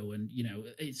can go. And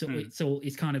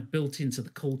it's kind of built into the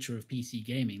culture of PC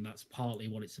gaming. That's partly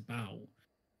what it's about.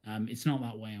 It's not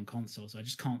that way on consoles. I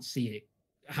just can't see it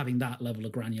having that level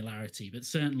of granularity, but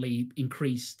certainly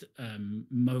increased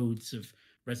modes of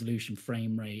resolution,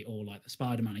 frame rate, or like the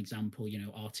Spider-Man example,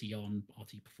 RT on,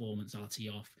 RT performance, RT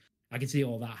off. I can see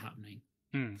all that happening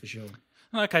for sure.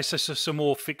 Okay, so some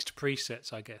more fixed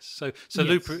presets, I guess. So yes.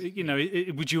 Lupa,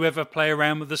 would you ever play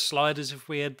around with the sliders if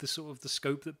we had the sort of the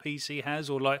scope that PC has,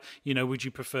 or would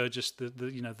you prefer just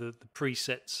the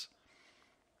presets?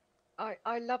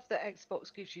 I love that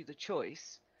Xbox gives you the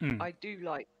choice. I do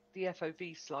like the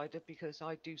FOV slider because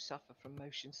I do suffer from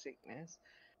motion sickness.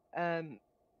 I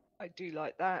do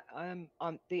like that.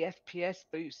 The FPS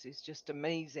boost is just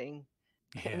amazing.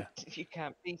 Yeah. You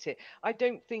can't beat it. I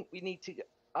don't think we need to.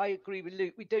 I agree with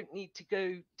Luke. We don't need to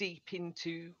go deep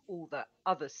into all that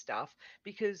other stuff,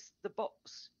 because the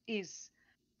box is,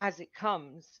 as it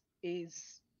comes,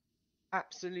 is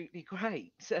absolutely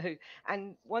great. So,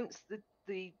 and once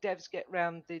the devs get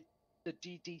round the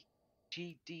GDK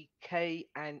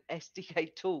and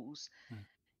SDK tools,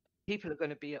 people are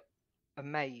going to be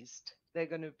amazed. They're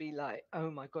going to be like,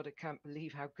 "Oh my god, I can't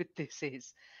believe how good this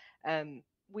is."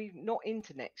 We're not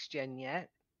into next gen yet.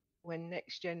 When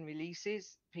next gen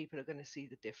releases, people are going to see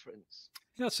the difference.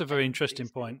 That's a very interesting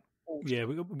point. Awesome. Yeah,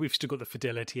 we've still got the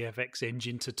Fidelity FX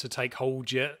engine to take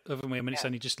hold yet, haven't we? I mean, it's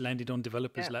only just landed on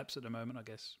developers' laps at the moment, I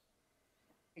guess.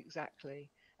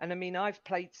 Exactly. And I mean, I've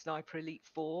played Sniper Elite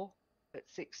 4 at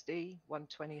 60,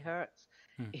 120 hertz.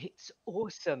 It's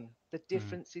awesome. The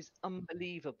difference is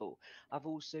unbelievable. I've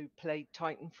also played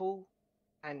Titanfall,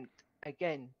 and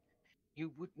again,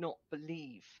 you would not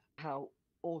believe how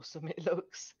awesome it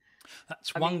looks.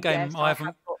 That's one game I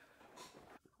haven't.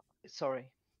 Sorry.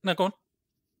 No, go on.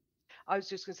 I was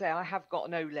just going to say, I have got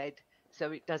an OLED,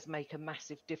 so it does make a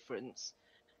massive difference.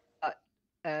 But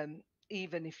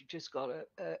even if you just got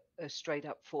a straight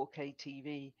up 4K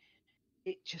TV,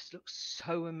 it just looks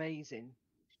so amazing.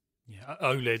 Yeah,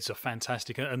 OLEDs are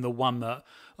fantastic, and the one that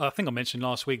I think I mentioned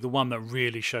last week, the one that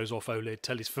really shows off OLED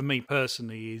tellies for me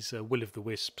personally is Will of the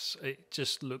Wisps. It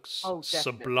just looks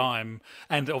sublime,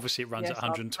 and obviously it runs at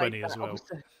 120 as well.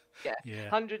 Also. Yeah,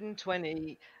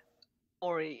 120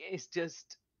 Ori is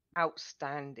just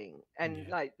outstanding, and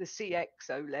like the CX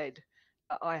OLED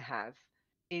that I have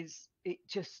is the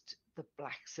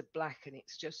blacks are black, and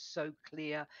it's just so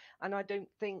clear, and I don't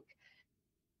think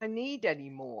I need any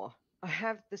more. I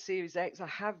have the Series X, I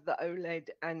have the OLED,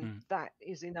 and that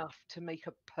is enough to make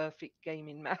a perfect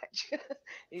gaming match.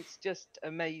 It's just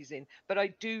amazing. But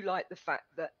I do like the fact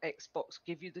that Xbox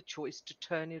give you the choice to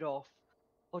turn it off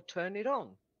or turn it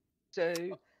on. So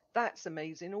that's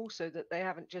amazing. Also, that they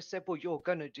haven't just said, well, you're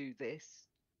going to do this.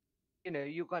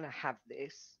 you're going to have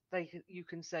this. You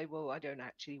can say, well, I don't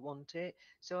actually want it,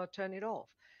 so I'll turn it off.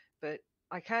 But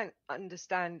I can't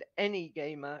understand any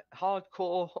gamer,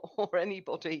 hardcore or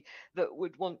anybody, that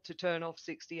would want to turn off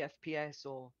 60 FPS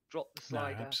or drop the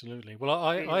slider. No, absolutely. Well,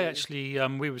 I actually,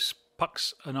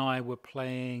 Pucks and I were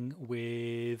playing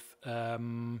with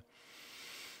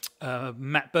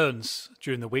Matt Burns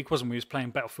during the week, wasn't we? He was playing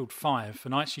Battlefield 5,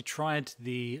 and I actually tried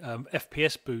the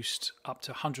FPS boost up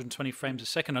to 120 frames a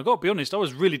second. I got to be honest, I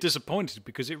was really disappointed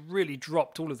because it really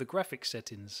dropped all of the graphics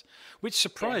settings, which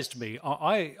surprised me.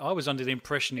 I was under the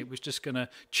impression it was just going to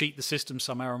cheat the system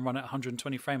somehow and run at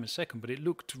 120 frames a second, but it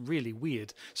looked really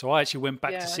weird. So I actually went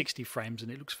back to 60 frames,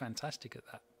 and it looks fantastic at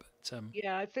that. But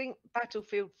yeah, I think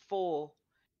Battlefield 4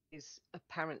 is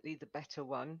apparently the better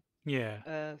one. Yeah.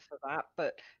 For that,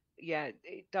 but yeah,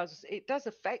 it does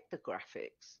affect the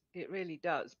graphics. It really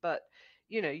does. But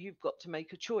you've got to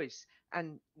make a choice.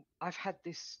 And I've had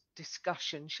this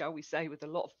discussion, shall we say, with a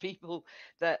lot of people,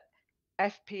 that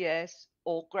FPS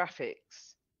or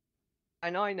graphics.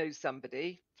 And I know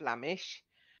somebody, Flemish,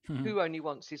 who only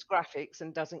wants his graphics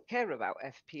and doesn't care about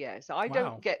FPS. I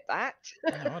don't get that.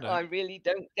 No, I really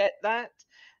don't get that.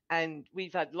 And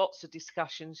we've had lots of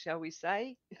discussions, shall we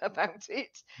say, about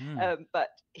it. But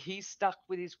he's stuck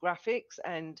with his graphics,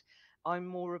 and I'm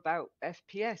more about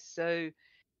FPS. So,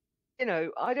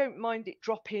 I don't mind it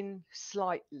dropping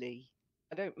slightly.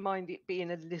 I don't mind it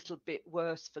being a little bit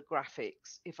worse for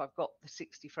graphics if I've got the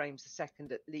 60 frames a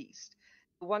second at least.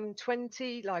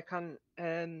 120, like on,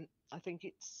 I think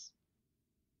it's,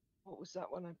 what was that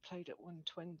one I played at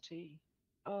 120?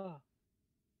 Oh,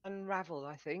 Unravel,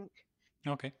 I think.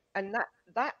 Okay. And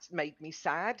that's made me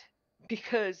sad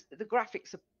because the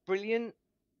graphics are brilliant.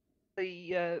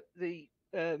 The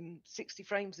 60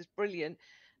 frames is brilliant,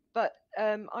 but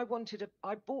I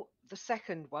bought the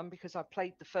second one because I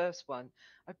played the first one.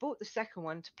 I bought the second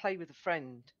one to play with a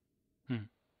friend,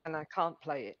 and I can't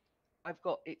play it. I've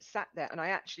got it sat there, and I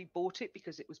actually bought it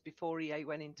because it was before EA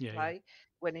went into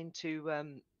went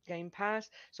into Game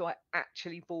Pass. So I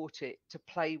actually bought it to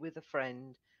play with a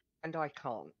friend, and I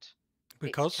can't.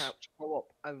 Because it's couch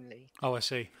co-op only. Oh, I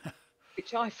see.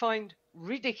 Which I find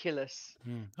ridiculous.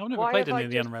 I've never played any of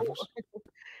the Unravels.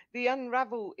 The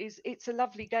Unravel it's a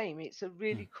lovely game. It's a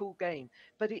really cool game,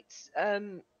 but it's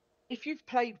if you've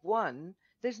played one,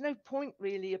 there's no point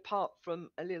really apart from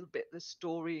a little bit of the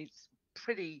story. It's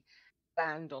pretty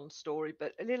bland on story,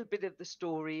 but a little bit of the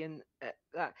story and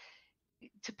that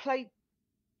to play.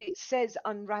 It says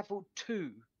Unravel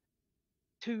 2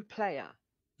 player,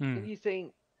 and you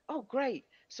think, oh, great.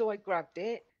 So I grabbed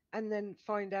it and then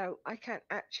find out I can't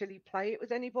actually play it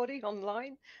with anybody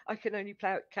online. I can only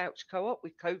play it couch co-op.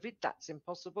 With COVID, that's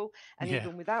impossible. And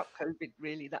even without COVID,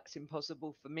 really, that's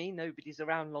impossible for me. Nobody's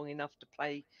around long enough to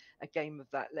play a game of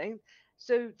that length.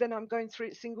 So then I'm going through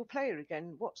it single player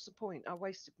again. What's the point? I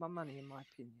wasted my money, in my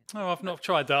opinion. Oh, I've not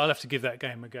tried that. I'll have to give that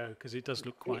game a go because it does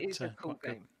look quite, it is a cool quite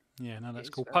game. Good. Yeah, no, that's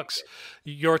cool. Pucks,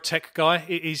 you're a tech guy.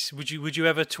 Would you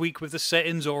ever tweak with the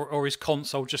settings, or is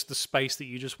console just the space that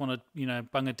you just want to,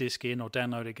 bung a disc in or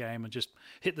download a game and just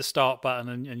hit the start button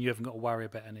and you haven't got to worry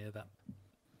about any of that?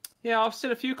 Yeah, I've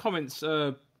seen a few comments,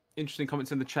 interesting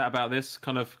comments in the chat about this,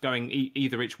 kind of going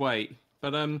either each way.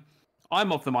 But I'm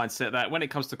of the mindset that when it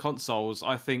comes to consoles,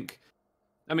 I think,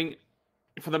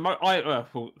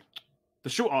 the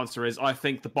short answer is I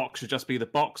think the box should just be the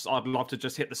box. I'd love to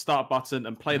just hit the start button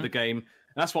and play the game. And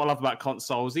that's what I love about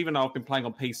consoles. Even though I've been playing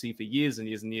on PC for years and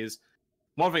years and years,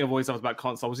 one thing I've always loved about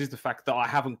consoles is the fact that I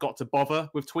haven't got to bother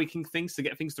with tweaking things to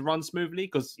get things to run smoothly,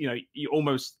 because you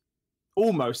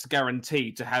almost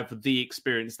guaranteed to have the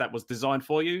experience that was designed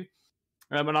for you.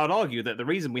 And I'd argue that the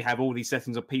reason we have all these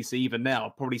settings on PC even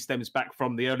now probably stems back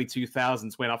from the early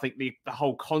 2000s, when I think the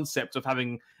whole concept of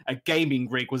having a gaming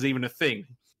rig was even a thing.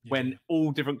 When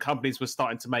all different companies were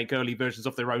starting to make early versions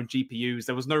of their own GPUs,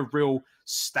 there was no real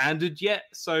standard yet.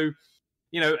 So,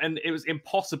 and it was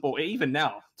impossible, even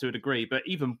now to a degree, but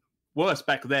even worse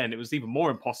back then, it was even more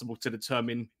impossible to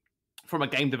determine from a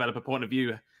game developer point of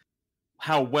view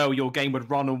how well your game would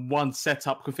run on one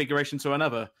setup configuration to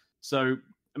another. So,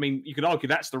 you could argue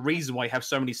that's the reason why you have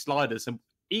so many sliders, and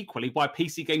equally why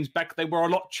PC games back then were a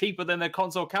lot cheaper than their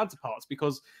console counterparts,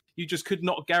 because you just could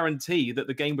not guarantee that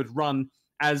the game would run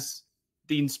as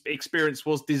the experience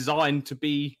was designed to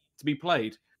be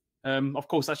played. Of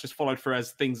course, that's just followed through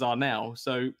as things are now.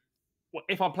 So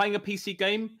if I'm playing a PC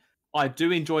game, I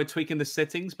do enjoy tweaking the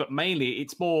settings, but mainly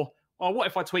it's more, well, what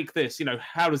if I tweak this?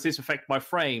 How does this affect my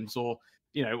frames? Or,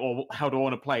 or how do I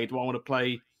want to play? Do I want to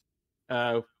play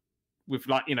with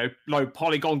low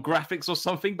polygon graphics or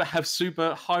something, but have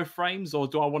super high frames? Or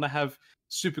do I want to have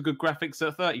super good graphics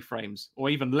at 30 frames or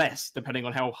even less, depending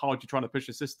on how hard you're trying to push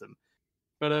the system.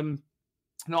 But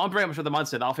no, I'm very much of the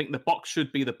mindset. I think the box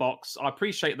should be the box. I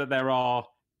appreciate that there are,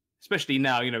 especially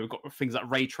now, we've got things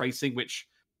like ray tracing, which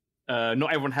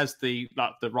not everyone has the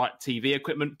right TV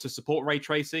equipment to support ray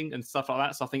tracing and stuff like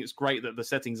that. So I think it's great that the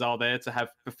settings are there to have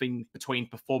the thing between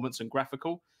performance and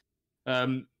graphical.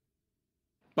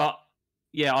 But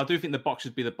yeah, I do think the box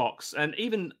should be the box. And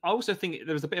even I also think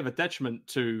there was a bit of a detriment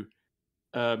to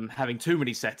having too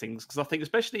many settings, because I think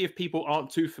especially if people aren't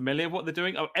too familiar with what they're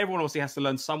doing, everyone obviously has to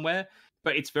learn somewhere,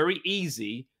 but it's very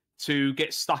easy to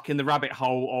get stuck in the rabbit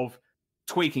hole of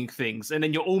tweaking things, and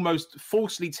then you're almost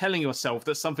falsely telling yourself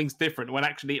that something's different when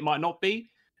actually it might not be.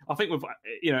 I think with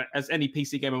as any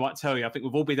PC gamer might tell you, I think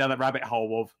we've all been down that rabbit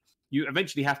hole of you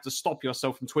eventually have to stop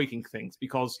yourself from tweaking things,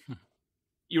 because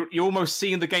you're almost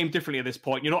seeing the game differently at this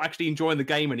point. You're not actually enjoying the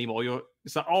game anymore.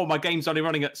 It's like, oh, my game's only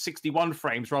running at 61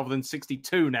 frames rather than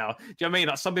 62 now. Do you know what I mean?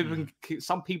 Like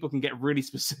some people can get really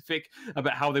specific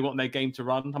about how they want their game to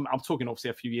run. I'm talking obviously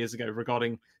a few years ago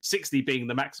regarding 60 being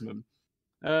the maximum.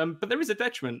 But there is a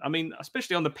detriment. I mean,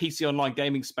 especially on the PC online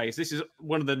gaming space, this is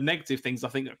one of the negative things I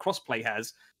think that crossplay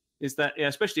has, is that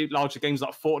especially larger games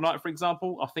like Fortnite, for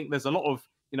example, I think there's a lot of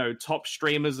top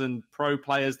streamers and pro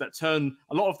players that turn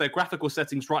a lot of their graphical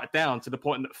settings right down to the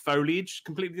point that foliage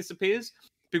completely disappears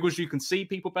because you can see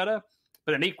people better.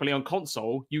 But then equally on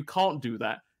console, you can't do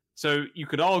that. So you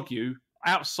could argue,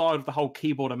 outside of the whole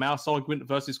keyboard and mouse argument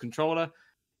versus controller,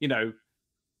 are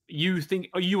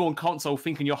you on console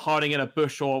thinking you're hiding in a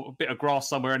bush or a bit of grass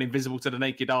somewhere and invisible to the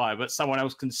naked eye, but someone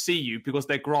else can see you because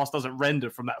their grass doesn't render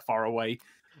from that far away.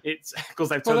 It's because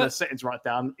they've turned their settings right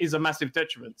down is a massive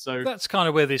detriment. So that's kind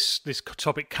of where this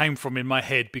topic came from in my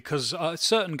head, because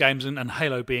certain games, and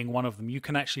Halo being one of them, you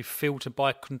can actually filter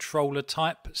by controller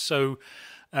type. So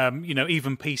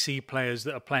even PC players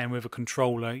that are playing with a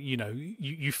controller,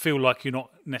 you feel like you're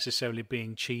not necessarily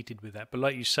being cheated with that. But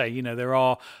like you say, there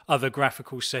are other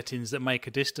graphical settings that make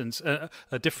a difference.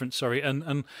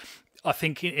 And I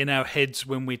think in our heads,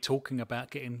 when we're talking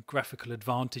about getting graphical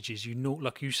advantages,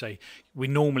 like you say, we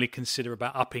normally consider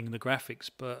about upping the graphics,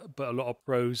 but a lot of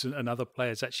pros and other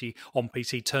players actually on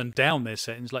PC turn down their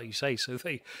settings, like you say, so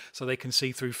they can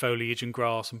see through foliage and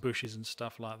grass and bushes and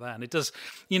stuff like that. And it does,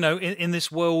 in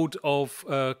this world of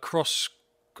cross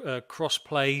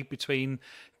play between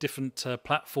different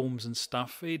platforms and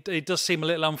stuff, it does seem a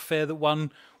little unfair that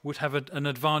one would have an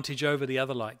advantage over the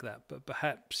other like that. But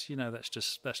perhaps that's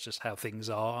just how things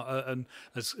are, and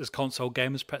as console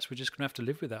gamers, perhaps we're just going to have to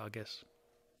live with that, I guess.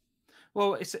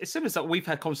 Well, it's similar to that. We've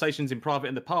had conversations in private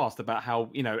in the past about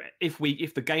how if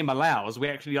the game allows, we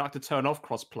actually like to turn off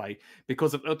crossplay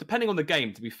because of, depending on the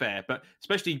game, to be fair. But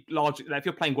especially large, if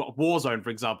you're playing Warzone,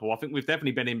 for example, I think we've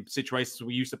definitely been in situations where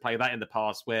we used to play that in the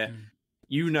past where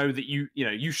that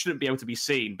you shouldn't be able to be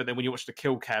seen, but then when you watch the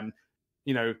kill cam,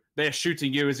 they're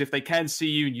shooting you as if they can see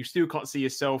you and you still can't see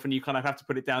yourself, and you kind of have to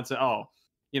put it down to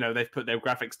they've put their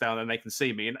graphics down and they can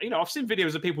see me. And I've seen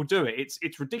videos of people do it.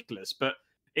 It's ridiculous, but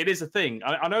it is a thing.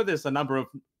 I know there's a number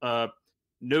of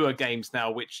newer games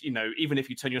now which even if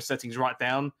you turn your settings right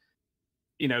down,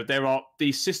 there are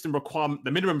the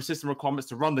minimum system requirements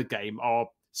to run the game are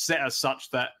set as such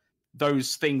that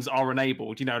those things are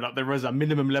enabled. Like there is a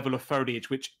minimum level of foliage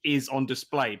which is on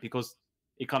display because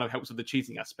it kind of helps with the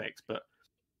cheating aspect. But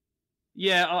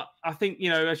yeah, I think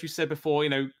as you said before,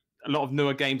 a lot of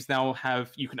newer games now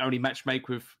you can only matchmake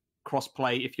with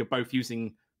crossplay if you're both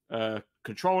using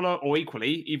controller, or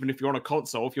equally, even if you're on a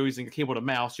console, if you're using a keyboard and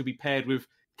mouse, you'll be paired with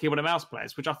keyboard and mouse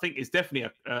players, which I think is definitely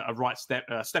a right step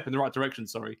in the right direction.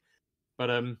 Sorry,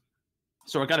 but I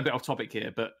got a bit off topic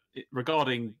here. But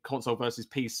regarding console versus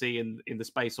PC in the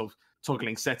space of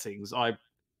toggling settings,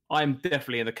 I'm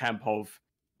definitely in the camp of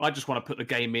I just want to put the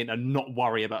game in and not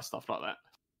worry about stuff like that.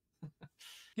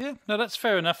 Yeah, no, that's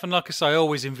fair enough. And like I say, I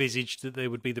always envisaged that there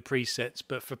would be the presets,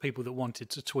 but for people that wanted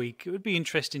to tweak, it would be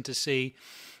interesting to see,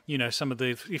 some of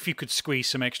if you could squeeze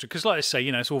some extra. Because like I say,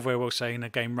 it's all very well saying a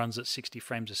game runs at 60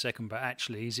 frames a second, but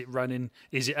actually, is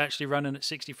it actually running at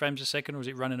 60 frames a second, or is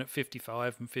it running at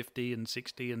 55 and 50 and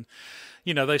 60 and,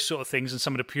 those sort of things? And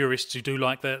some of the purists who do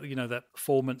like that, that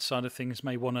performance side of things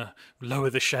may want to lower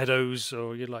the shadows,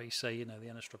 or like you say, the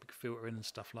anisotropic filtering and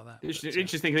stuff like that.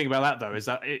 Interesting thing about that, though, is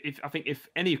that if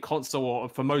any console or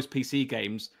for most PC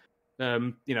games,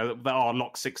 that are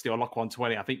lock 60 or lock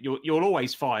 120, I think you'll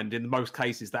always find in most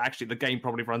cases that actually the game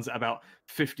probably runs at about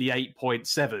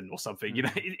 58.7 or something.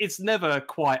 It's never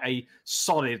quite a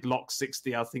solid lock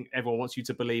 60. I think everyone wants you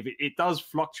to believe it does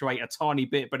fluctuate a tiny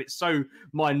bit, but it's so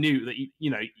minute that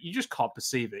you just can't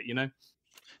perceive it.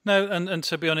 No, and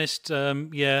to be honest,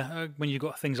 when you've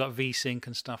got things like VSync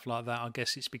and stuff like that, I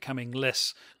guess it's becoming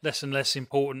less and less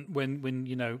important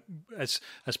when as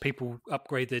people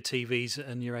upgrade their TVs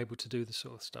and you're able to do the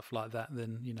sort of stuff like that,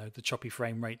 then the choppy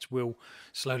frame rates will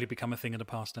slowly become a thing of the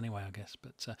past anyway, I guess.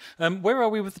 But where are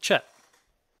we with the chat?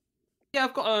 Yeah,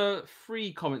 I've got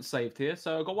 3 comments saved here.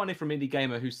 So I've got one here from Indie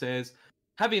Gamer who says,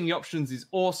 having the options is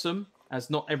awesome, as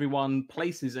not everyone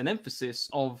places an emphasis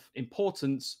of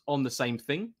importance on the same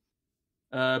thing.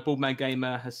 Baldman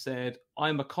Gamer has said,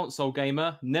 I'm a console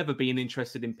gamer, never been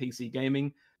interested in PC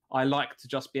gaming. I like to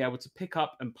just be able to pick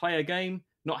up and play a game,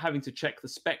 not having to check the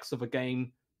specs of a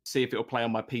game, see if it'll play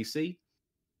on my PC.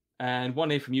 And one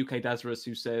here from UK Dazarus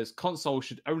who says, console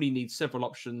should only need several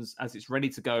options as it's ready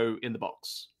to go in the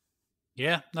box.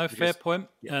 Yeah, no, fair point.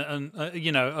 Yeah.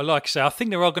 Like I say, I think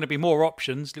there are going to be more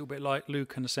options, a little bit like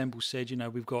Luke and Assemble said.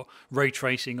 We've got ray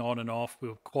tracing on and off,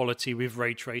 with quality with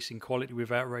ray tracing, quality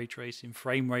without ray tracing,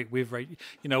 frame rate with ray,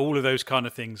 all of those kind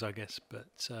of things, I guess. But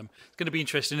it's going to be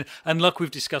interesting. And like we've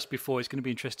discussed before, it's going to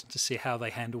be interesting to see how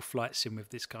they handle flight sim with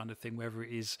this kind of thing, whether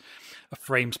it is a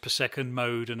frames per second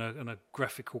mode and a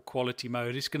graphical quality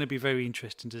mode. It's going to be very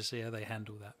interesting to see how they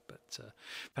handle that. But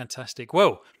fantastic.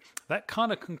 Well, that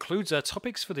kind of concludes our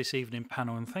topics for this evening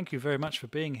panel, and thank you very much for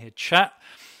being here, chat.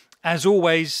 As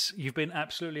always, you've been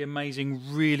absolutely amazing.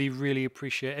 Really, really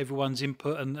appreciate everyone's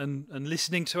input and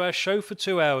listening to our show for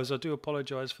 2 hours. I do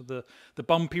apologise for the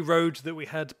bumpy road that we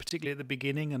had, particularly at the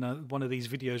beginning, and one of these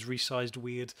videos resized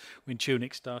weird when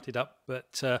Tunic started up,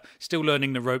 but still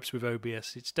learning the ropes with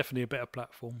OBS. It's definitely a better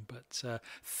platform, but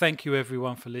thank you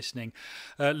everyone for listening.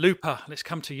 Looper, let's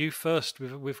come to you first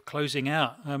with closing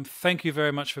out. Thank you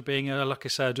very much for being here. Like I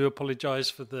say, I do apologise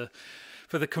for the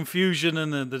confusion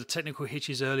and the technical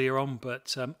hitches earlier on,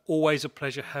 but always a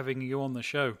pleasure having you on the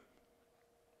show.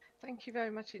 Thank you very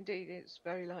much indeed. It's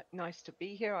very nice to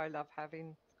be here. I love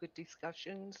having good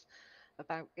discussions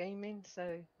about gaming, so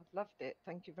I've loved it.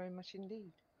 Thank you very much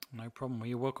indeed. No problem. Well,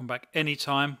 you're welcome back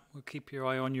anytime. We'll keep your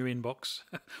eye on your inbox.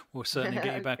 We'll certainly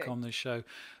get you back on the show.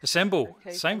 Assemble,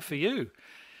 same for you.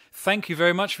 Thank you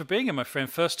very much for being here, my friend.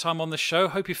 First time on the show.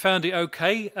 Hope you found it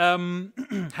okay.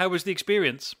 How was the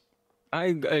experience? I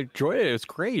enjoyed it. It was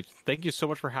great. Thank you so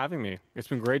much for having me. It's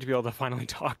been great to be able to finally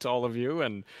talk to all of you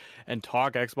and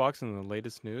talk Xbox and the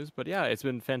latest news. But yeah, it's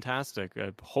been fantastic.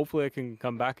 Hopefully I can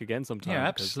come back again sometime. Yeah,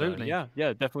 absolutely. Yeah,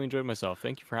 definitely enjoyed myself.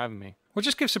 Thank you for having me. Well,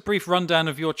 just give us a brief rundown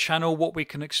of your channel, what we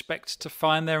can expect to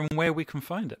find there and where we can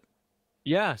find it.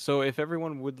 Yeah, so if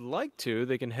everyone would like to,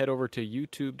 they can head over to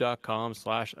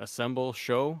youtube.com/assemble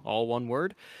show, all one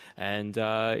word. And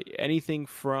anything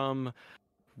from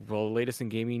the latest in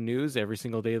gaming news every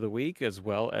single day of the week, as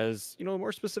well as,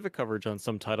 more specific coverage on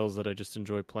some titles that I just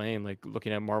enjoy playing, like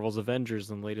looking at Marvel's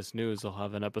Avengers and latest news. I'll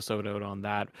have an episode out on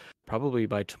that probably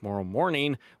by tomorrow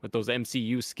morning with those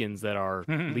MCU skins that are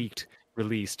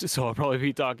released. So I'll probably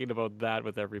be talking about that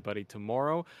with everybody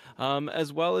tomorrow,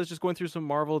 as well as just going through some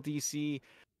Marvel, DC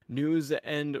news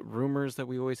and rumors that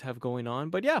we always have going on.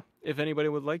 But yeah, if anybody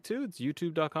would like to, it's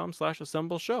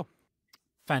youtube.com/assemble show.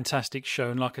 Fantastic show,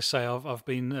 and like I say, I've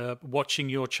been watching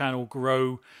your channel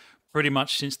grow pretty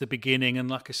much since the beginning,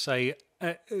 and like I say,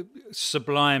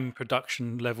 sublime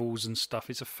production levels and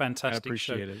stuff. It's a fantastic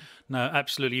show. I appreciate it. No,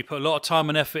 absolutely. You put a lot of time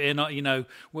and effort in.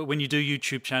 When you do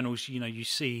YouTube channels, you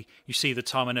see the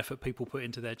time and effort people put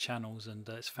into their channels, and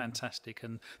it's fantastic.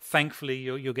 And thankfully,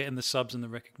 you're getting the subs and the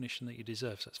recognition that you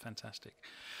deserve. So that's fantastic.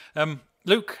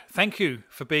 Luke, thank you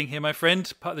for being here, my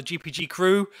friend, part of the GPG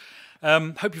crew.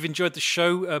 Hope you've enjoyed the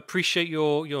show. Appreciate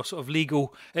your sort of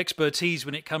legal expertise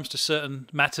when it comes to certain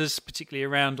matters, particularly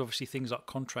around obviously things like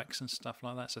contracts and stuff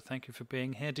like that. So thank you for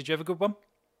being here. Did you have a good one?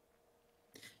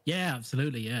 Yeah,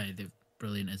 absolutely. Yeah, they're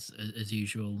brilliant as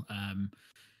usual.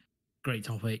 Great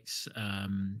topics.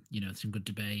 Some good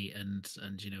debate, and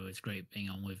it's great being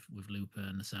on with Looper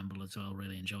and Assemble as well.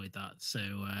 Really enjoyed that. So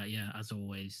yeah, as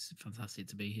always, fantastic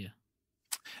to be here.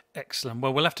 Excellent.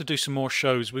 Well, we'll have to do some more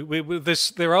shows.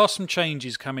 There are some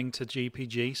changes coming to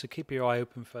GPG, so keep your eye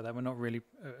open for that. We're not really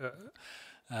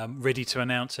ready to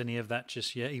announce any of that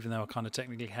just yet, even though I kind of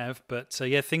technically have. But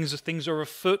yeah, things are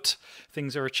afoot.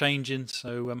 Things are changing.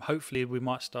 So hopefully we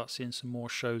might start seeing some more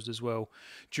shows as well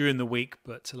during the week.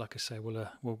 But like I say,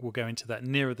 we'll go into that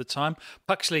nearer the time.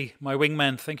 Puxley, my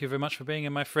wingman, thank you very much for being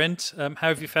here, my friend. How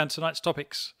have you found tonight's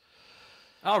topics?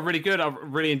 Oh, really good. I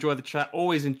really enjoy the chat.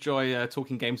 Always enjoy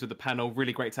talking games with the panel.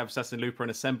 Really great to have Assassin, Looper and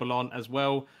Assemble on as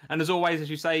well. And as always, as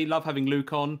you say, love having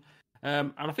Luke on.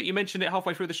 And I think you mentioned it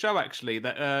halfway through the show, actually,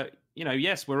 that,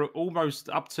 yes, we're almost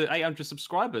up to 800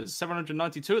 subscribers,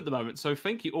 792 at the moment. So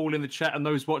thank you all in the chat and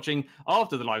those watching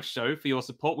after the live show for your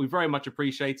support. We very much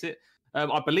appreciate it.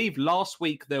 I believe last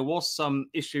week there was some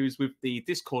issues with the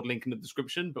Discord link in the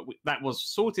description, but that was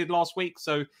sorted last week.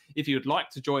 So if you would like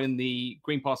to join the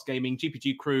Green Pass Gaming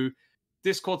GPG Crew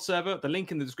Discord server, the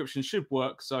link in the description should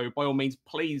work. So by all means,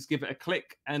 please give it a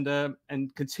click and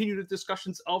continue the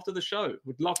discussions after the show.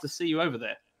 We'd love to see you over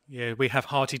there. Yeah, we have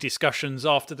hearty discussions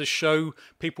after the show.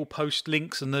 People post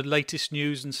links and the latest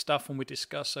news and stuff, and we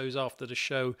discuss those after the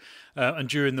show and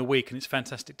during the week. And it's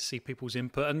fantastic to see people's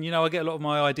input. And I get a lot of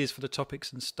my ideas for the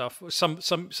topics and stuff. Some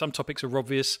topics are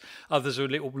obvious, others are a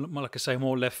little, like I say,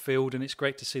 more left field. And it's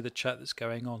great to see the chat that's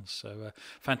going on. So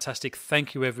fantastic!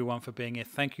 Thank you everyone for being here.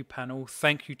 Thank you panel.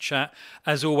 Thank you chat.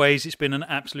 As always, it's been an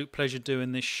absolute pleasure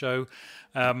doing this show.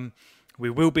 We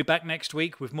will be back next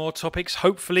week with more topics.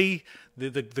 Hopefully,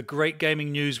 the great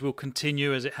gaming news will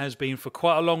continue as it has been for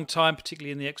quite a long time,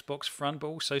 particularly in the Xbox front, but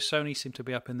also Sony seem to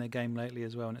be up in their game lately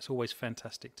as well, and it's always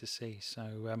fantastic to see.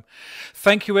 So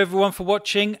thank you everyone for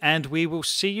watching, and we will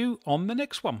see you on the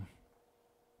next one.